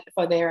hard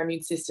for their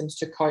immune systems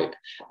to cope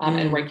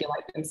and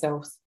regulate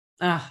themselves.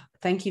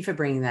 Thank you for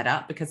bringing that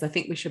up, because I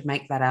think we should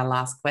make that our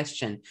last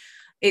question.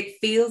 It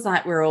feels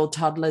like we're all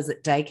toddlers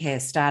at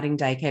daycare, starting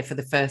daycare for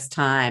the first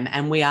time,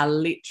 and we are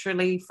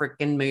literally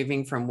freaking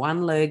moving from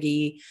one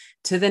lurgy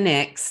to the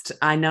next.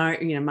 I know,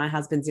 my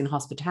husband's in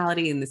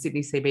hospitality in the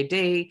Sydney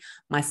CBD.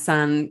 My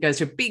son goes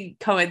to a big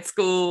co-ed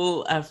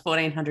school of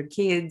 1,400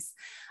 kids.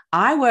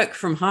 I work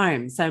from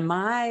home, so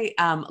my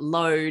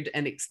load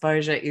and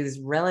exposure is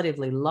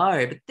relatively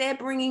low, but they're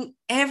bringing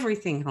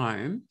everything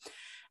home.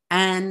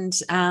 And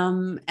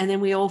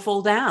then we all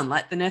fall down,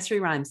 like the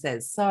nursery rhyme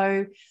says.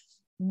 So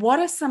what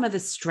are some of the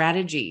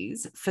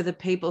strategies for the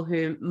people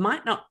who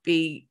might not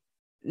be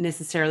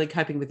necessarily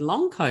coping with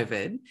long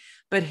COVID,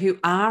 but who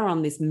are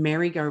on this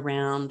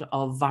merry-go-round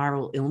of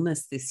viral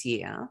illness this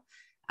year,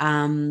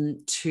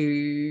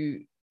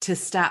 to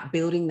start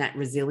building that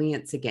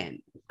resilience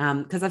again?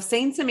 Because I've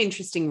seen some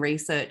interesting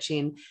research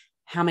in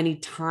how many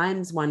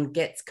times one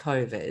gets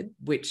COVID,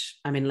 which,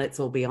 I mean, let's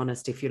all be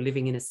honest, if you're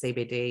living in a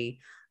CBD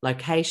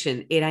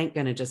location, it ain't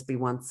going to just be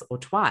once or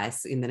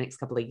twice in the next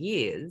couple of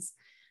years.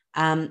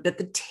 But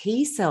the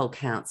T cell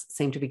counts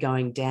seem to be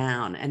going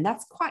down, and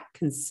that's quite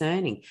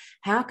concerning.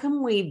 How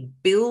can we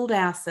build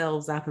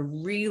ourselves up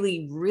and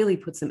really, really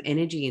put some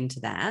energy into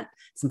that,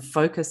 some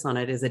focus on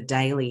it as a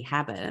daily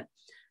habit,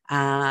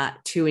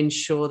 to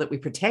ensure that we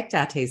protect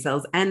our T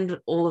cells and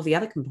all of the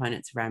other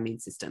components of our immune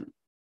system?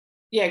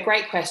 Yeah,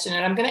 great question.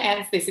 And I'm going to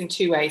answer this in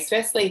two ways.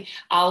 Firstly,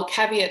 I'll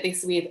caveat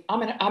this with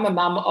I'm a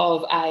mum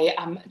of a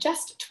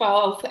just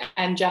 12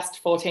 and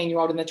just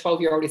 14-year-old, and the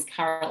 12-year-old is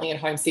currently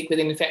at home sick with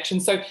an infection.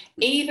 So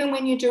even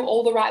when you do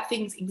all the right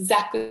things,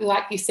 exactly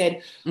like you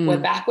said, we're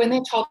back when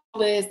they're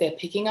toddlers, they're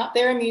picking up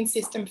their immune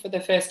system for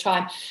the first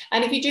time.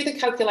 And if you do the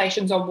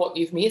calculations on what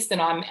you've missed,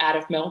 and I'm out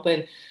of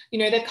Melbourne,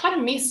 they've kind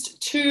of missed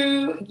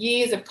 2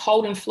 years of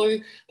cold and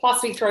flu,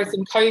 plus we throw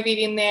some COVID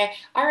in there.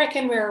 I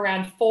reckon we're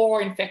around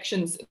 4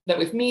 infections that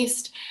we've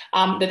missed,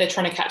 that they're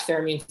trying to catch their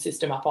immune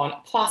system up on,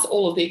 plus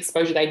all of the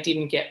exposure they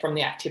didn't get from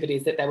the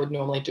activities that they would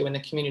normally do in the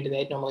community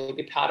they'd normally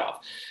be part of.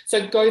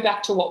 So go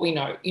back to what we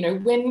know.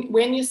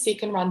 When you're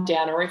sick and run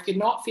down, or if you're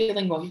not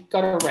feeling well, you've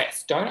got to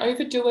rest. Don't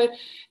overdo it.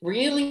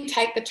 Really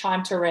take the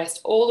time to rest.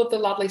 All of the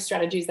lovely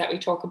strategies that we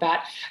talk about,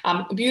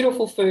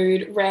 beautiful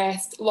food,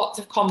 rest, lots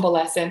of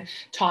convalescent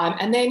time.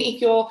 And then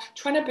if you're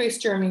trying to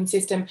boost your immune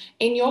system,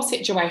 in your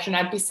situation,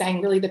 I'd be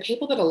saying really the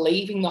people that are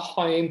leaving the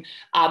home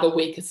are the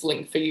weakest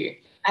link for you.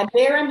 And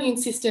their immune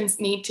systems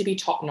need to be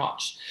top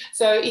notch.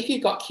 So if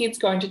you've got kids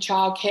going to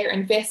childcare,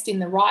 invest in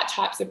the right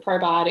types of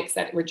probiotics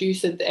that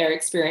reduces their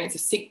experience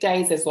of sick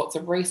days. There's lots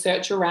of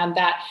research around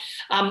that.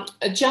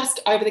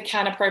 Just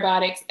over-the-counter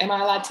probiotics. Am I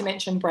allowed to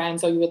mention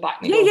brands, or you would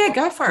like me to? Yeah,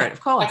 go for it,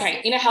 of course.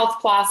 Okay, Inner Health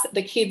Plus,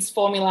 the kids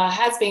formula,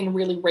 has been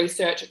really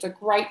researched. It's a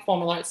great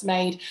formula. It's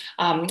made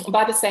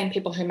by the same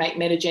people who make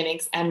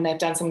Metagenics, and they've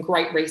done some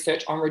great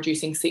research on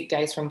reducing sick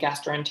days from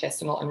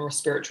gastrointestinal and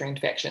respiratory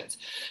infections.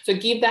 So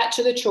give that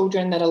to the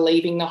children that are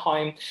leaving the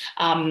home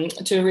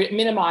to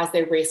minimize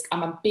their risk.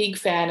 I'm a big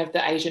fan of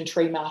the Asian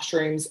tree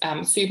mushrooms,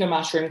 super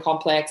mushroom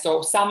complex,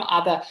 or some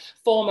other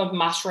form of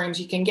mushrooms.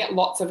 You can get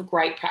lots of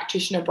great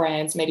practitioner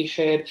brands.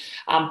 MediHerb,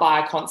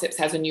 Bioconcepts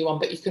has a new one,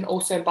 but you can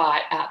also buy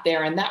it out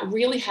there, and that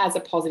really has a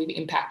positive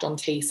impact on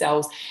T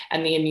cells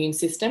and the immune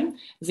system.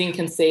 Zinc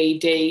and C,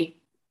 D.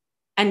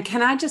 And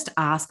can I just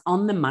ask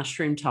on the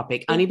mushroom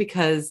topic, only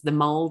because the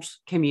mold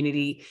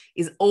community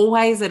is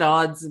always at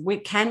odds.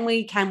 Can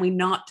we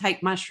not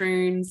take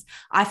mushrooms?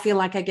 I feel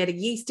like I get a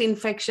yeast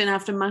infection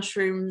after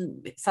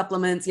mushroom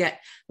supplements. Yeah,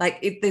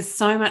 there's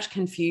so much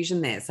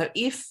confusion there. So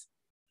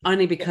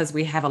only because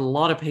we have a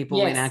lot of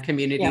people in our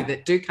community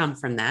that do come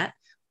from that,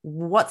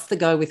 what's the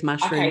go with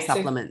mushroom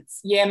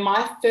supplements? So,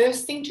 my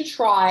first thing to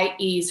try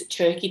is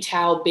turkey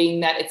tail,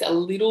 being that it's a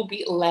little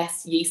bit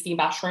less yeasty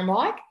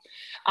mushroom-like.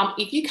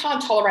 If you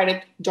can't tolerate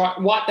it,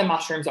 don't wipe the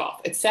mushrooms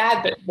off. It's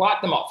sad, but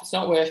wipe them off. It's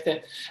not worth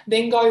it.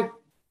 Then go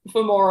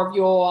for more of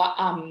your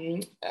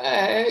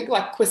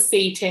like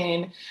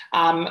quercetin,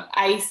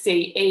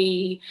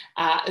 ACE,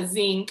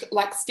 zinc,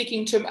 like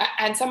sticking to,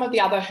 and some of the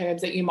other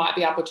herbs that you might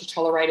be able to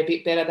tolerate a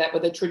bit better, that were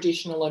the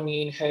traditional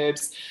immune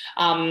herbs,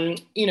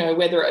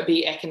 whether it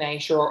be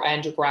echinacea or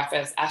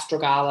andrographis,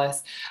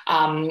 astragalus,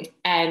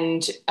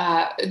 and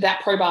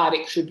that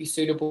probiotic should be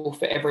suitable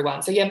for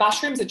everyone. So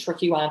mushrooms are a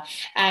tricky one.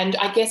 And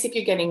I guess if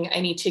you're getting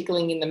any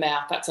tickling in the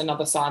mouth, that's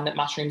another sign that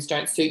mushrooms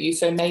don't suit you.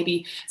 So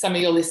maybe some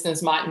of your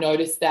listeners might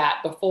notice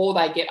that before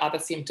they get other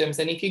symptoms.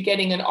 And if you're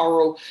getting an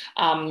oral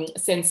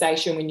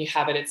sensation when you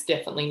have it, it's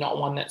definitely not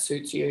one that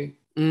suits you.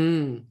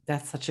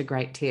 That's such a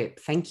great tip.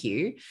 Thank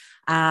you.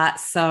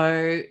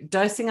 So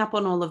dosing up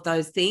on all of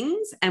those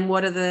things, and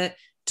what are the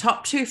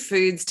top 2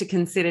 foods to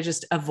consider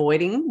just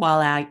avoiding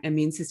while our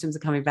immune systems are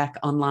coming back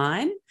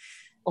online?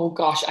 Oh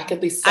gosh, I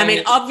could list so I mean,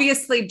 many.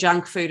 obviously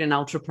junk food and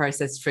ultra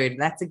processed food,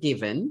 that's a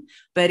given.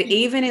 But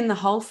even in the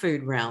whole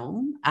food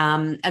realm,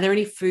 are there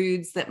any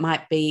foods that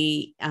might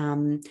be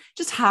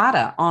just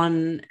harder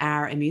on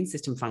our immune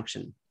system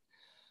function?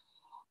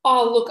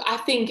 Oh, look, I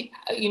think,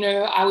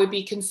 I would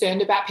be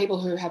concerned about people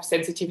who have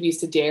sensitivities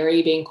to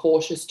dairy being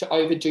cautious to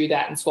overdo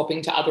that and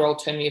swapping to other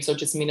alternatives or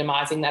just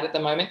minimizing that at the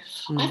moment.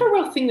 I have a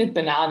real thing with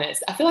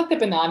bananas. I feel like the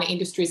banana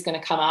industry is going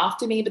to come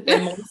after me, but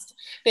they're moist.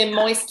 They're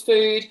moist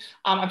food.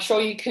 I'm sure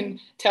you can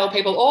tell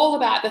people all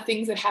about the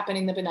things that happen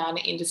in the banana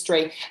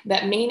industry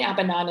that mean our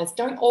bananas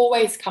don't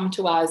always come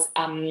to us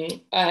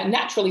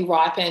naturally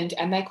ripened,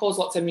 and they cause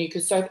lots of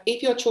mucus. So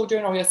if your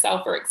children or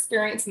yourself are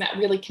experiencing that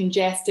really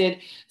congested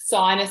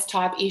sinus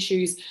type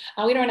issues,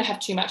 we don't want to have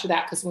too much of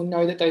that, because we'll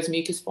know that those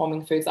mucus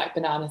forming foods like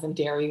bananas and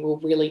dairy will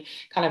really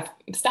kind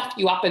of stuff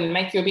you up and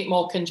make you a bit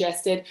more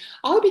congested.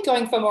 I would be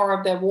going for more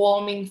of the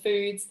warming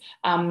foods,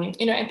 and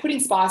putting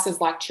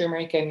spices like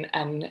turmeric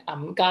and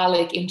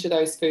garlic into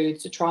those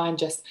foods to try and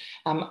just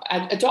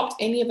adopt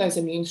any of those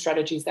immune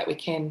strategies that we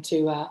can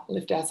to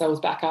lift ourselves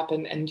back up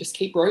and just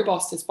keep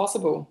robust as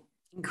possible.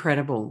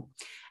 Incredible.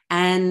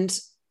 And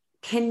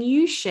can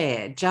you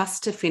share,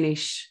 just to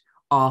finish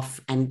off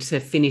and to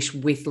finish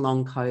with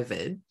long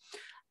COVID,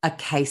 a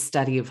case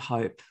study of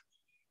hope?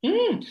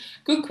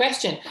 Good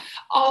question.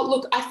 Oh,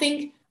 look, I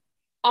think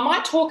I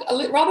might talk a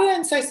little, rather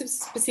than so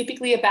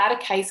specifically about a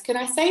case, can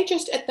I say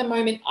just at the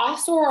moment, I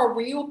saw a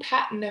real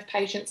pattern of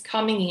patients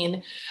coming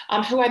in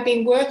who I'd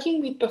been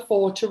working with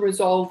before to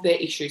resolve their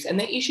issues, and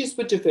the issues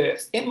were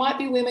diverse. It might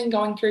be women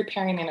going through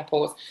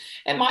perimenopause.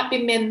 It might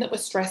be men that were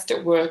stressed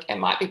at work. It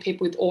might be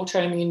people with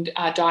autoimmune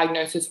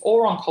diagnosis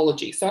or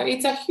oncology. So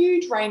it's a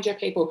huge range of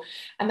people,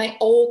 and they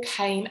all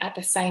came at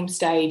the same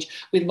stage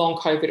with long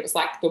COVID. It was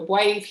like the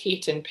wave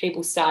hit and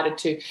people started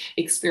to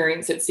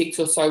experience it 6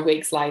 or so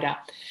weeks later.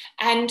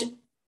 And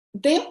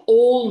they're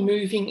all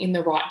moving in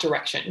the right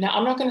direction. Now,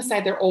 I'm not going to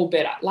say they're all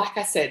better. Like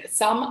I said,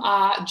 some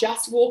are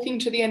just walking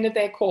to the end of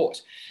their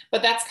court,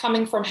 but that's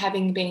coming from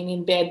having been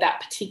in bed.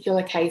 That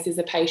particular case is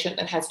a patient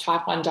that has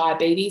type 1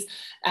 diabetes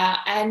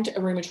and a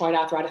rheumatoid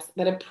arthritis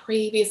that are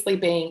previously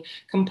being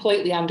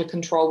completely under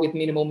control with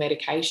minimal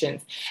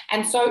medications.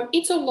 And so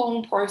it's a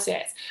long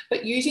process,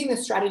 but using the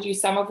strategies,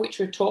 some of which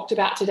we've talked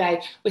about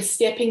today, we're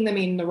stepping them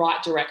in the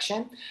right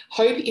direction.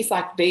 Hope is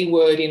like the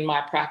word in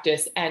my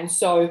practice. And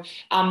so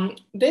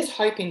there's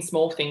hope in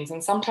small things,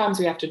 and sometimes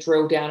we have to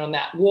drill down on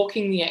that.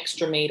 Walking the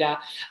extra meter,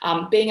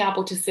 being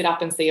able to sit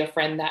up and see a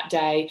friend that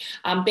day,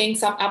 being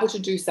able to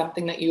do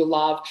something that you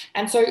love.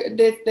 And so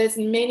there's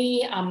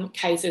many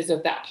cases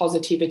of that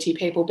positivity,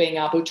 people being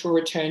able to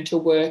return to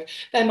work.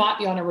 They might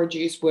be on a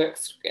reduced work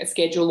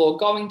schedule, or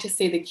going to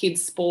see the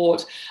kids'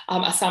 sport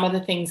are some of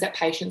the things that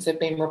patients have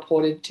been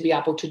reported to be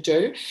able to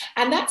do.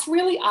 And that's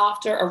really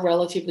after a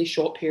relatively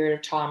short period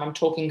of time. I'm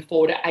talking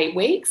 4 to 8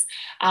 weeks.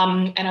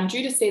 And I'm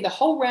due to see the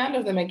whole round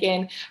of them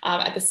again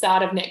at the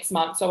start of next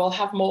month. So I'll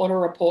have more to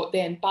report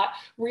then. But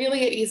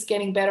really it is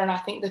getting better. And I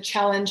think the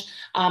challenge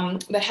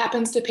that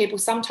happens to people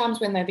sometimes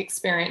when they've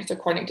experienced a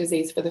chronic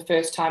disease for the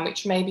first time,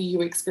 which maybe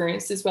you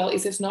experienced as well,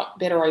 is it's not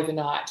better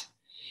overnight.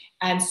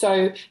 And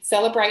so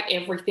celebrate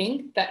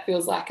everything that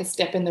feels like a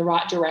step in the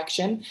right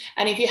direction.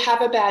 And if you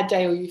have a bad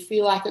day or you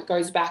feel like it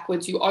goes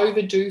backwards, you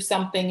overdo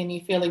something and you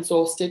feel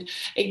exhausted,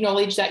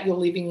 acknowledge that you're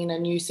living in a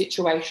new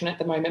situation at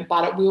the moment,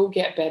 but it will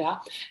get better.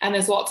 And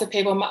there's lots of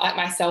people like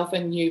myself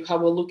and you who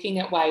are looking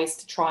at ways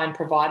to try and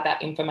provide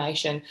that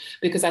information,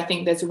 because I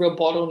think there's a real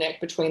bottleneck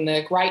between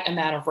the great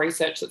amount of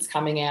research that's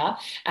coming out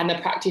and the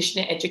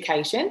practitioner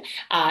education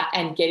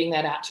and getting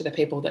that out to the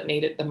people that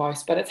need it the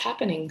most. But it's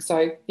happening.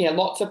 So yeah,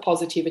 lots of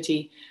positivity.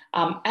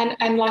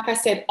 And like I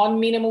said, on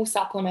minimal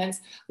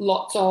supplements,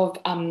 lots of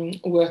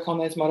work on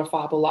those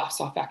modifiable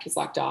lifestyle factors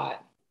like diet.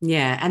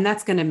 Yeah, and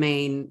that's going to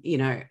mean,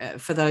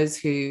 for those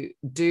who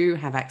do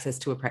have access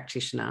to a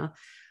practitioner,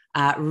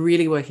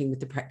 really working with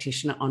the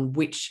practitioner on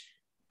which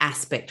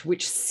aspect,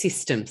 which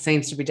system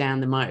seems to be down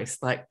the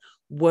most, like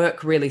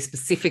work really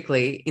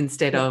specifically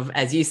instead of,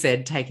 as you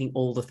said, taking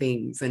all the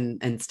things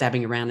and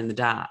stabbing around in the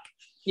dark.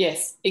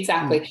 Yes,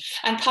 exactly.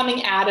 And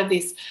coming out of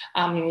this,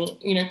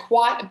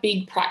 quite a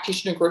big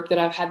practitioner group that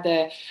I've had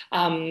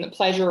the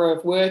pleasure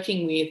of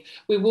working with,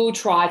 we will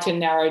try to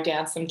narrow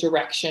down some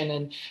direction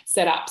and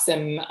set up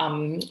some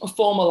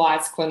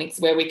formalised clinics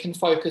where we can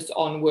focus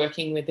on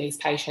working with these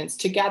patients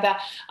to gather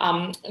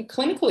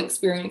clinical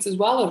experience as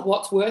well of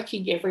what's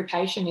working. Every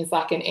patient is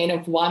like an N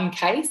of one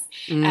case,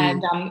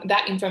 and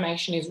that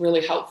information is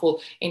really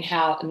helpful in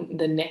how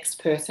the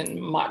next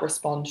person might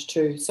respond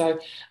to.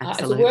 So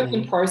it's a work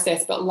in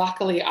process. But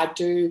luckily, I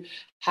do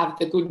have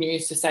the good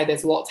news to say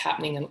there's lots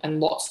happening and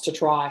lots to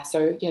try.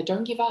 So, yeah,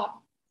 don't give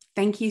up.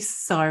 Thank you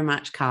so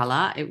much,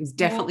 Carla. It was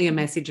definitely a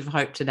message of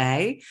hope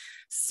today.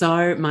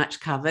 So much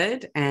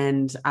covered.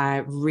 And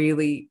I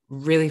really,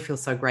 really feel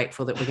so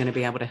grateful that we're going to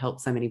be able to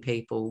help so many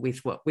people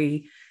with what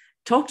we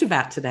talked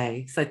about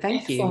today. So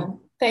thank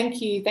you.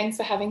 Thank you. Thanks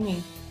for having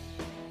me.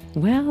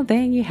 Well,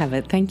 there you have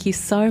it. Thank you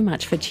so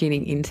much for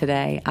tuning in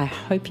today. I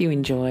hope you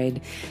enjoyed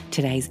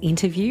today's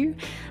interview.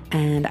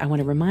 And I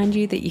want to remind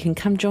you that you can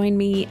come join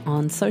me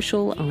on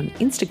social on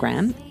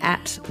Instagram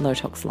at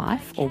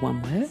 @LowToxLife, or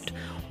one word,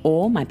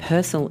 or my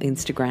personal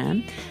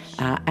Instagram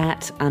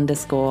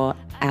 @_Alex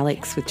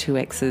with 2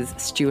 X's,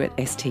 Stuart,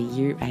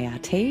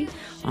 STUART.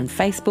 On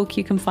Facebook,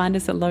 you can find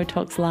us at Low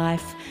Tox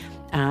Life.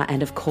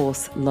 And of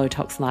course,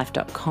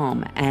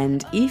 lowtoxlife.com.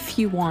 And if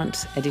you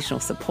want additional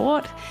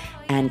support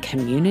and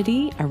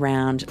community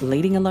around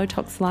leading a low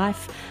tox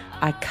life,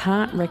 I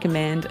can't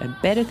recommend a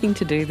better thing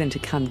to do than to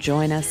come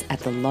join us at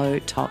the Low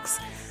Tox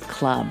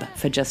Club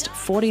for just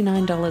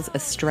 $49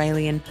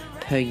 Australian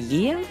per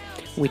year,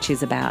 which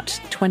is about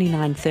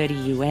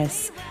 $29.30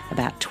 US,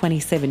 about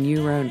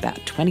 €27 and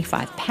about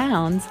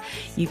 £25.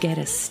 You get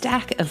a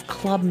stack of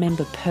club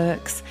member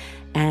perks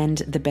and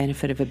the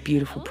benefit of a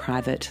beautiful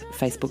private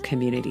Facebook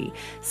community.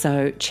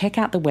 So check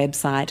out the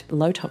website,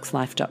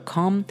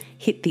 lowtoxlife.com,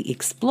 hit the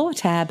Explore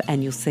tab,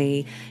 and you'll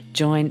see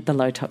Join the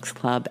Low Tox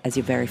Club as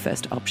your very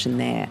first option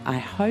there. I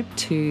hope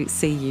to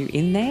see you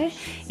in there.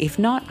 If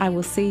not, I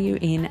will see you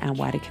in our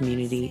wider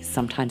community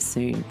sometime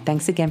soon.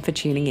 Thanks again for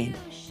tuning in.